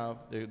they have.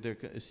 They're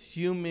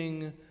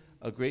assuming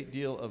a great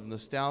deal of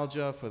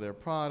nostalgia for their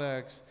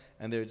products,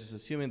 and they're just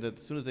assuming that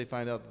as soon as they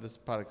find out that this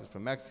product is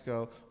from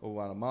Mexico or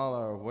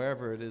Guatemala or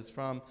wherever it is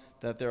from,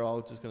 that they're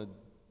all just going to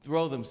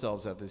throw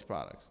themselves at these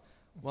products.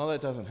 Well,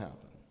 that doesn't happen.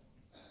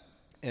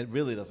 It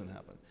really doesn't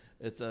happen.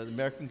 It's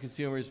American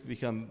consumers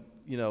become,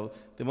 you know,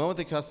 the moment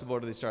they cross the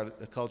border, they start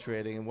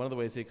acculturating, and one of the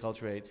ways they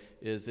acculturate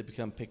is they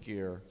become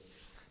pickier,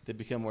 they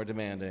become more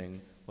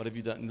demanding. What have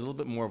you done? A little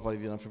bit more of what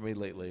have you done for me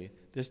lately?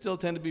 They still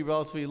tend to be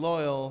relatively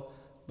loyal,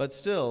 but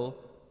still,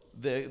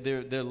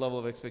 their level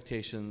of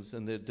expectations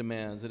and their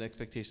demands and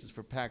expectations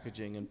for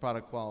packaging and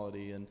product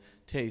quality and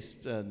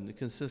taste and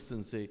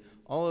consistency,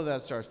 all of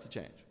that starts to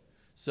change.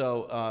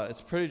 So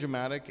it's pretty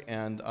dramatic,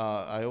 and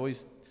I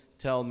always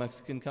tell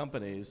Mexican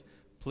companies,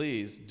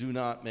 please do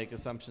not make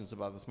assumptions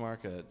about this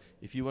market.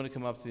 If you want to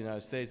come up to the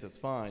United States, that's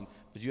fine,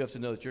 but you have to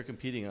know that you're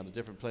competing on a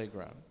different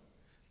playground.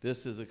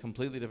 This is a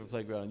completely different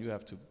playground, and you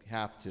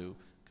have to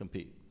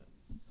compete.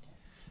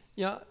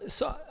 Yeah,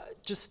 so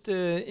just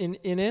in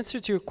answer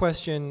to your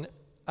question,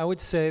 I would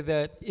say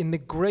that in the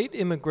great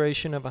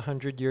immigration of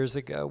 100 years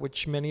ago,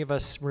 which many of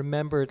us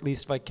remember at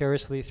least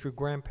vicariously through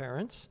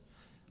grandparents,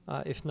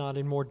 if not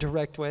in more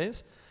direct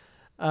ways,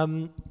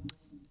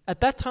 at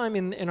that time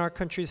in our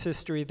country's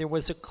history, there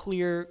was a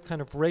clear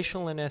kind of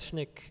racial and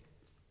ethnic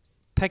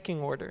pecking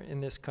order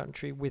in this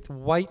country, with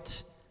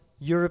white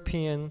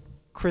European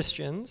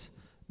Christians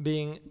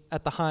being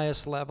at the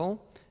highest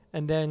level,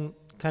 and then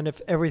kind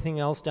of everything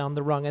else down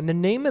the rung. And the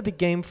name of the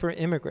game for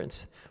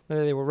immigrants,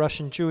 whether they were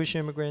Russian Jewish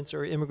immigrants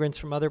or immigrants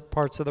from other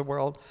parts of the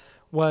world,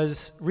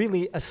 was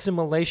really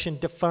assimilation,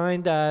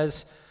 defined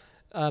as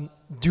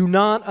do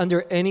not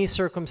under any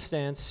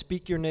circumstance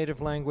speak your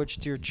native language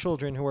to your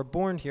children who are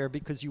born here,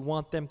 because you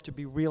want them to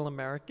be real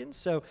Americans.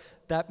 So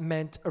that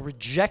meant a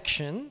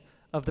rejection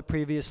of the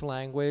previous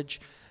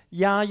language.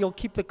 Yeah, you'll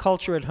keep the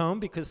culture at home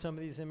because some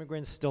of these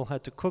immigrants still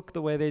had to cook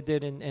the way they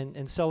did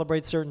and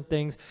celebrate certain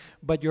things,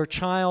 but your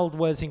child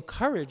was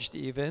encouraged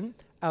even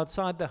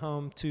outside the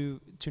home to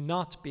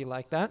not be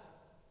like that.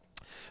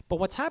 But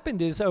what's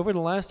happened is over the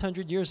last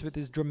 100 years, with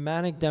this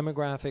dramatic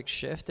demographic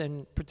shift,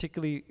 and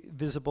particularly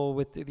visible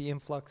with the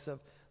influx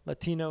of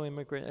Latino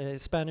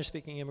immigrants,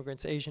 Spanish-speaking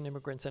immigrants, Asian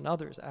immigrants, and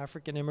others,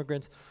 African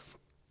immigrants,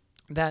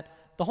 that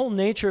the whole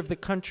nature of the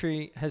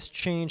country has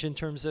changed in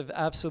terms of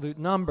absolute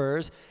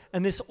numbers,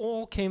 and this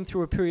all came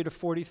through a period of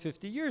 40,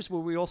 50 years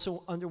where we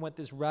also underwent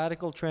this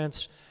radical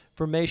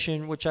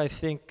transformation, which I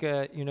think,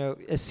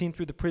 is seen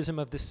through the prism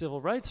of the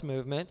civil rights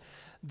movement,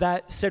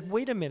 that said,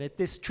 wait a minute,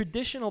 this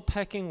traditional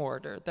pecking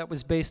order that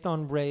was based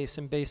on race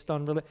and based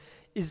on religion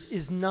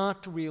is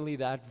not really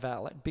that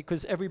valid,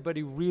 because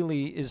everybody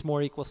really is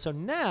more equal. So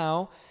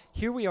now,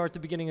 here we are at the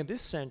beginning of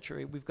this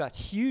century, we've got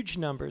huge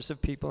numbers of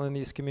people in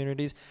these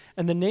communities,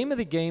 and the name of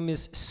the game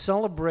is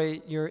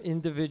celebrate your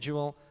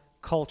individual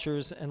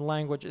cultures and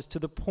languages, to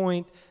the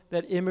point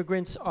that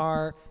immigrants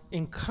are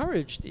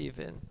encouraged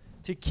even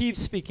to keep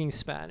speaking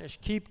Spanish,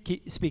 keep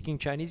speaking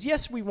Chinese.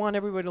 Yes, we want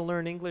everybody to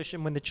learn English,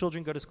 and when the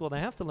children go to school, they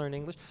have to learn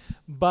English,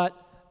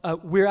 but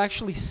we're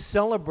actually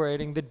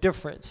celebrating the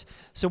difference.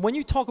 So when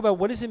you talk about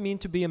what does it mean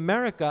to be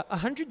America,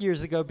 100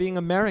 years ago, being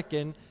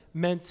American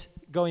meant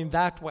going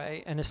that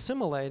way and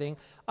assimilating.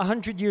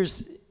 100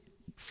 years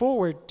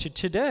forward to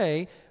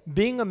today,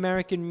 being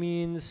American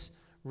means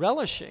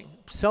relishing,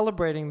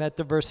 celebrating that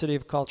diversity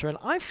of culture. And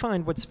I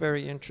find what's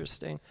very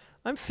interesting,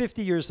 I'm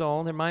 50 years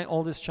old, and my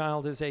oldest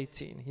child is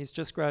 18. He's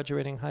just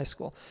graduating high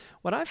school.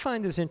 What I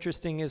find is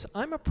interesting is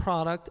I'm a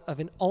product of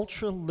an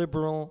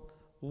ultra-liberal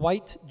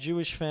white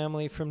Jewish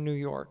family from New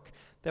York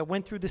that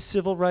went through the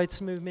civil rights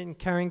movement,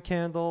 carrying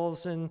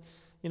candles, and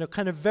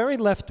kind of very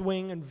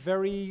left-wing and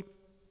very,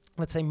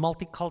 let's say,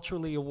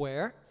 multiculturally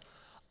aware.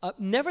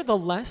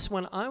 Nevertheless,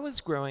 when I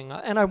was growing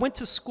up, and I went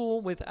to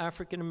school with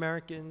African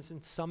Americans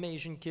and some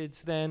Asian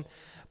kids then,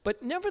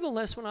 but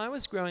nevertheless, when I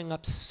was growing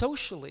up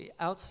socially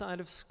outside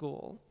of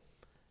school,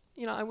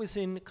 I was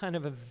in kind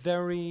of a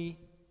very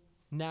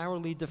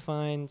narrowly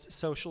defined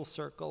social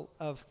circle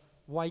of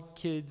white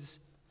kids,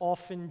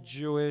 often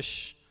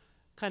Jewish,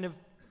 kind of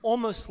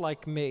almost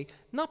like me.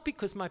 Not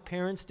because my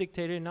parents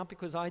dictated, not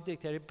because I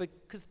dictated, but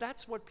because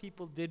that's what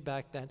people did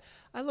back then.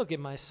 I look at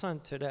my son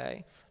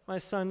today. My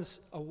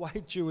son's a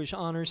white Jewish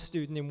honors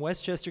student in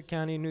Westchester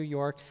County, New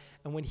York,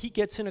 and when he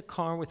gets in a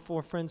car with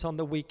 4 friends on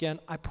the weekend,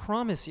 I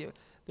promise you,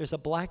 there's a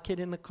black kid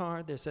in the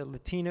car, there's a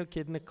Latino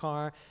kid in the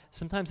car.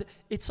 Sometimes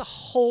it's a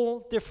whole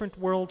different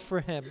world for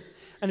him.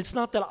 And it's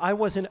not that I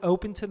wasn't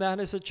open to that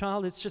as a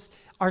child, it's just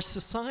our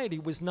society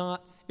was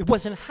not, it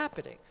wasn't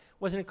happening,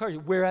 wasn't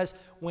encouraging. Whereas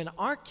when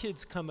our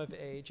kids come of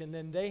age and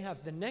then they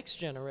have the next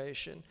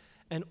generation,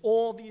 and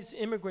all these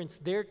immigrants,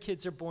 their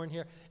kids are born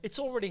here, it's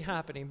already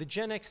happening. The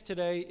Gen X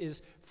today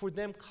is, for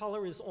them,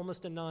 color is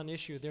almost a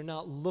non-issue. They're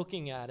not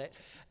looking at it.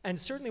 And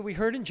certainly we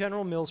heard in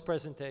General Mills'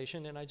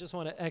 presentation, and I just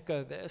want to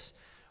echo this,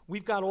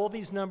 we've got all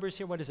these numbers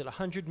here, what is it,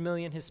 100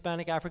 million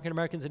Hispanic, African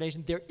Americans, and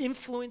Asian. Their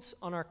influence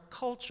on our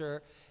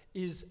culture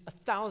is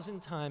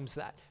 1,000 times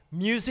that.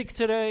 Music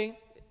today,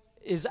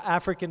 is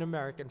African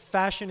American.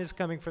 Fashion is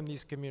coming from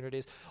these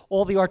communities.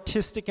 All the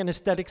artistic and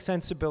aesthetic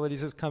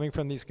sensibilities is coming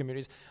from these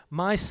communities.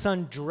 My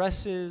son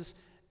dresses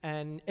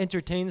and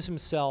entertains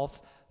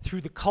himself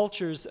through the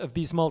cultures of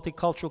these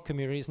multicultural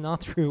communities,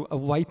 not through a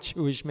white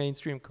Jewish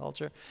mainstream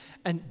culture.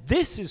 And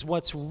this is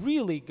what's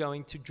really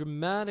going to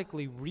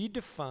dramatically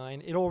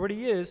redefine, it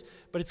already is,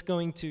 but it's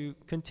going to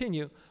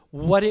continue,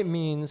 what it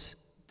means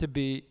to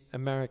be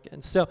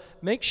American. So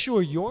make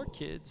sure your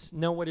kids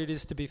know what it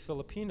is to be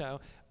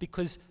Filipino,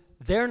 because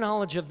their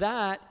knowledge of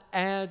that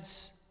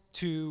adds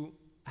to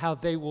how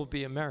they will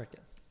be American.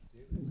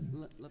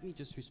 Let me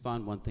just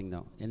respond one thing,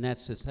 though, and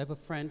that's this. I have a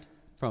friend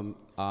from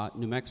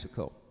New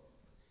Mexico,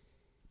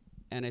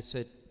 and I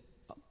said,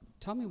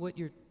 tell me what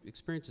your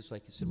experience is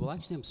like. He said, well,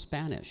 actually, I'm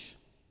Spanish,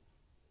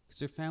 because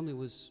their family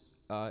was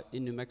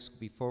in New Mexico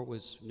before it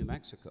was New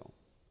Mexico.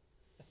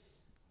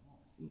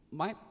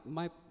 My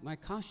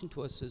caution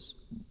to us is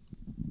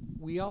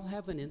we all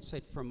have an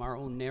insight from our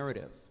own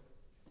narrative.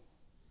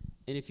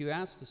 And if you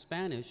ask the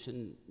Spanish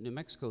in New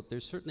Mexico, they're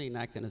certainly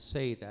not going to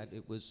say that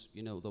it was,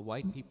 you know, the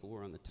white people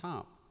were on the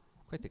top.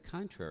 Quite the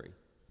contrary.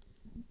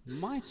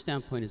 My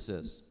standpoint is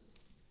this,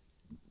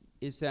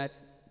 is that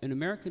an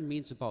American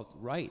means about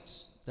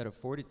rights that are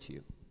afforded to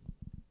you,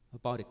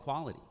 about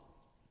equality.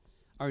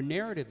 Our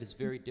narrative is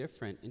very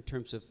different in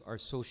terms of our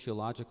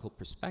sociological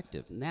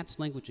perspective, and that's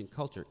language and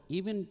culture.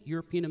 Even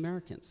European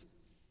Americans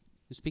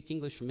who speak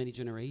English for many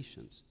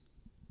generations.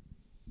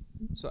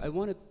 So I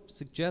want to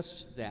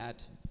suggest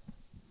that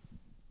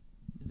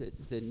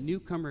the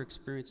newcomer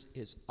experience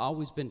has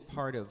always been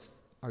part of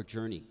our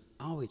journey,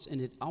 always,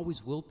 and it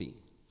always will be.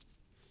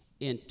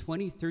 In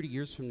 20, 30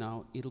 years from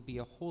now, it'll be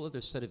a whole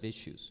other set of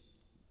issues.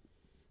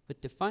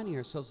 But defining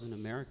ourselves as an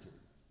American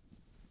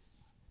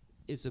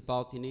is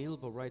about the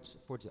inalienable rights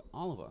afforded to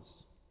all of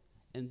us.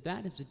 And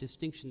that is a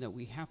distinction that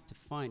we have to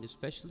find,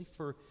 especially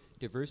for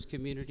diverse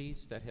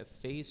communities that have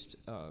faced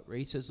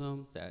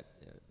racism, that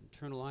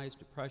internalized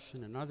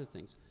depression and other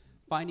things.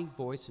 Finding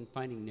voice and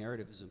finding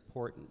narrative is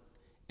important.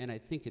 And I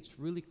think it's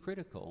really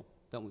critical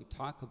that when we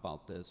talk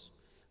about this,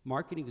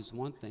 marketing is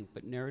one thing,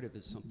 but narrative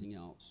is something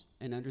else.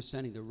 And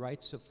understanding the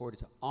rights afforded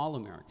to all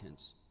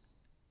Americans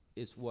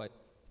is what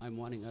I'm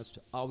wanting us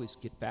to always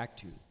get back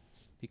to,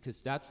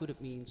 because that's what it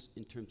means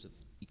in terms of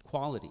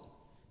equality,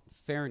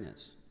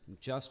 fairness,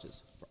 and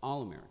justice for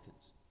all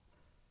Americans.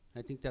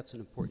 I think that's an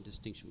important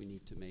distinction we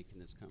need to make in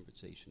this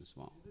conversation as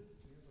well.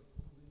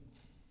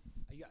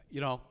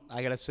 You know,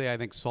 I got to say, I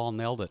think Saul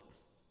nailed it.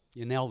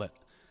 You nailed it.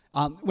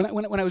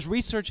 When I was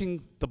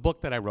researching the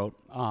book that I wrote,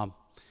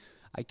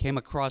 I came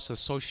across a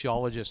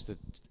sociologist at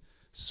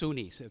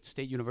SUNY, at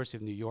State University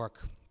of New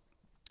York,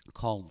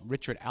 called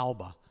Richard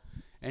Alba.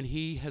 And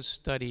he has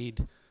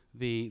studied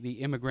the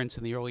immigrants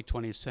in the early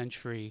 20th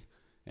century,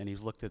 and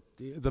he's looked at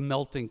the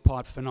melting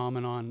pot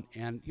phenomenon,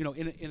 and, you know,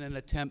 in an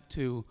attempt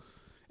to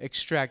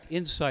extract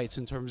insights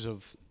in terms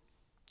of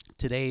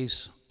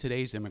today's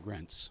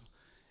immigrants.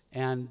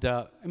 And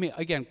I mean,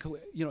 again,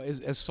 you know,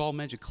 as Saul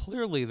mentioned,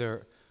 clearly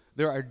there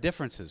are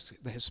differences.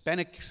 The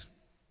Hispanics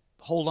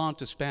hold on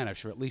to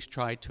Spanish, or at least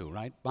try to,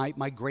 right?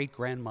 My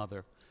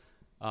great-grandmother,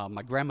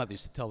 my grandmother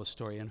used to tell the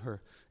story in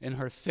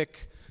her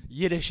thick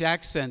Yiddish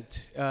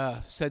accent,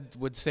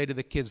 would say to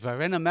the kids,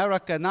 "We're in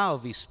America now,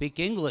 we speak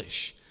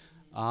English."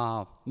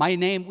 My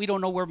name, we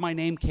don't know where my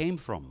name came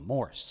from,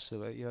 Morse.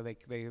 So, you know,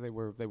 they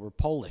were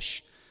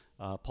Polish,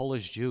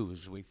 Polish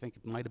Jews. We think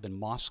it might have been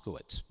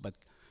Moskowitz, but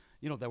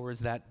you know, there was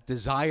that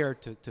desire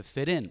to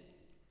fit in.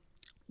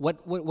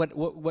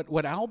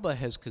 What Alba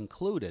has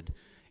concluded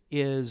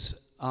is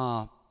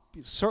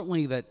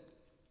certainly that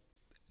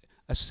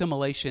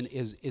assimilation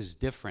is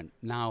different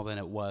now than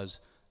it was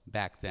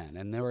back then,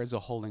 and there is a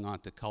holding on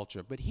to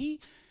culture. But he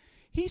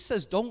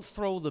says don't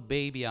throw the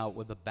baby out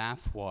with the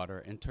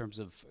bathwater in terms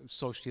of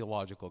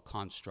sociological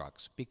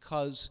constructs,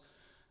 because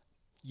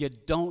you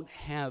don't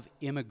have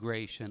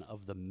immigration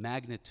of the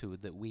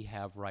magnitude that we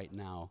have right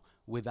now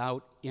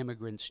without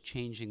immigrants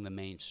changing the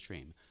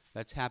mainstream.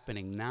 That's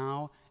happening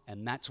now,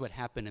 and that's what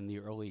happened in the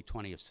early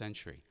 20th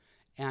century.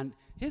 And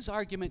his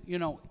argument, you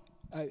know,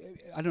 I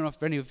don't know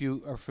if any of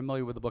you are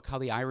familiar with the book How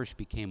the Irish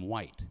Became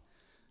White,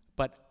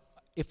 but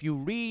if you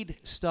read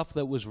stuff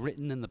that was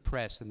written in the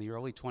press in the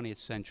early 20th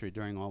century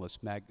during all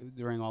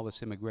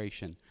this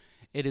immigration,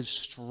 it is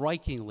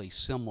strikingly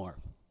similar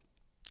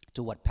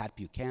to what Pat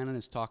Buchanan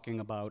is talking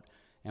about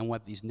and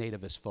what these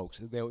nativist folks,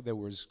 there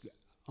was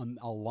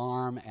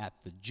alarm at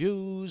the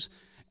Jews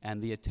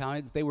and the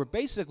Italians. They were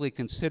basically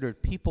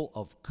considered people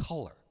of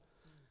color.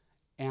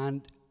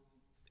 And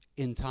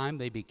in time,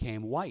 they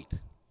became white.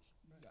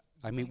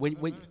 I mean, when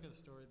America's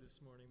story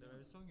this morning that I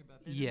was talking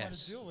about. They didn't want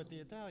to deal with the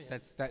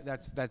Italians.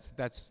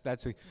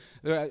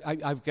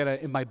 I've got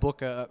in my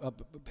book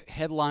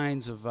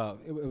headlines of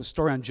it was a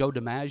story on Joe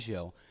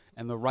DiMaggio,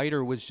 and the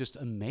writer was just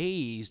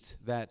amazed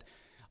that,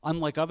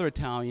 unlike other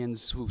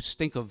Italians who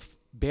stink of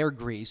bear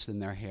grease in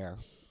their hair,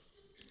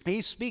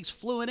 he speaks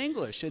fluent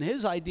English, and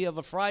his idea of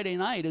a Friday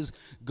night is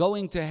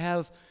going to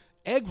have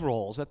egg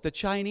rolls at the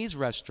Chinese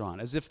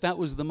restaurant, as if that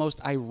was the most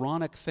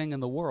ironic thing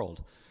in the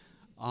world.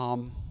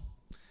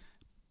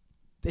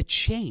 They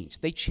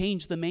changed. They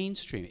changed the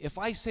mainstream. If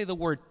I say the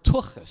word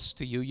tuchus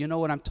to you, you know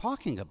what I'm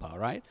talking about,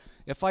 right?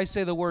 If I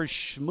say the word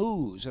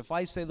schmooze, if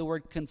I say the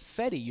word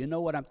confetti, you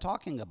know what I'm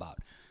talking about.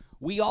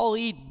 We all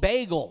eat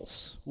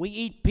bagels. We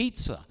eat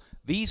pizza.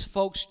 These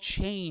folks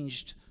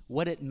changed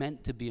what it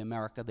meant to be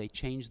America. They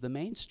changed the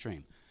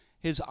mainstream.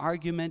 His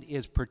argument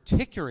is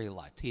particularly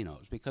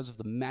Latinos, because of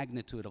the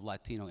magnitude of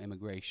Latino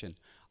immigration,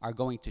 are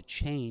going to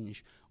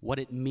change what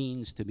it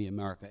means to be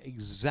America.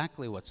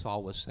 Exactly what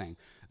Saul was saying.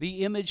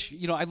 The image,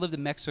 you know, I lived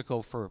in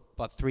Mexico for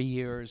about 3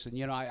 years, and,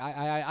 you know,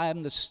 I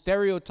am the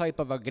stereotype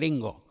of a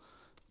gringo,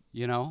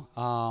 you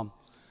know.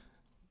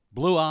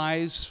 Blue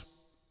eyes,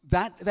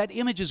 that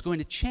image is going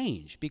to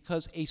change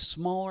because a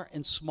smaller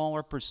and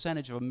smaller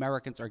percentage of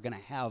Americans are going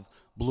to have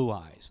blue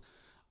eyes.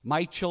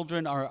 My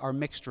children are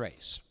mixed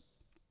race.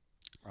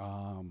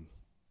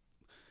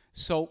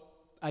 So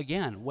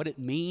again, what it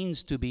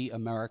means to be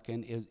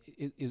American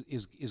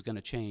is going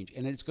to change,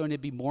 and it's going to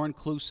be more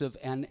inclusive.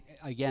 And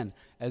again,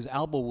 as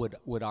Alba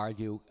would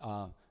argue,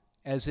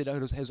 as it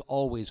has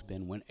always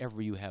been,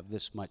 whenever you have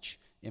this much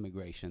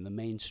immigration, the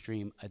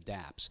mainstream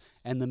adapts,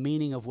 and the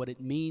meaning of what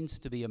it means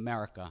to be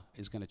America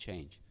is going to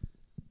change.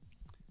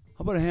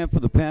 How about a hand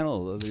for the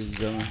panel, ladies and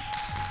gentlemen?